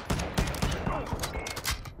me!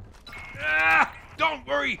 Ah! Don't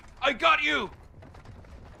worry! I got you!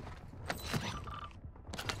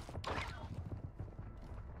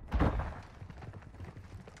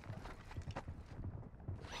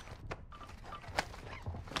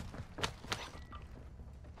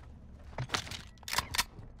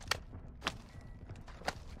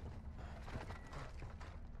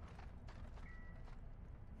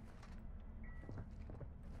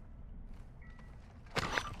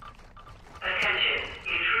 Attention.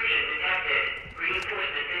 Intrusion detected.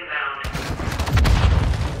 Reinforcements inbound.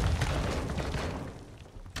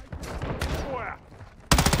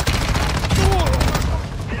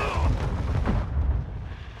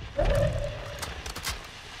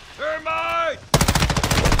 Thermite!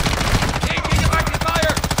 Taking effective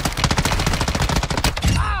fire!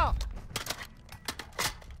 Ow!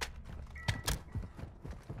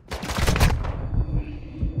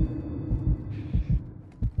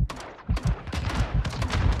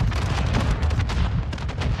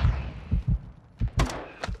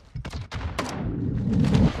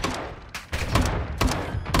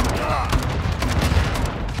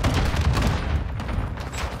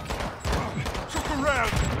 Look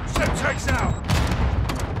around. Chertock's out.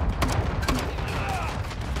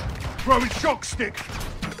 Throwing shock stick.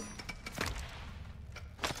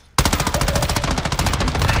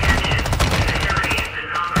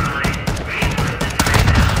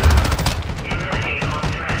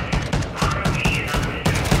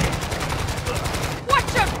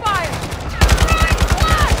 Watch your fire!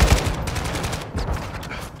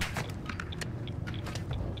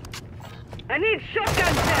 I need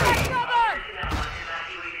shotgun shells.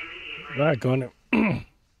 Back on it.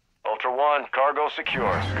 Ultra One, cargo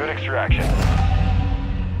secure. Good extraction.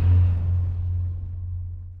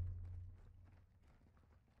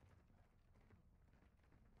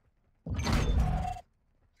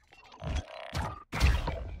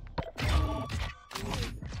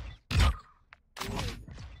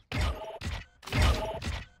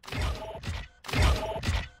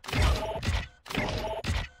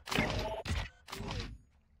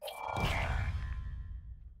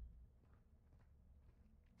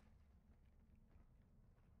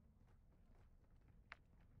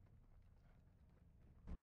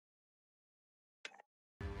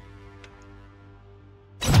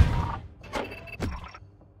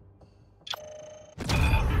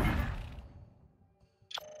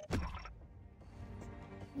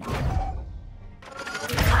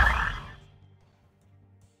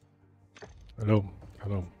 Hello,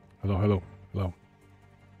 hello, hello, hello, hello.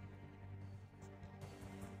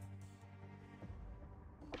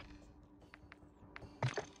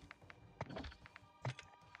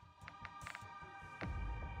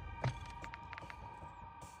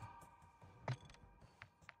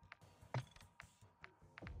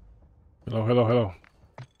 Hello, hello, hello.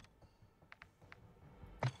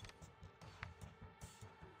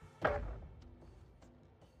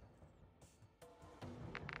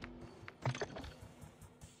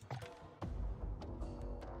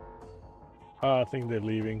 I think they're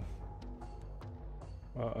leaving.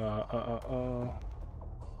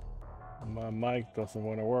 My mic doesn't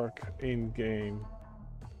want to work in game.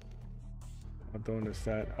 I don't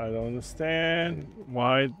understand. I don't understand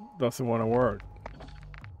why it doesn't want to work.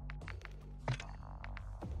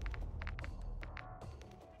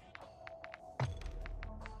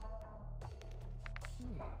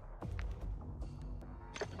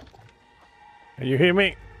 Can you hear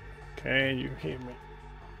me? Can you hear me?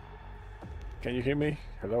 Can you hear me?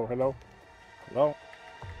 Hello, hello, hello,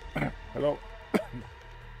 hello.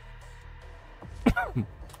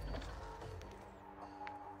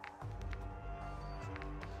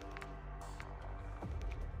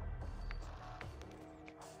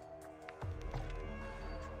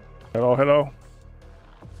 Hello, hello.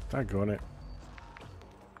 Daggone it.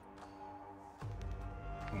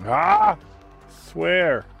 Ah!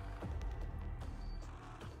 Swear.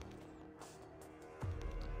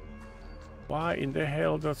 Why in the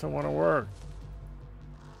hell doesn't want to work?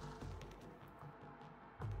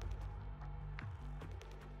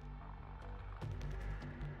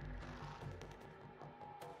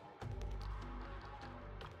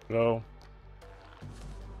 Hello.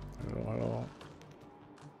 Hello, hello.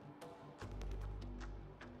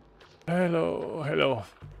 Hello, hello.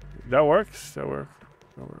 That works? That works.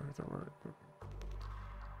 That works, that works.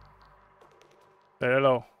 Say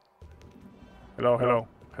hello. Hello, hello,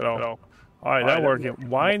 hello. Hello. Alright, that working.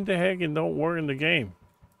 Why in the heck it don't work in the game?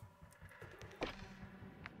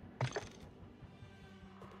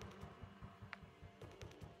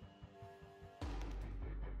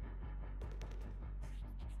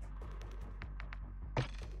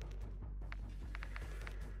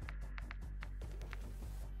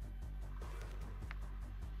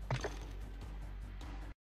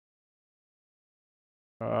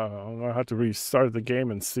 I'm gonna have to restart the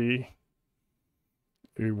game and see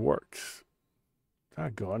if it works.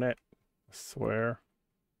 Doggone it. I swear.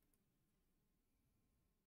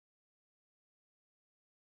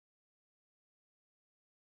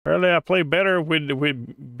 Apparently I play better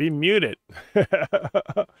with being muted.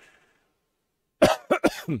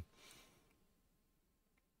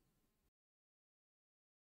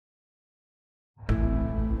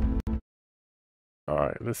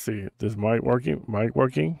 Alright, let's see. Is mic working? Mic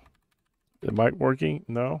working? The mic working?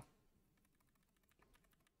 No.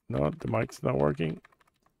 No, the mic's not working.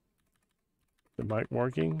 The mic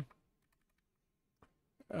working?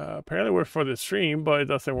 Apparently works for the stream, but it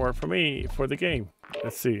doesn't work for me for the game.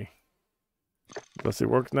 Let's see. Does it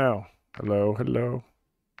work now? Hello, hello.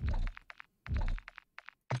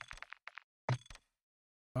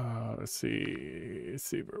 Let's see. Let's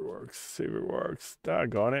see if it works. See if it works.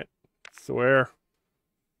 Doggone it. Swear.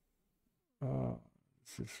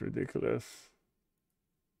 This is ridiculous.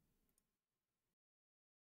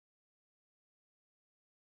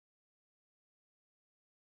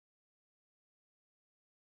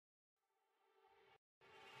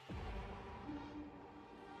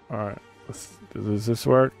 All right. Does this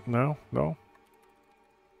work? No? No?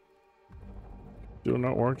 Still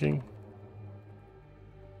not working?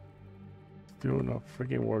 Still not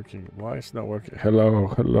freaking working. Why is it not working? Hello,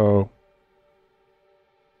 hello.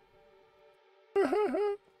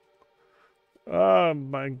 Oh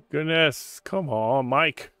my goodness. Come on,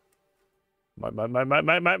 Mike. Mike. The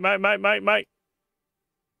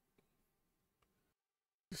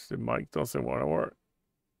mic doesn't want to work.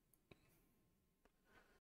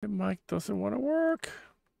 The mic doesn't want to work.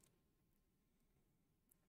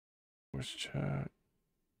 Where's chat?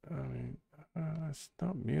 I mean, it's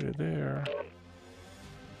not muted there.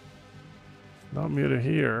 It's not muted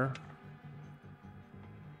here.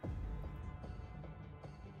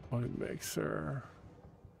 Point mixer.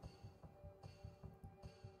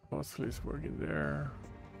 Mostly it's working there.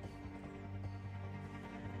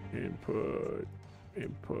 Input.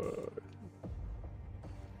 Input.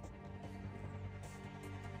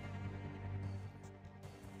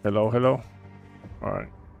 Hello, hello. All right.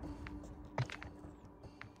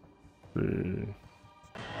 See.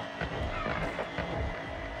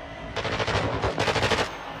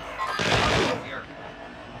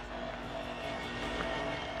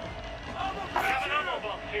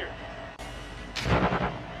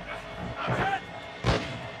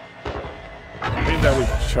 I think that would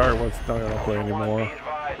chart what's not gonna play anymore.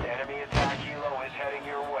 Enemy attack helo is heading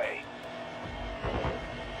your way.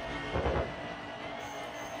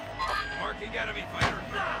 Marking enemy fighter.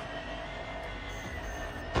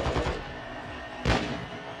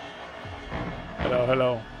 Hello,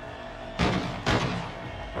 hello.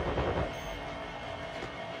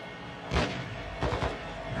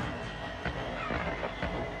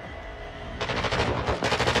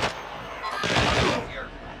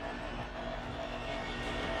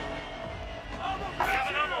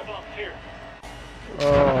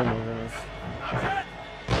 Oh my goodness.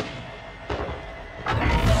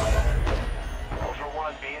 Ultra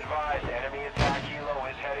One, be advised, enemy attack helo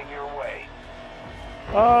is heading your way.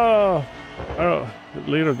 Oh, the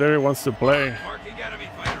leader there wants to play.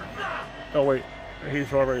 Oh wait,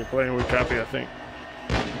 he's already playing with Cappy, I think.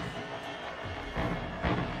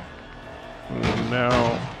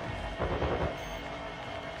 Now.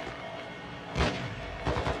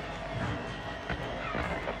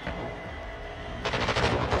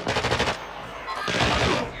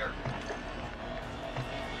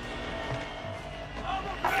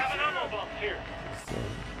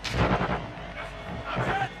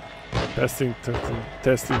 Testing.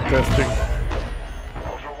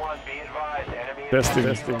 Ultra One, be advised, enemy Testing.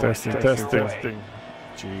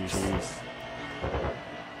 Jeez.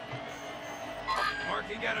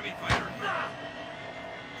 Marking enemy fighter.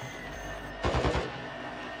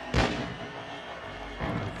 I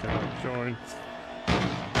cannot join.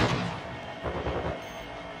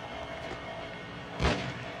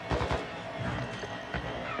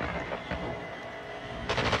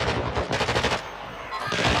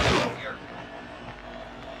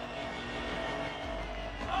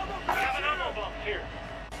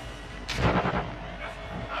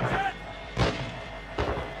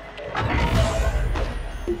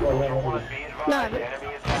 advised,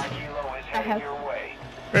 enemy attack helo is heading your way.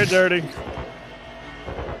 Hey, Dirty.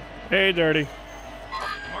 Hey, Dirty.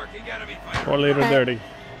 Marking enemy fighter. Or later, Dirty.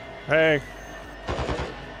 Hey.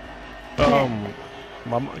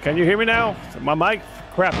 Can you hear me now? My mic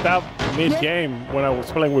crapped out mid-game when I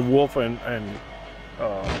was playing with Wolf and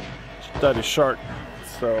that is short,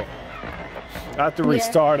 so I have to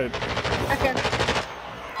restart it. Okay.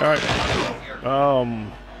 All right.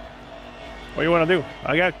 What do you want to do?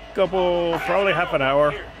 I got a couple, probably half an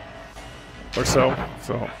hour or so.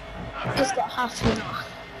 So. Just got half an hour.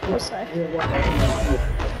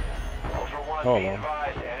 Hold on.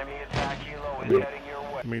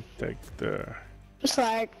 Let me take the. It's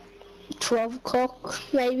like 12 o'clock,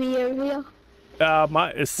 maybe earlier.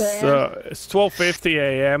 It's 12:50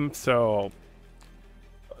 a.m. So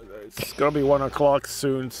it's gonna be 1 o'clock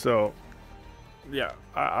soon. So yeah,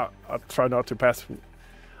 I'll try not to pass.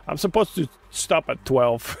 I'm supposed to stop at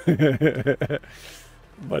 12,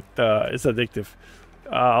 but it's addictive.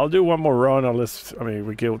 I'll do one more run unless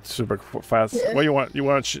we go super fast. Yeah. What do you want? You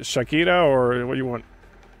want Shakira or what do you want?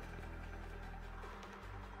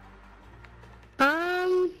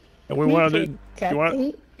 And we want to do. You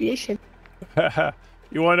want?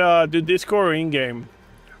 You want to do Discord or in-game?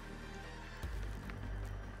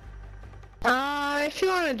 If you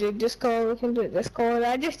want to do Discord, we can do Discord.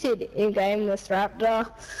 I just did in-game with Raptor.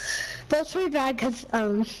 But it's really bad because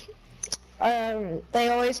they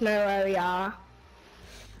always know where we are.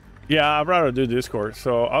 Yeah, I'd rather do Discord,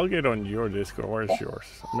 so I'll get on your Discord. Where's yours?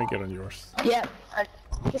 Let me get on yours. Yep.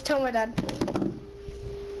 Just tell my dad.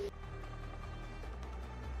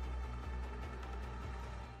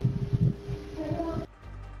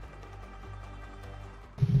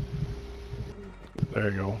 There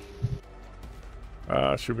you go.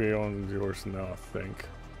 Should be on yours now, I think.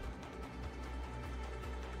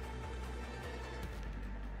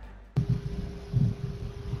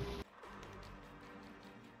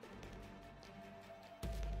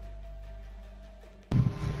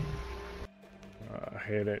 I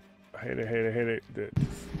hate it. I hate it. The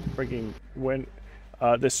freaking when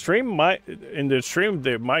the stream might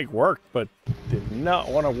the mic worked, but did not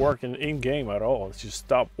want to work in game at all. It just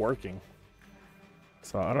stopped working.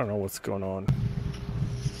 So I don't know what's going on.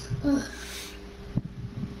 Oh,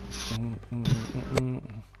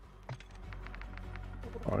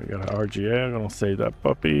 I got an RGA. I'm gonna save that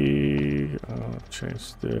puppy.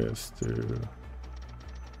 Change this to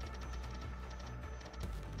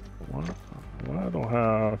what? I don't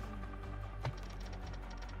have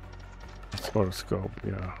Photoscope.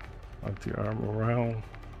 Yeah, anti-armor round.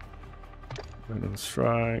 Venom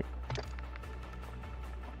strike.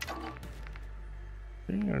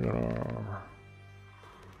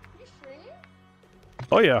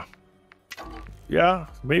 Oh yeah, yeah.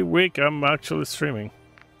 Midweek, I'm actually streaming.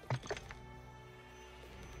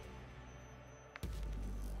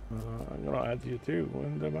 I'm gonna add you too.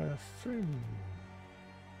 When am I stream?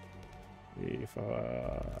 If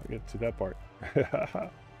I get to that part.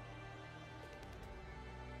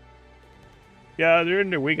 Yeah, during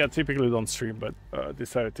the week I typically don't stream, but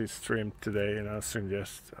decided to stream today, and I streamed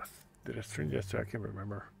yesterday. Did I stream yesterday? I can't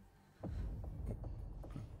remember.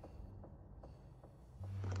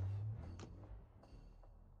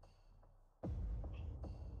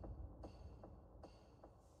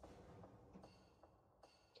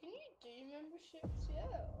 Can you do memberships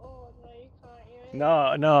yet? Or no, you can't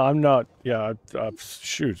yet? No, I'm not. Yeah,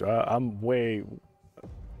 shoot, I'm way.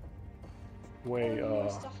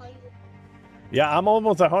 Yeah, I'm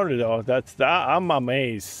almost 100 though. I'm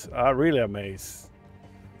amazed. I'm really amazed.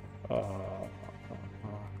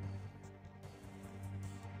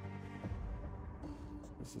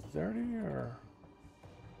 Is it dirty or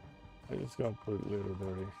I just gonna put a little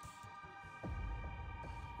dirty?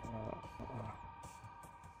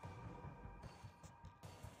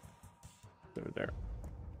 There.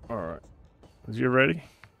 All right. Is you ready?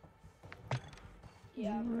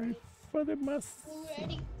 Yeah. You ready for the mess?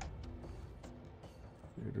 Ready.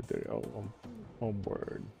 Oh, on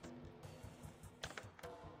board.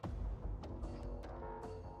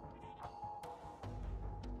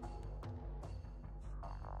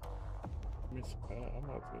 Misspell it.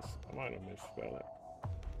 I might have misspelled it.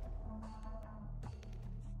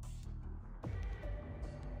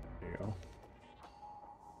 There you go.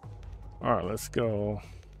 All right, let's go.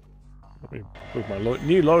 Let me put my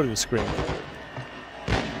new loading screen.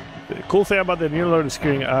 The cool thing about the new loading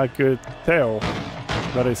screen, I could tell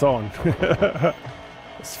that it's on.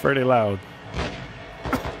 It's pretty loud.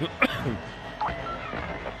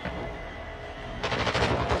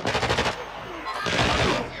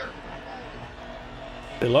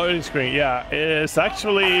 The loading screen, yeah, it's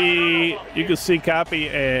actually, you can see Cappy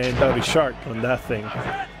and Dottie Shark on that thing.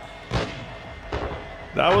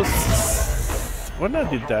 That was, when I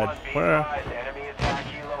did that, where,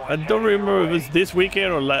 I don't remember if it was this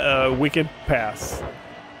weekend or weekend past.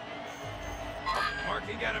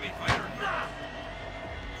 Marking enemy fighter.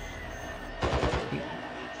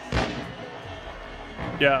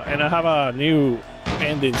 Yeah, and I have a new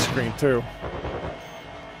ending screen too.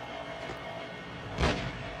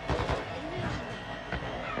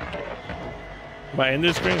 My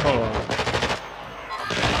ending screen? Hold on.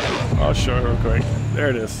 I'll show you real quick. There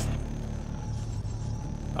it is.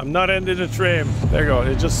 I'm not ending the stream. There you go.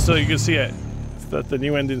 It's just so you can see it. That's the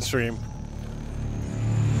new ending stream.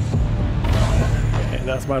 And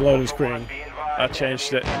that's my loading screen. I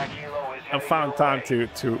changed it. I found time to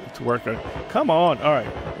work on it. Come on. All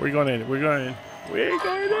right. We're going in. We're going in. We're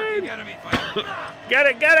going in. Get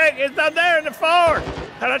it. Get it. It's not there in the forward.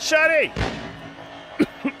 Had a shotty.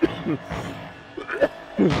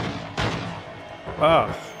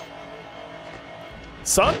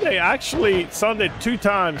 Sunday, actually, Sunday 2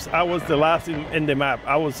 times, I was the last in the map.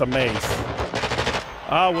 I was amazed.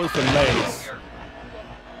 I was amazed.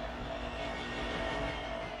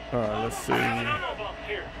 Alright, let's see. Alright,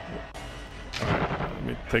 let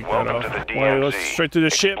me take that off. To the DMZ. Well, let's straight to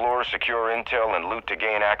the ship. Explore, secure intel, and loot to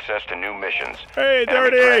gain access to new missions. Hey, there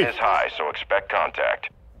it Enemy is! threat is high, so expect contact.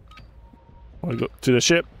 Wanna go to the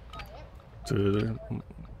ship? To the...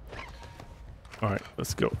 Alright,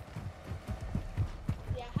 let's go.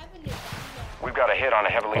 We've got a hit on a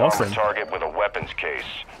heavily armored target with a weapons case.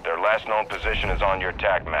 Their last known position is on your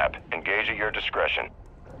TAC map. Engage at your discretion.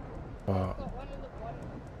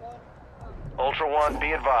 Ultra One,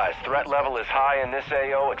 be advised. Threat level is high in this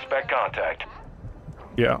AO. Expect contact.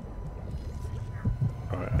 Yeah.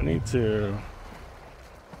 Alright, I need to...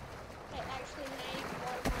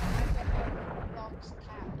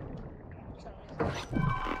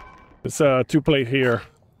 It's a 2-plate here.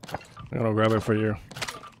 I'm gonna grab it for you.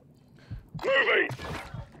 Moving!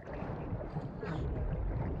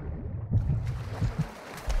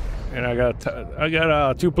 And I got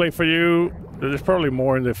a 2-plate for you. There's probably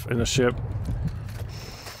more in the ship.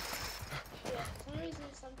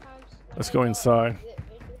 Let's go inside.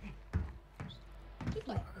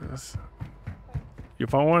 You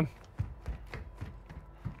found one?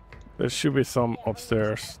 There should be some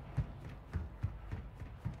upstairs.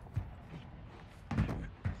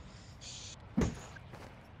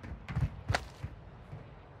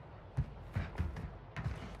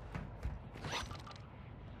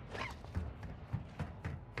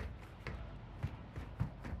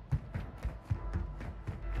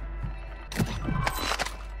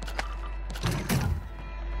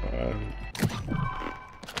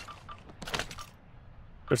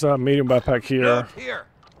 There's a medium backpack here.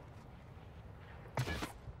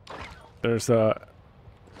 There's a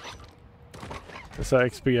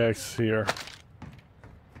XPX here.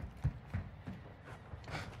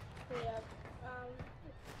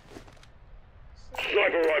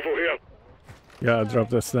 Sniper rifle here. Yeah, I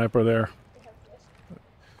dropped the sniper there.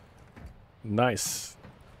 Nice.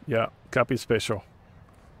 Yeah, copy special.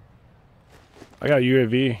 I got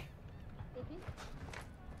UAV.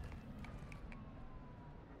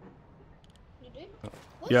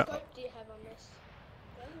 Yeah. What do you have on this?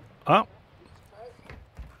 Huh?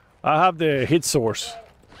 I have the hit source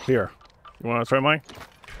here. You want to try mine?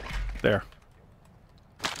 There.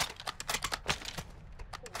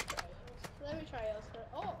 Let me try yours.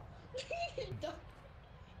 Oh, the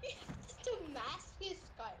Damascus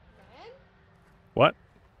scope, man. What?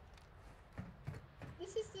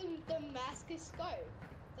 This is the Damascus scope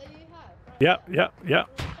that you have. Right? Yeah.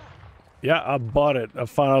 Yeah, I bought it. I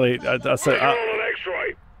finally. I said.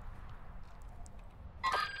 X-ray.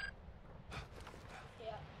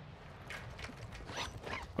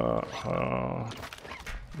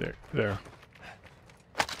 There.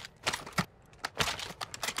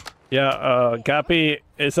 Yeah, Cappy.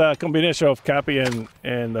 It's a combination of Cappy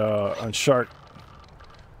and Shark.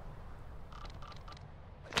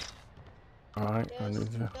 All right, I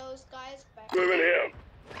need to. Those guys back. Moving here.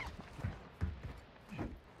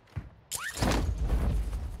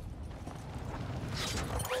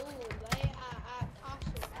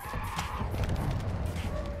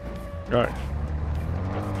 All right.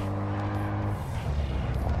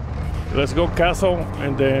 Let's go castle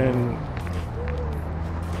and then.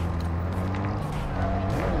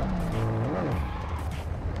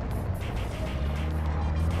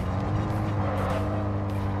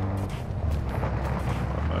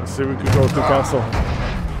 Let's see if we can go to castle.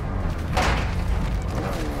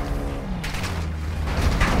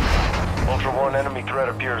 Ultra One, One, enemy threat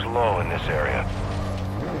appears low in this area.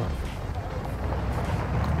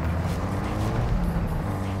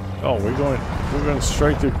 Oh, we're going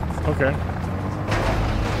straight to. Okay.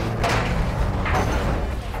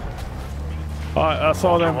 I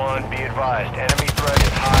saw them. One, be advised, enemy threat is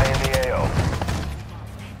high in the AO.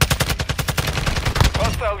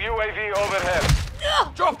 Hostile UAV overhead.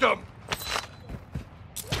 Drop them!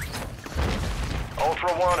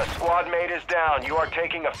 Ultra One, a squad mate is down. You are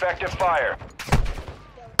taking effective fire.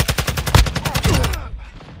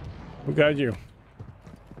 Who got you?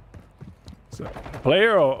 So,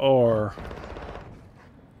 player or?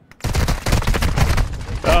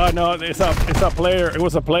 No, it's a player. It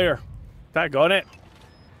was a player. That got it.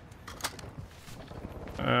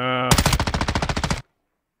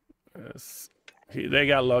 Yes. They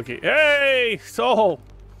got lucky. Hey, Soho,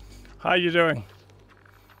 how you doing?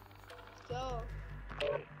 So.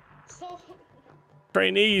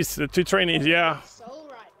 Trainees, the 2 trainees, yeah. So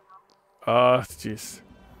right. Jeez.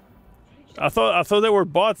 I thought they were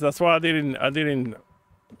bots. That's why I didn't. I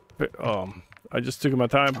just took my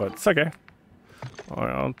time, but it's okay. All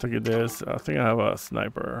right, I'll take this. I think I have a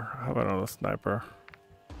sniper. I have another sniper.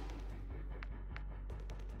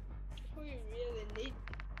 We really need.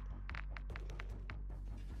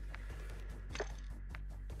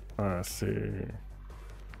 All right, let's see.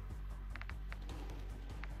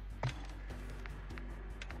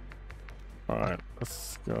 All right,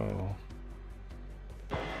 let's go.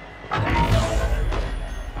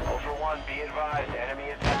 Ultra One, be advised, enemy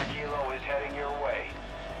attack helo is heading your way.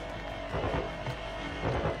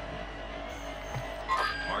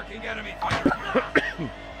 Marking enemy fighter.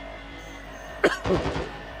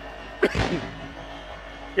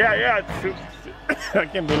 Yeah. I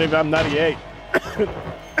can't believe I'm 98.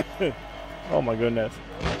 Oh my goodness.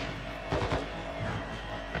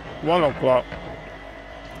 1 o'clock.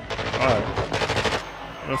 All right,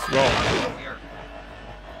 let's go.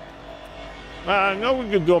 I know we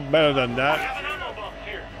could do better than that.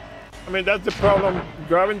 I mean, that's the problem.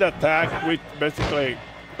 Grabbing the attack, we basically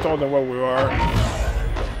told them where we were.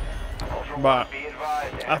 But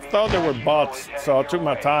I thought they were bots, so I took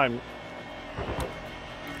my time.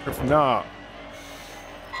 If not,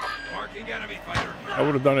 I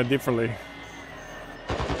would have done it differently.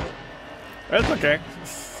 It's okay.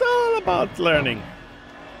 It's all about learning.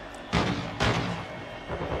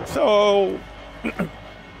 So,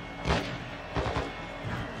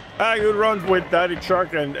 I could run with Daddy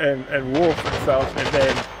Truck and Wolf and stuff, and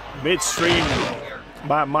then midstream,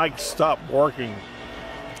 my mic stopped working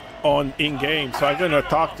on in-game, so I couldn't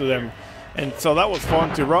talk to them. And so that was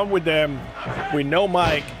fun to run with them with no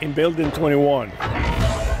mic in Building 21.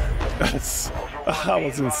 That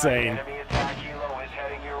was insane.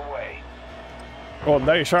 Well,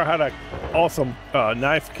 they sure had an awesome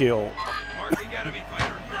knife kill.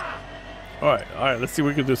 All right, let's see if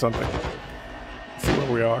we can do something. Let's see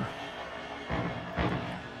where we are.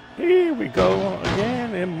 Here we go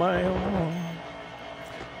again in my own.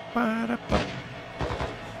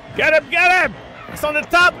 Get him! It's on the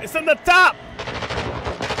top! It's on the top!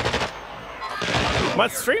 My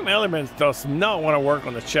stream elements does not want to work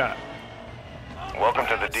on the chat. Welcome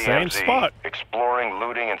to the DMZ. Same spot. Exploring,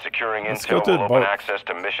 looting, and securing Let's go intel to the will open boat. access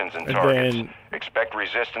to missions and And targets. then- Expect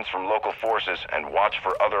resistance from local forces and watch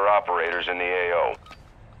for other operators in the AO.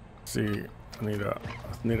 See, I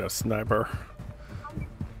need a sniper.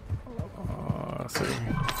 Let's see.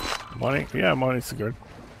 Money? Yeah, money's good.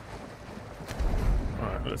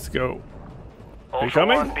 Alright, let's go. Are you Ultra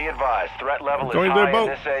coming? One, be advised. Threat level is Going to the high in boat.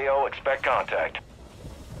 this AO. Expect contact.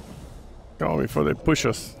 Go before they push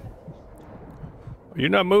us. You're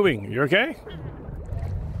not moving. You okay?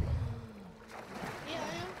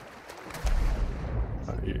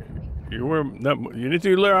 You were not, you need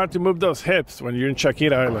to learn how to move those hips when you're in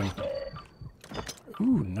Shakira Island.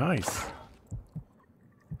 Ooh, nice.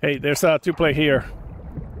 Hey, there's a 2-play here.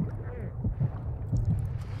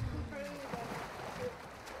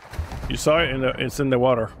 You saw it it's in the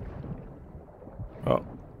water. Oh,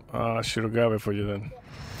 I should have grabbed it for you then.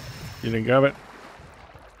 You didn't grab it?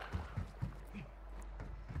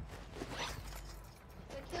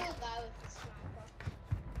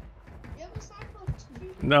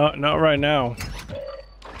 No, not right now.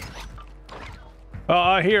 Oh,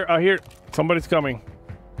 I hear. Somebody's coming.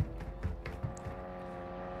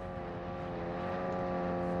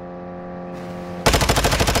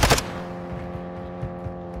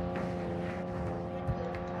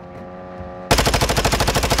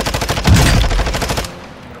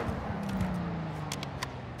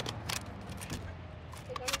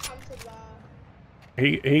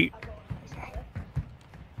 He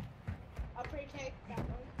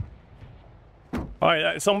All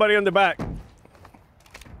right, somebody in the back.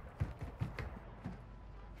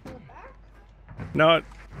 No.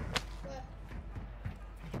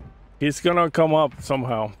 He's gonna come up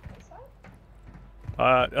somehow.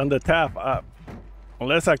 On the tap.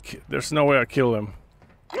 Unless there's no way I kill him.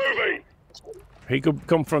 Moving. He could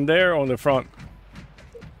come from there on the front.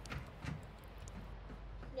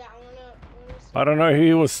 Yeah, I don't know if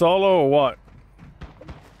he was solo or what.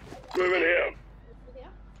 Moving here.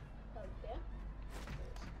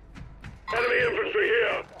 Enemy infantry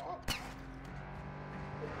here.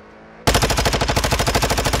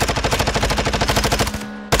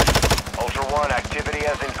 Ultra One, activity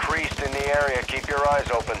has increased in the area. Keep your eyes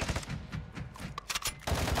open.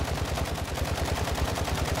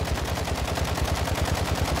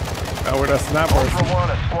 Where the sniper. Ultra One,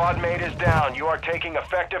 a squad mate is down. You are taking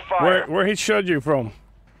effective fire. Where he shot you from?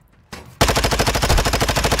 I'm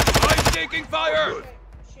taking fire!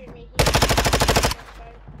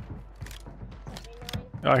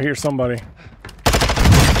 I hear somebody.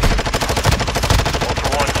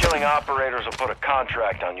 Ultra One, killing operators will put a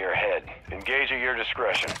contract on your head. Engage at your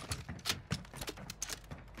discretion.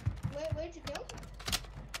 Where'd you go?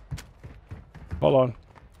 Hold on.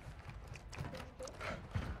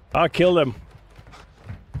 I killed him.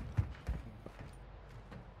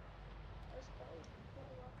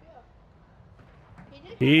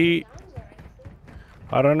 I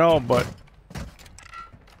don't know, but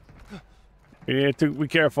you need to be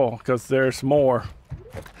careful because there's more.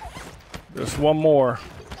 There's one more.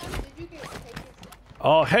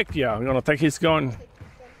 Oh heck yeah! I'm gonna take his gun.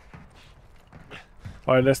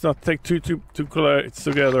 All right, let's not take two collides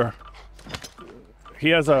together. He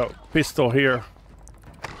has a pistol here.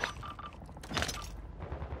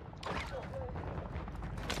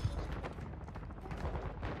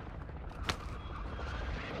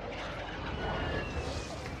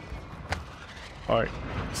 Alright,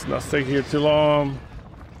 let's not stay here too long.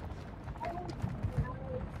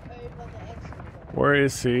 Where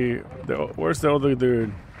is he? Where's the other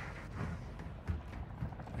dude?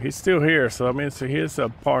 He's still here, so that means he is a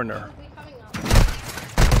partner.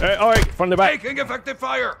 Hey, alright, from the back. Taking effective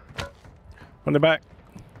fire! From the back.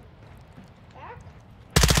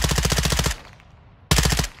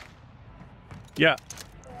 Yeah.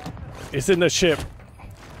 It's in the ship.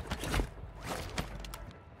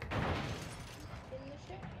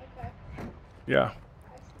 Yeah,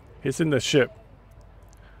 he's in the ship.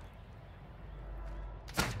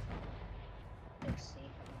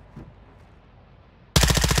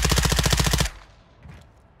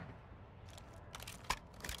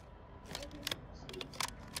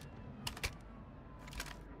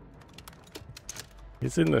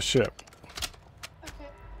 He's in the ship.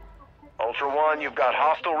 Ultra One, you've got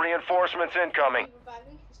hostile reinforcements incoming.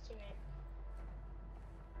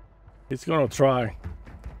 He's gonna try.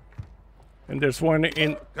 And there's one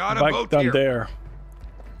in back down there.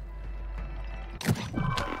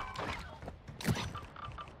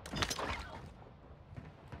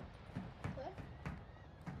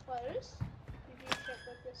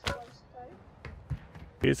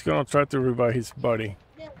 He's gonna try to revive his buddy.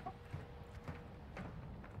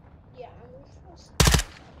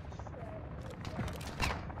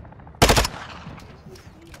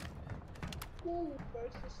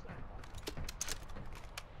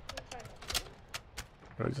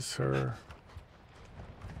 I just heard.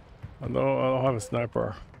 I don't have a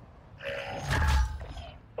sniper.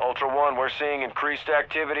 Ultra One, we're seeing increased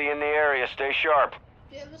activity in the area. Stay sharp.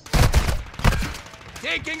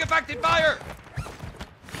 Taking effective fire!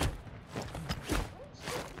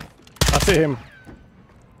 I see him.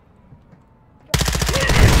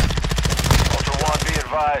 Ultra One, be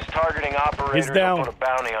advised, targeting operators He's down. will put a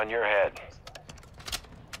bounty on your head.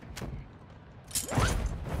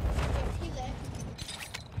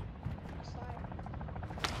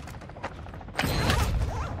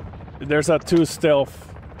 There's a 2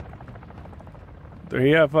 stealth. Do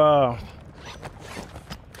you have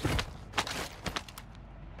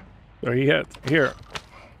do he had here?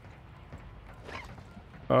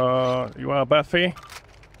 You want a Buffy?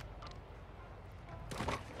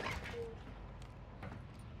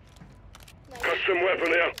 Custom weapon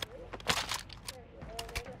here.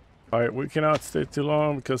 Alright, we cannot stay too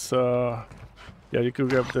long because yeah, you could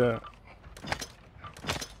grab the.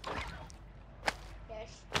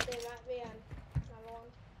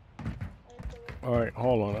 Alright,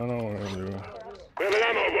 hold on. I don't know what I'm doing. We have an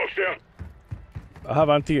ammo box here. I have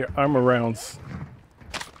anti-armor rounds.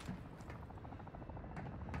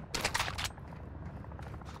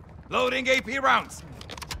 Loading AP rounds.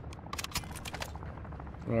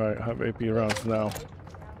 Alright, I have AP rounds now.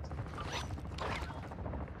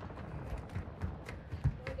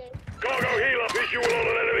 Visual on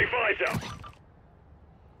an enemy fighter.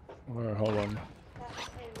 Alright, hold on.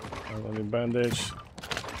 I need bandage.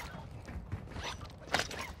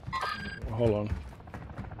 Hold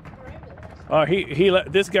on.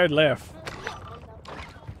 This guy left.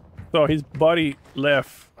 So his body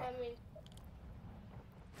left.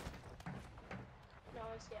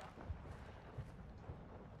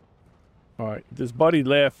 Alright, this body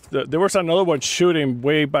left. There was another one shooting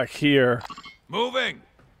way back here. Moving!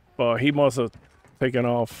 But he must have taken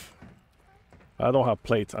off. I don't have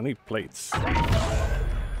plates. I need plates.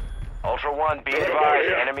 Ultra One, be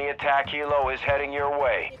advised, enemy attack helo is heading your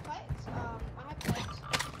way.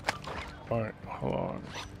 Alright, hold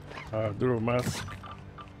on. Do a mask.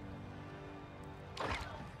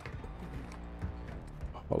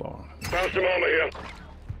 Hold on. Found some armor here.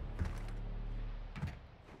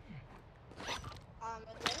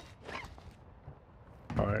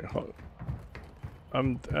 Alright, hold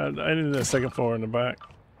on. I need the second floor in the back.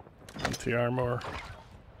 Anti-armor.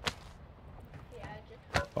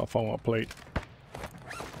 I'll find my plate.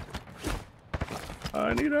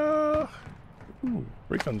 I need a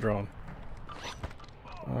recon drone.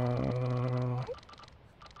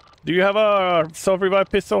 Do you have a self-revive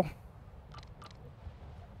pistol?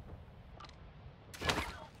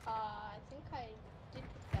 I think I did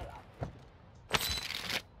pick that up.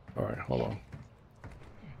 Alright, hold on.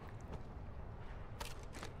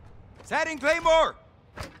 Setting Claymore!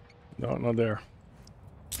 No, not there.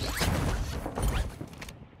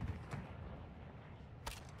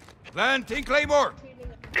 Planting Claymore!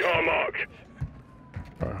 Car mark.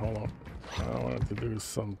 Alright, hold on. I wanted to do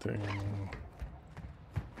something.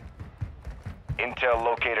 Intel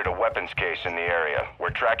located a weapons case in the area. We're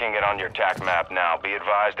tracking it on your TAC map now. Be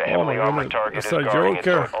advised a heavily armored target is guarding it.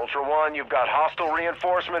 Ultra One, you've got hostile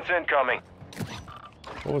reinforcements incoming.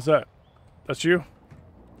 What was that? That's you?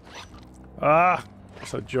 Ah!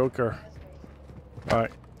 It's a Joker.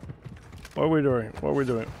 Alright. What are we doing? What are we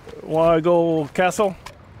doing? Wanna go castle?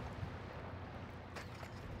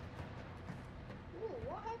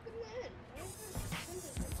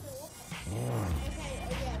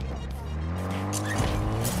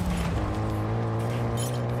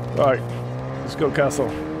 Alright, let's go castle.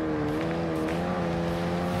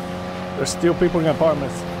 There's still people in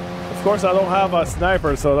apartments. Of course I don't have a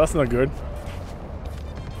sniper, so that's not good.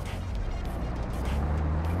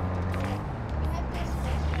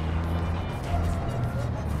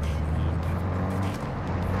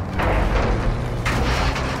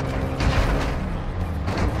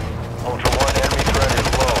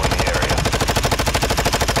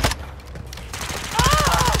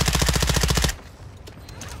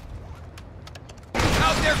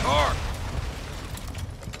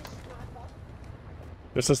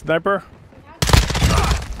 There's a sniper.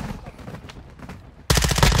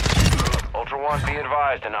 Ultra One, be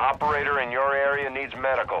advised, an operator in your area needs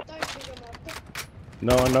medical.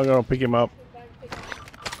 No, I'm not gonna pick him up.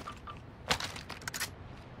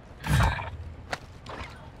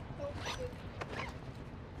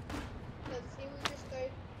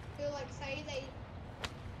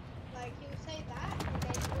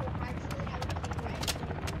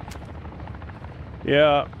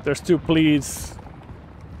 Yeah, there's two pleas.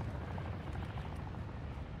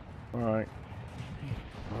 Alright.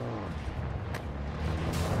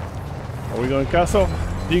 Are we going to castle?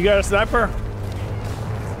 Do you got a sniper?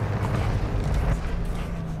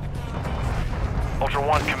 Ultra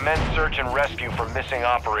One, commence search and rescue for missing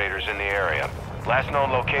operators in the area. Last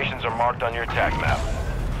known locations are marked on your TAC map.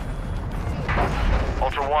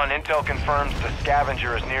 Ultra One, intel confirms the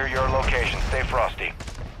scavenger is near your location. Stay frosty.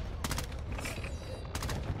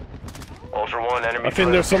 Ultra One, enemy. I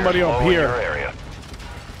think there's somebody up here. Area.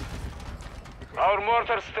 Our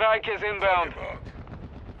mortar strike is inbound.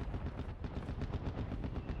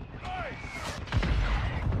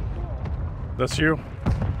 That's you.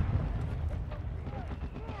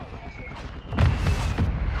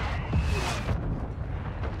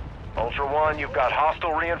 Ultra One, you've got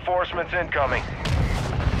hostile reinforcements incoming.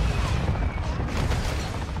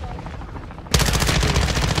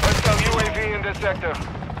 Hostile UAV in this sector.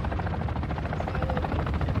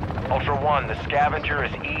 Ultra One, the scavenger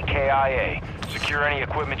is EKIA. Secure any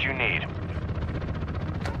equipment you need.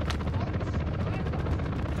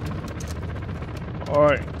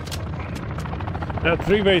 Alright. There are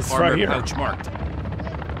three bases right here. Pouch marked.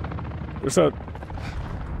 There's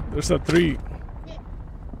a three.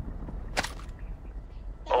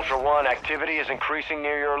 Ultra One, activity is increasing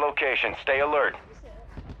near your location. Stay alert.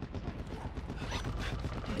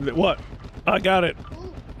 What? I got it.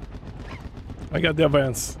 I got the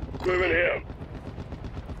advance. Moving here.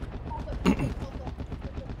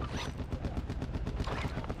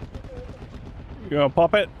 You gonna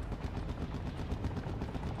pop it?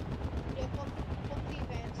 Yeah, pop the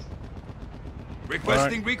advance.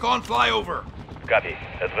 Requesting recon flyover. Copy.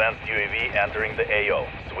 Advanced UAV entering the AO.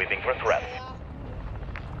 Sweeping for threats.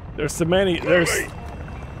 There's so many. There's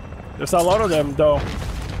a lot of them though.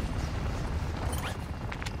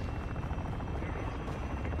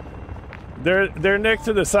 They're next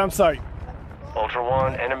to the SAM site. Ultra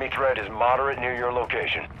One, enemy threat is moderate near your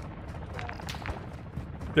location.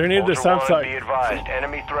 They're near the SAM Ultra One, be site. advised,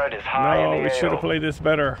 enemy threat is high in No, the we should AO. have played this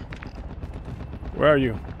better. Where are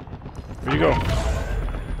you? Where you go?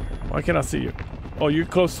 Why can't I see you? Oh, you're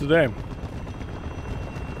close to them.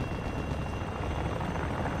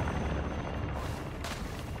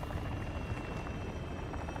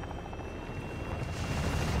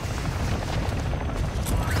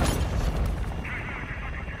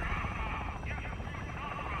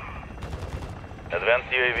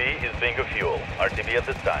 Advanced UAV is bingo fuel. RTB at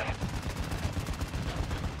this time.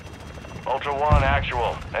 Ultra One,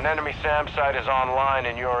 actual. An enemy SAM site is online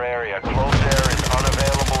in your area. Close air is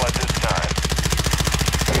unavailable at this time.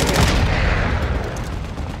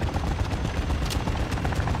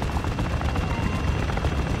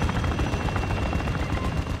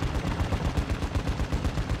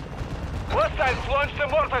 Hostiles launched a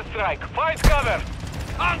mortar strike. Find cover.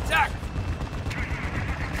 Contact!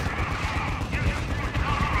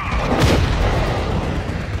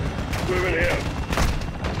 Moving here.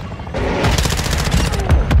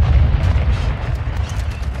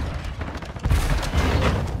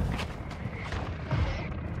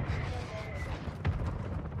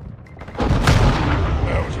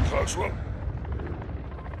 That was a close one.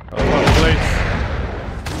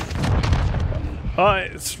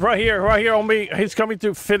 It's right here on me. He's coming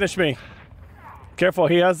to finish me. Careful,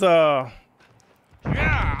 he has a...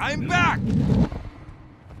 Yeah, I'm back!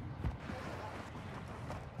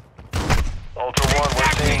 Ultra One,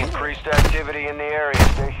 we're seeing increased activity in the area.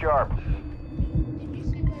 Stay sharp.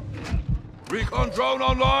 Recon drone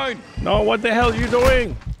online! No, what the hell are you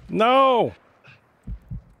doing? No!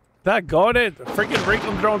 That got it. Freaking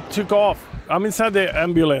recon drone took off. I'm inside the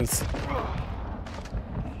ambulance.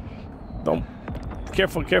 Don't...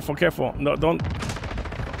 Careful, careful, careful. No, don't...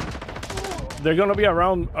 They're gonna be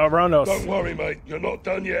around us. Don't worry, mate. You're not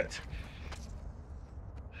done yet.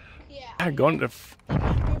 I got the...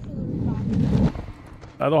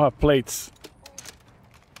 I don't have plates.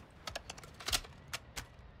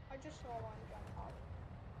 I just saw one jump out.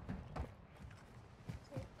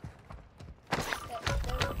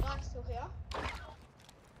 There's a guy still here.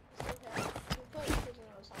 We'll put a prisoner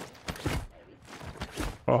or something, maybe.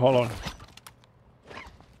 Oh, hold on.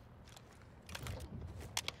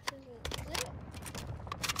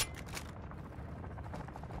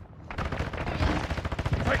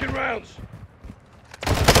 Taking rounds.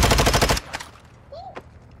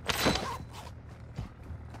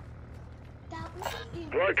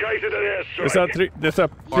 Located an airstrike. There's a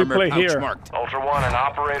three play here. Ultra One, an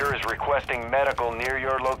operator is requesting medical near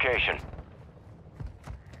your location.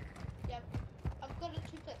 Yep. I've got a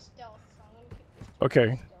 2-click stealth, so I'm gonna keep this.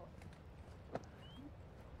 Okay.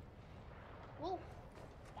 Whoa.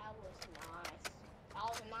 That was nice. That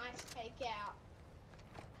was a nice takeout.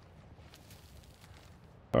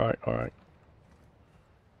 All right, all right.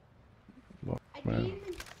 Well, I man. didn't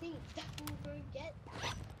even think that we were going to get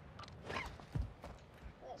that.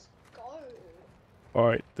 Let's go. All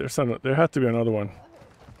right, there has to be another one.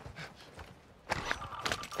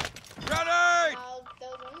 Ready! There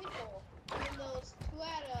was only 4. And there was 2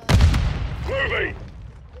 out of... Moving.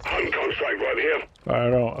 Hunt contract right here. I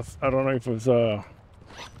don't know if it's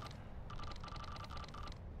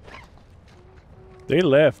They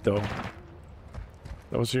left though.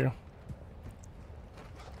 That was you.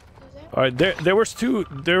 All right, there was two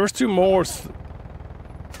more.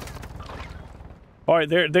 All right,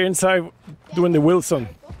 they're inside doing the Wilson.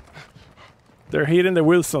 They're hitting the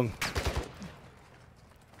Wilson.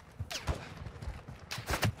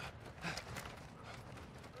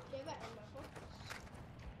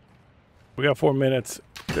 We got 4 minutes.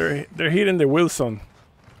 They're hitting the Wilson.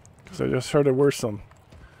 Cause I just heard the Wilson.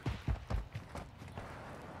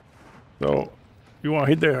 So, you want to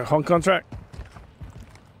hit the hunt contract?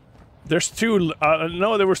 There's 2.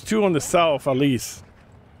 No, there was 2 on the south at least.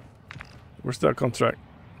 Where's that contract?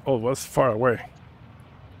 Oh, that's far away.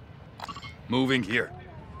 Moving here.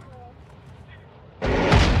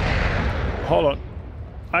 Hold on.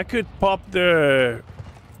 I could pop the...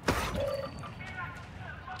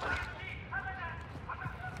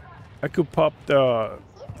 I could pop the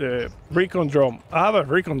recon drone. I have a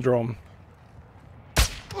recon drone.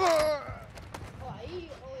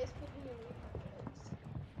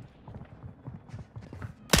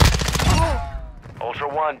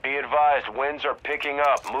 1, be advised, winds are picking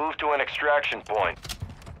up. Move to an extraction point.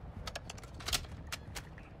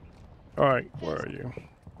 Alright, where are you?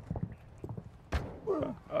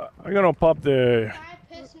 I'm gonna pop the...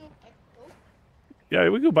 Yeah,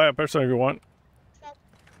 we could buy a person if you want.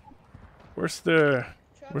 Where's the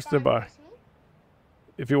buy?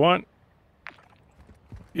 If you want.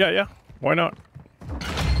 Yeah, why not?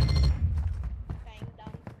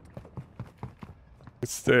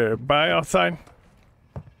 It's the buy outside.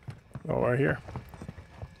 Oh, right here.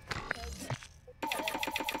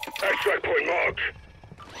 Extract point marked.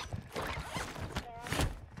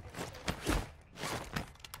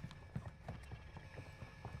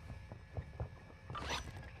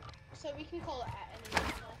 So we can call it at any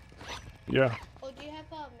time. Yeah. Or do you have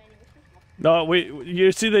menu? No,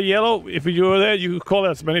 you see the yellow? If you go there, you can call it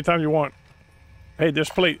as many times you want. Hey, there's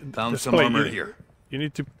plate. Found there's some plate. armor here. You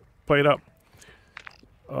need to plate up.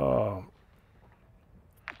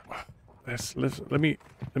 Let me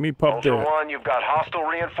pop Ultra the... 1, you've got hostile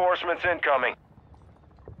reinforcements incoming.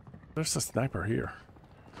 There's a sniper here.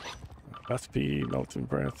 Fast speed, melting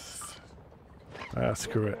breath. Ah,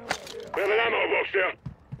 screw it. We have an ammo box here.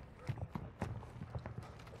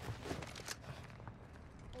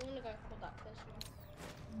 I'm gonna go for that first one.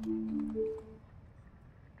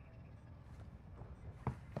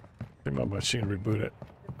 I think my machine rebooted.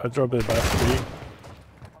 I dropped it back to me.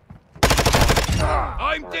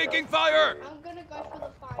 I'm taking fire! I'm gonna go for the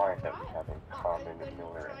fire, right? I'm gonna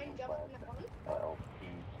try and jump in that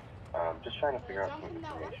one. Just trying to figure out some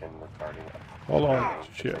information regarding... Hold on,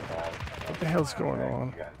 shit. What the hell's going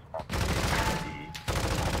on?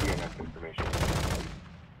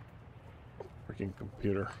 Freaking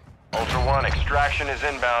computer. Ultra 1, extraction is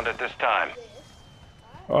inbound at this time.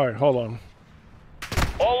 Alright, hold on.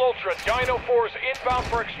 All Ultra, Dino 4's inbound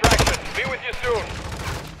for extraction. Be with you soon.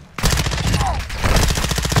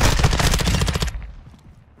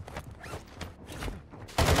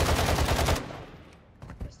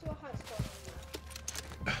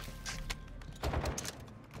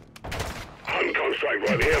 Hunt strike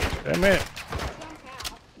right here. Damn it.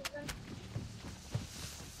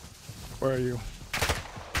 Where are you?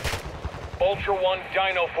 Ultra 1,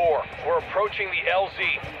 Dino 4. We're approaching the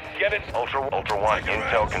LZ. Get it? Ultra 1,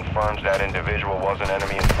 intel confirms that individual was an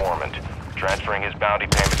enemy informant. Transferring his bounty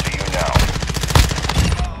payment to you now.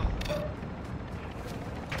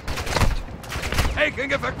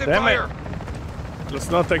 Taking effective Damn fire! It. Let's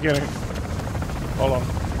not take any. Hold on.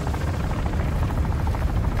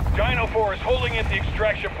 Dino 4 is holding at the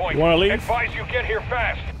extraction point. You wanna leave? Advise you get here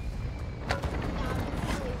fast.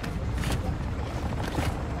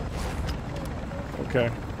 Okay.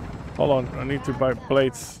 Hold on. I need to buy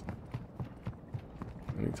plates.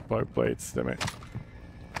 Damn it.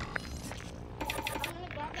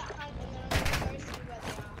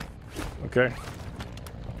 Okay.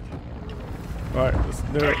 Alright, let's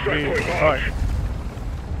do it. Alright.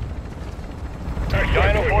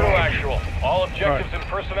 Dino 4 to actual. All objectives and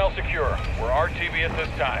personnel secure. We're RTB at this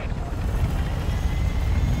time.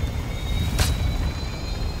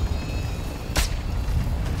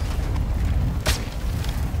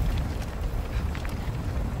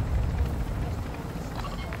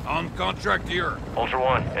 On contract here. Ultra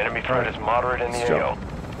 1, enemy threat is moderate in the AO.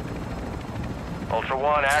 Ultra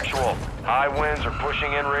 1, actual. High winds are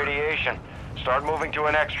pushing in radiation. Start moving to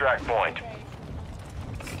an extract point.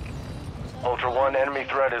 Ultra 1, enemy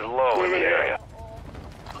threat is low in the area.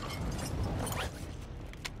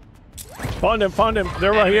 Found him.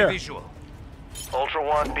 They're right here. Visual. Ultra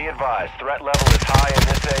 1, be advised. Threat level is high in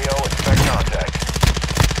this AO. Expect contact.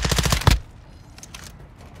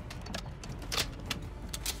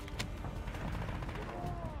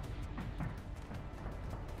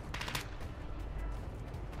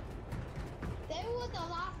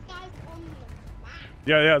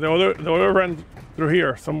 Yeah, the other ran through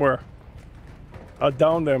here somewhere. I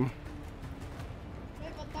downed them.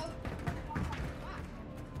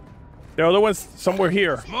 The other one's somewhere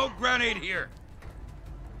here. Smoke grenade here.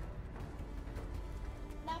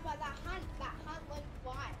 No, but that hunt went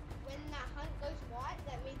white. When that hunt goes white,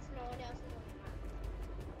 that means no one else is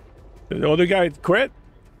on the map. The other guy quit?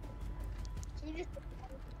 So we just...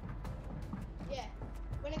 Yeah.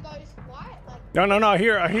 When it goes white, like... No, I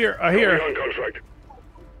hear. On contract.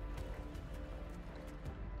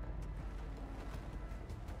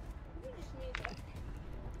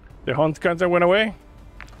 The hunt guns that went away?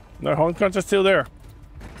 No, hunt guns are still there.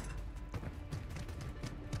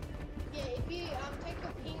 Yeah, if you take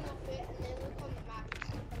a ping off it and then look on the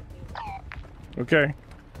map, Okay.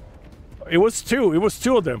 It was two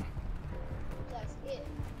of them. that's it.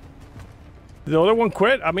 The other one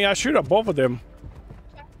quit? I mean, I shoot at both of them.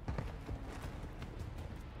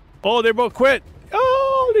 Oh, they both quit.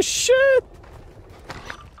 Holy shit.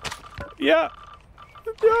 Yeah.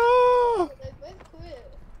 Yeah.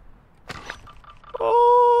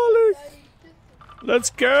 Holy.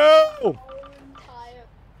 Let's go.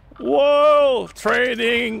 Whoa.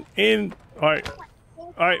 Trading in. All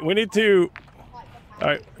right. We need to. All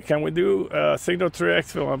right. Can we do signal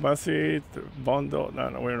 3x for Abasi bundle?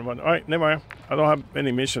 No, we're in a bundle. All right. Never mind. I don't have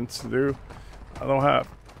any missions to do. I don't have.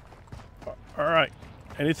 All right.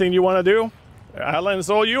 Anything you want to do? Island's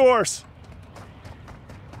all yours.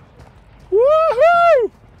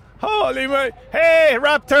 Woohoo! Holy man! Hey,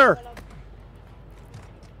 Raptor!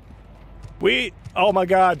 Oh my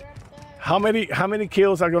God! How many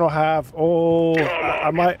kills are gonna have? Oh,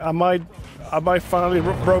 I might finally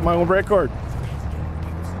broke my own record.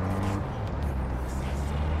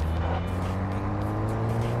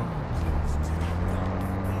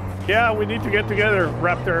 Yeah, we need to get together,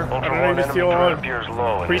 Raptor. Ultra One, enemy threat appears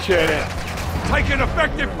low. Appreciate it. Taking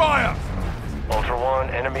effective fire! Ultra One,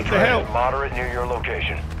 enemy threat is moderate near your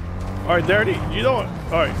location. All right, Dirty, you don't.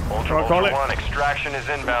 All right, Ultra One, extraction is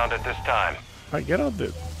inbound at this time. All right, get out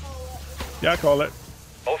there. Yeah, I call it.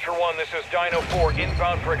 Ultra One, this is Dino 4,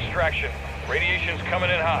 inbound for extraction. Radiation's coming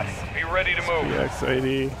in hot. Be ready to move.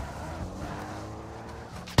 X80.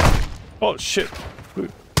 Oh shit.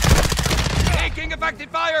 Taking effective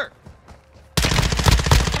fire!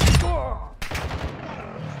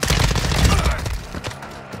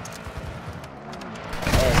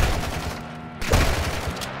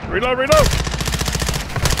 Reload!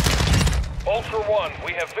 Ultra One,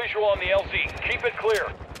 we have visual on the LZ. Keep it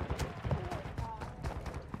clear.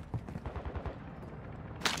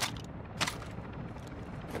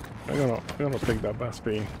 I'm gonna take that bus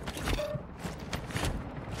B.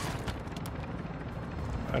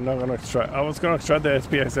 I'm not gonna extract. I was gonna extract the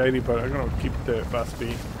SPX-80, but I'm gonna keep the bus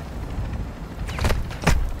B.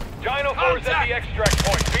 Dino 4 is at the extract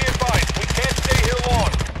point. Be advised, we can't stay here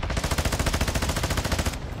long.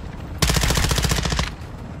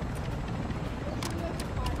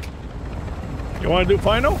 You want to do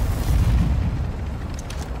final?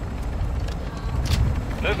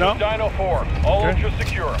 This is Dino 4. All ultra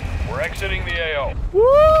secure. We're exiting the AO.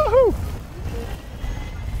 Woohoo!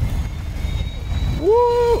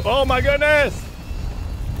 Woo! Oh my goodness!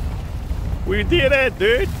 We did it,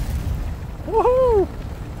 dude! Woohoo!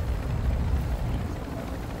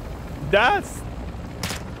 That's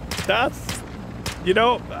you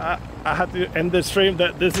know, I had to end the stream.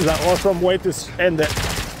 That this is an awesome way to end it.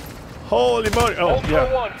 Holy moly! Oh Ultra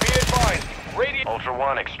yeah. One, be advised. Ultra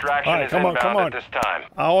One, extraction is inbound at this time.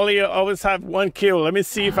 I always have one kill. Let me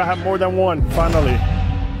see if I have more than one. Finally.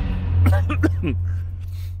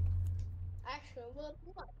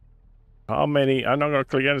 How many? I'm not gonna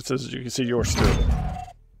click on it so you can see yours too.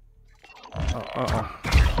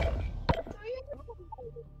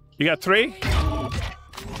 You got 3?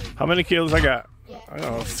 How many kills I got? I'm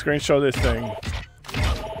gonna screenshot this thing.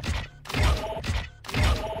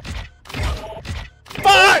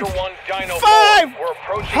 5! One, Dino 5! 4. We're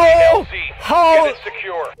approaching the LZ. Get it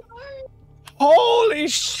secure. Holy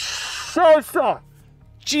salsa!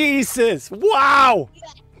 Jesus! Wow!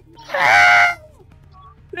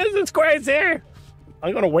 This is crazy!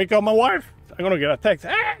 I'm gonna wake up my wife. I'm gonna get a text.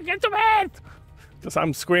 Hey, get to bed! Because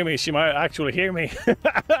I'm screaming, she might actually hear me.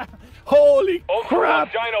 Holy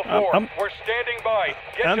crap! Dino 4. We're standing by.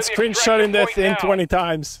 I'm screenshotting this in 20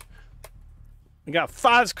 times. I got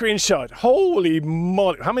 5 screenshots. Holy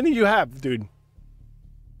moly! How many do you have, dude?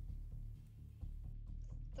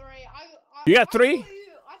 3. You got 3? I thought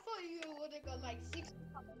you would have got like 6.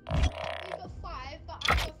 You got 5, but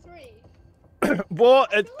I got 3. Well,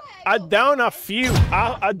 I down a few.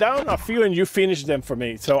 I down a few, and you finished them for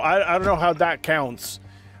me. So I don't know how that counts.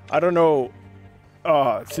 I don't know.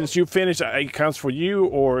 Since you finished, it counts for you,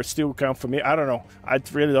 or still count for me. I don't know. I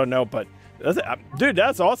really don't know. But dude,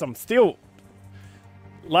 that's awesome. Still.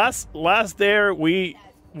 Last there we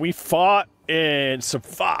fought and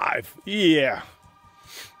survived. Yeah.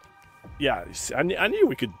 I knew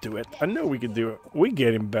we could do it. I know we could do it. We're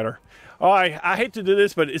getting better. Oh, I hate to do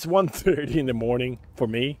this, but it's 1:30 in the morning for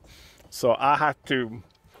me, so I have to.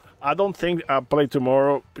 I don't think I'll play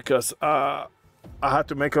tomorrow because I had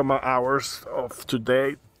to make up my hours of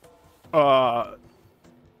today.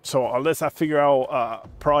 So unless I figure out a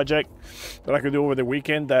project that I could do over the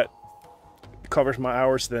weekend that covers my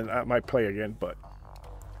hours, then I might play again. But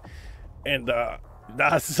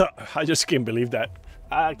that's I just can't believe that.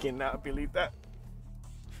 I cannot believe that.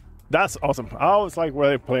 That's awesome. I always like where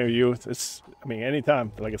they play with you. It's I mean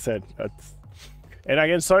anytime, like I said. And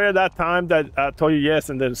again, sorry at that time that I told you yes,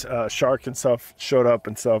 and then Shark and stuff showed up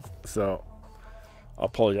and stuff. So I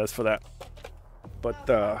apologize for that. But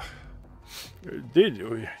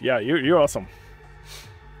dude, yeah, you're awesome.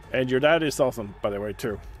 And your dad is awesome, by the way,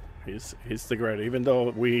 too. He's the great. Even though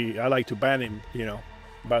I like to ban him, you know,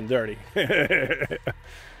 ban dirty.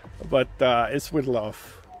 But it's with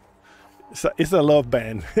love. It's a love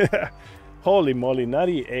ban. Holy moly,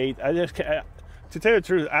 98. I just can't, to tell you the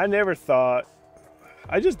truth, I never thought.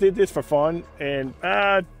 I just did this for fun, and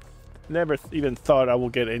I never even thought I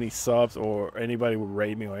would get any subs or anybody would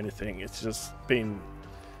rate me or anything. It's just been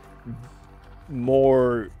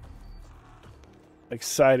more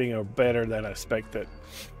exciting or better than I expected.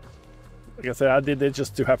 Like I said, I did it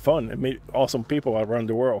just to have fun and meet awesome people around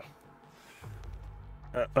the world.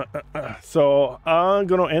 So I'm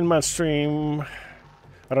gonna end my stream.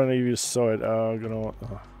 I don't know if you saw it.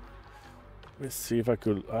 Let's see if I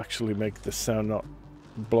could actually make the sound not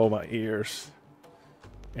blow my ears.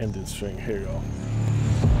 Ending stream. Here you go.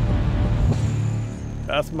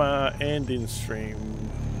 That's my ending stream.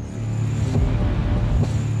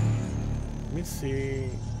 Let me see.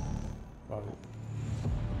 Wow.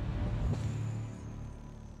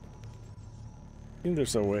 I think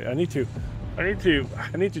there's a way. I need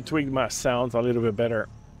to tweak my sounds a little bit better.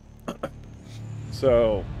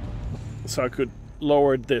 So I could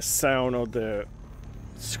lower the sound of the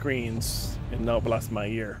screens and not blast my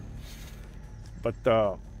ear. But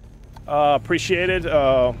appreciate it.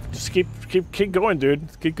 Just keep going, dude.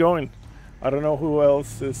 Keep going. I don't know who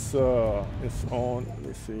else is on. Let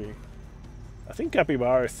me see. I think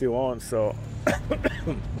Capybara is still on, so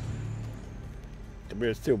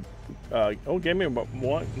Capybara is still. Oh, gave me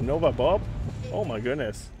one Nova Bob. Oh my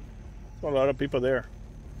goodness, there's a lot of people there.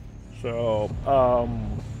 So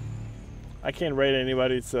I can't rate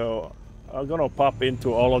anybody, so I'm gonna pop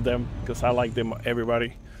into all of them because I like them,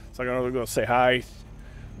 everybody. So I'm gonna go say hi.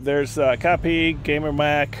 There's Cappy, Gamer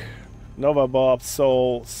Mac, Nova Bob,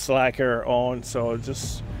 Soul, Slacker on. So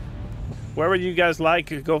just wherever you guys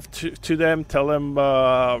like, go to them, tell them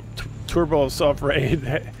Turbo Soft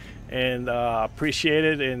Raid, and appreciate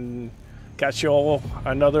it, and catch you all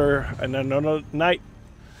another night.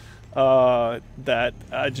 That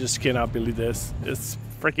I just cannot believe this. It's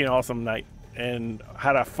freaking awesome night, and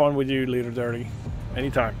had a fun with you, Little Dirty.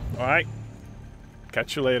 Anytime. All right.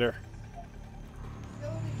 Catch you later.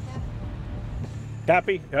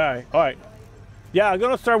 Cappy? All right. All right. Yeah, I'm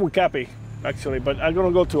gonna start with Cappy actually, but I'm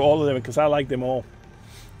gonna go to all of them because I like them all.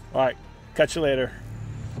 All right. Catch you later.